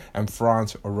thing. And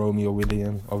France, Romeo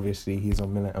Williams, obviously, he's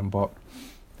on Militant Bop.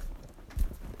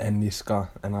 And Niska,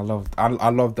 and I love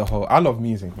the whole. I love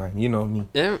music, man. You know me.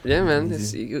 Yeah, man.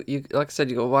 You like I said,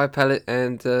 you got a wide palette,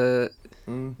 and you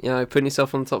know, putting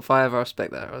yourself on the top 5. I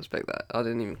respect that. I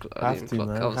didn't even.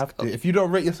 Have to. If you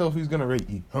don't rate yourself, who's gonna rate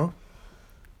you, huh?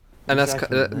 And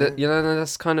Exactly, that's you know,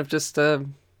 that's kind of just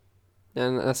and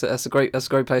that's a great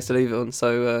place to leave it on.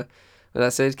 So with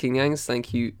that said, King Yangs,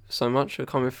 thank you so much for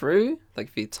coming through. Thank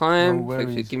you for your time. No thank you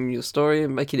for worries. giving me your story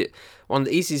and making it one of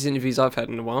the easiest interviews I've had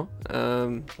in a while.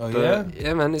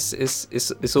 Yeah, man,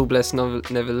 it's all blessed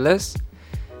nevertheless.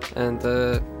 And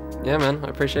yeah, man, I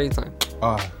appreciate your time.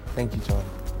 Thank you, John.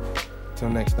 Till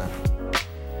next time.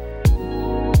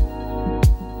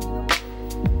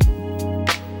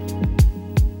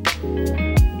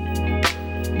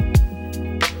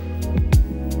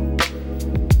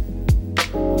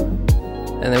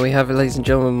 And then we have, ladies and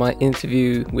gentlemen, my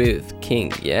interview with King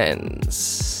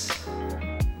Jens.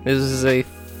 This was a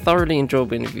thoroughly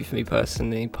enjoyable interview for me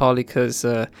personally, partly because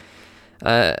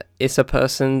it's a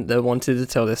person that wanted to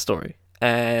tell their story.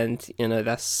 And, you know,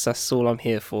 that's all I'm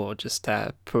here for, just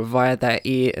to provide that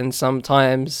ear and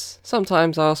sometimes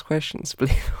ask questions,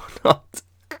 believe it or not.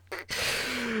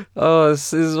 Oh,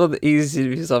 this is one of the easiest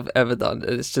interviews I've ever done.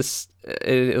 It's just,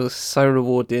 it was so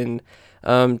rewarding.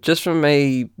 Just from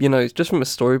a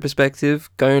story perspective,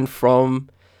 going from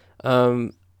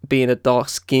being a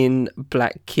dark-skinned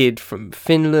black kid from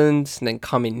Finland, and then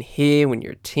coming here when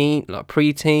you're a teen, like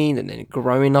preteen, and then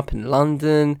growing up in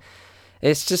London.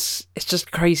 It's just a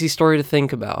crazy story to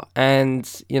think about. And,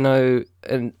 you know,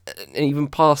 and even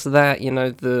past that, you know,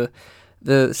 the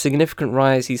significant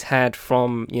rise he's had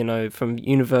from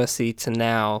university to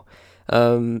now,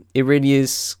 it really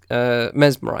is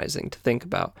mesmerizing to think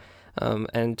about.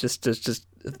 And just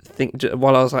think,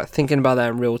 while I was like thinking about that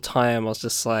in real time, I was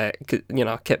just like, you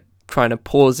know, I kept trying to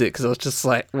pause it because I was just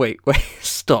like, wait,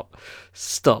 stop.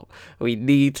 We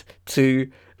need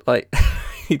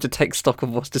to take stock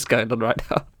of what's just going on right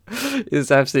now.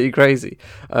 It's absolutely crazy.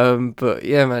 But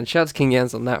yeah, man, shout out to King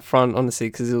Jens on that front, honestly,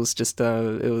 because it was just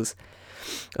just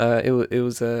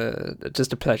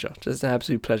a pleasure, just an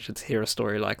absolute pleasure to hear a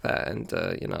story like that. And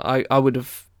you know, I would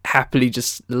have happily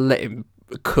just let him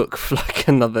cook for like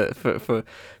another for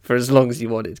as long as he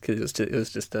wanted, because it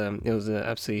was an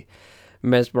absolutely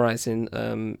mesmerizing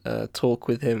talk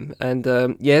with him.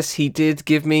 And yes, he did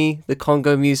give me the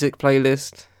Congo music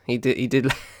playlist. He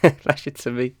did flash it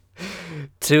to me.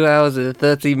 2 hours and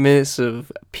 30 minutes of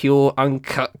pure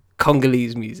uncut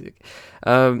Congolese music.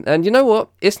 And you know what?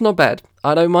 It's not bad.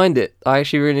 I don't mind it. I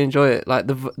actually really enjoy it. Like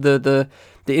the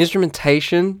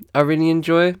instrumentation, I really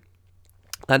enjoy.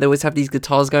 Like they always have these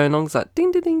guitars going on. It's like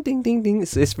ding ding ding ding ding ding.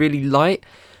 It's really light.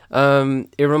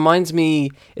 It reminds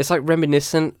me. It's like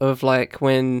reminiscent of like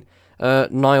when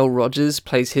Nile Rodgers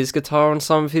plays his guitar on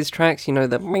some of his tracks. You know,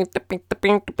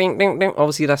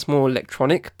 obviously that's more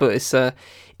electronic, but it's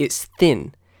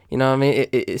thin. You know what I mean?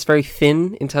 It's very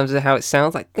thin in terms of how it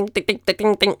sounds. Like ding ding ding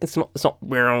ding ding. It's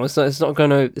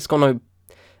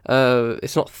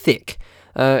not thick.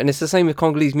 And it's the same with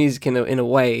Congolese music in a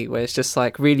way, where it's just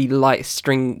like really light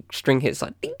string hits,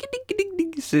 like ding ding ding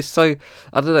ding. It's just so,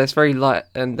 I don't know, it's very light,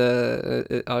 and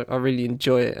I really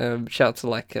enjoy it. Shout out to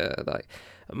like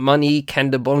Money,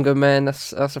 Kanda Bongo Man,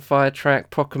 that's a fire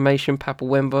track. Proclamation, Papa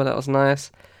Wemba, that was nice.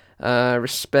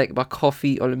 Respect by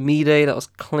Coffee Olamide, that was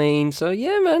clean. So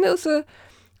yeah, man, it was a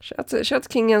shout out to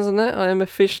King Jens on that. I am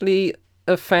officially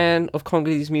a fan of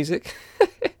Congolese music.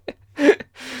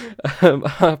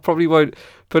 I probably won't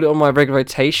put it on my regular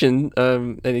rotation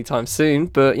anytime soon,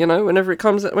 but you know, whenever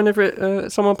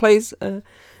someone plays,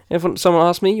 if someone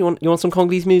asks me, you want some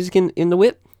Congolese music in the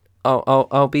whip,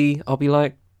 I'll be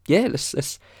like, yeah,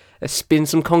 let's spin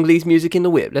some Congolese music in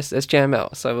the whip. Let's jam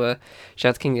out. So shout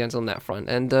out to King Jens on that front.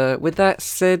 And with that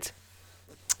said,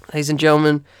 ladies and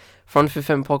gentlemen, from the 5th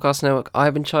FM Podcast Network,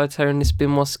 I've been Chai Terry, and this has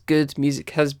been What's Good.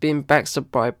 Music has been backed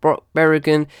up by Brock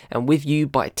Berrigan and With You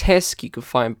by Tesk. You can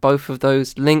find both of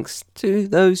those links to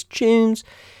those tunes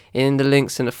in the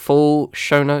links in the full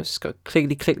show notes. Go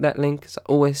click that link, as I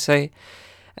always say.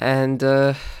 And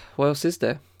what else is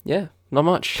there? Yeah, not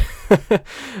much.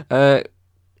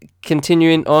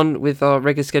 Continuing on with our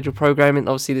regular scheduled programming,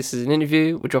 obviously this is an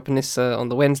interview. We're dropping this on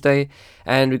the Wednesday,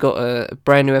 and we got a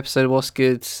brand new episode of What's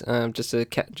Good, just a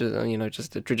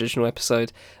traditional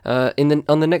episode on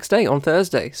the next day, on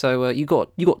Thursday. So you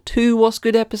got 2 What's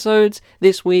Good episodes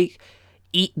this week.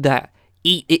 Eat that.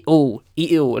 eat it all.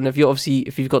 Eat it all. And if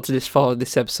you've got to this far of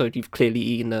this episode, you've clearly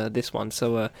eaten this one.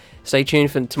 So stay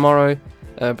tuned for tomorrow.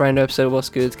 Brand new episode of What's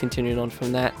Good, continuing on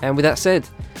from that. And with that said,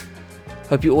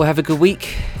 hope you all have a good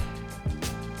week.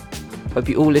 Hope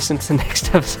you all listen to the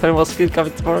next episode of What's Good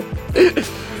coming tomorrow.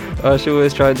 I shall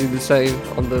always try and do the same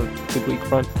on the good week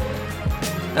front.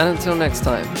 And until next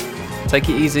time, take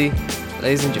it easy,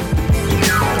 ladies and gentlemen.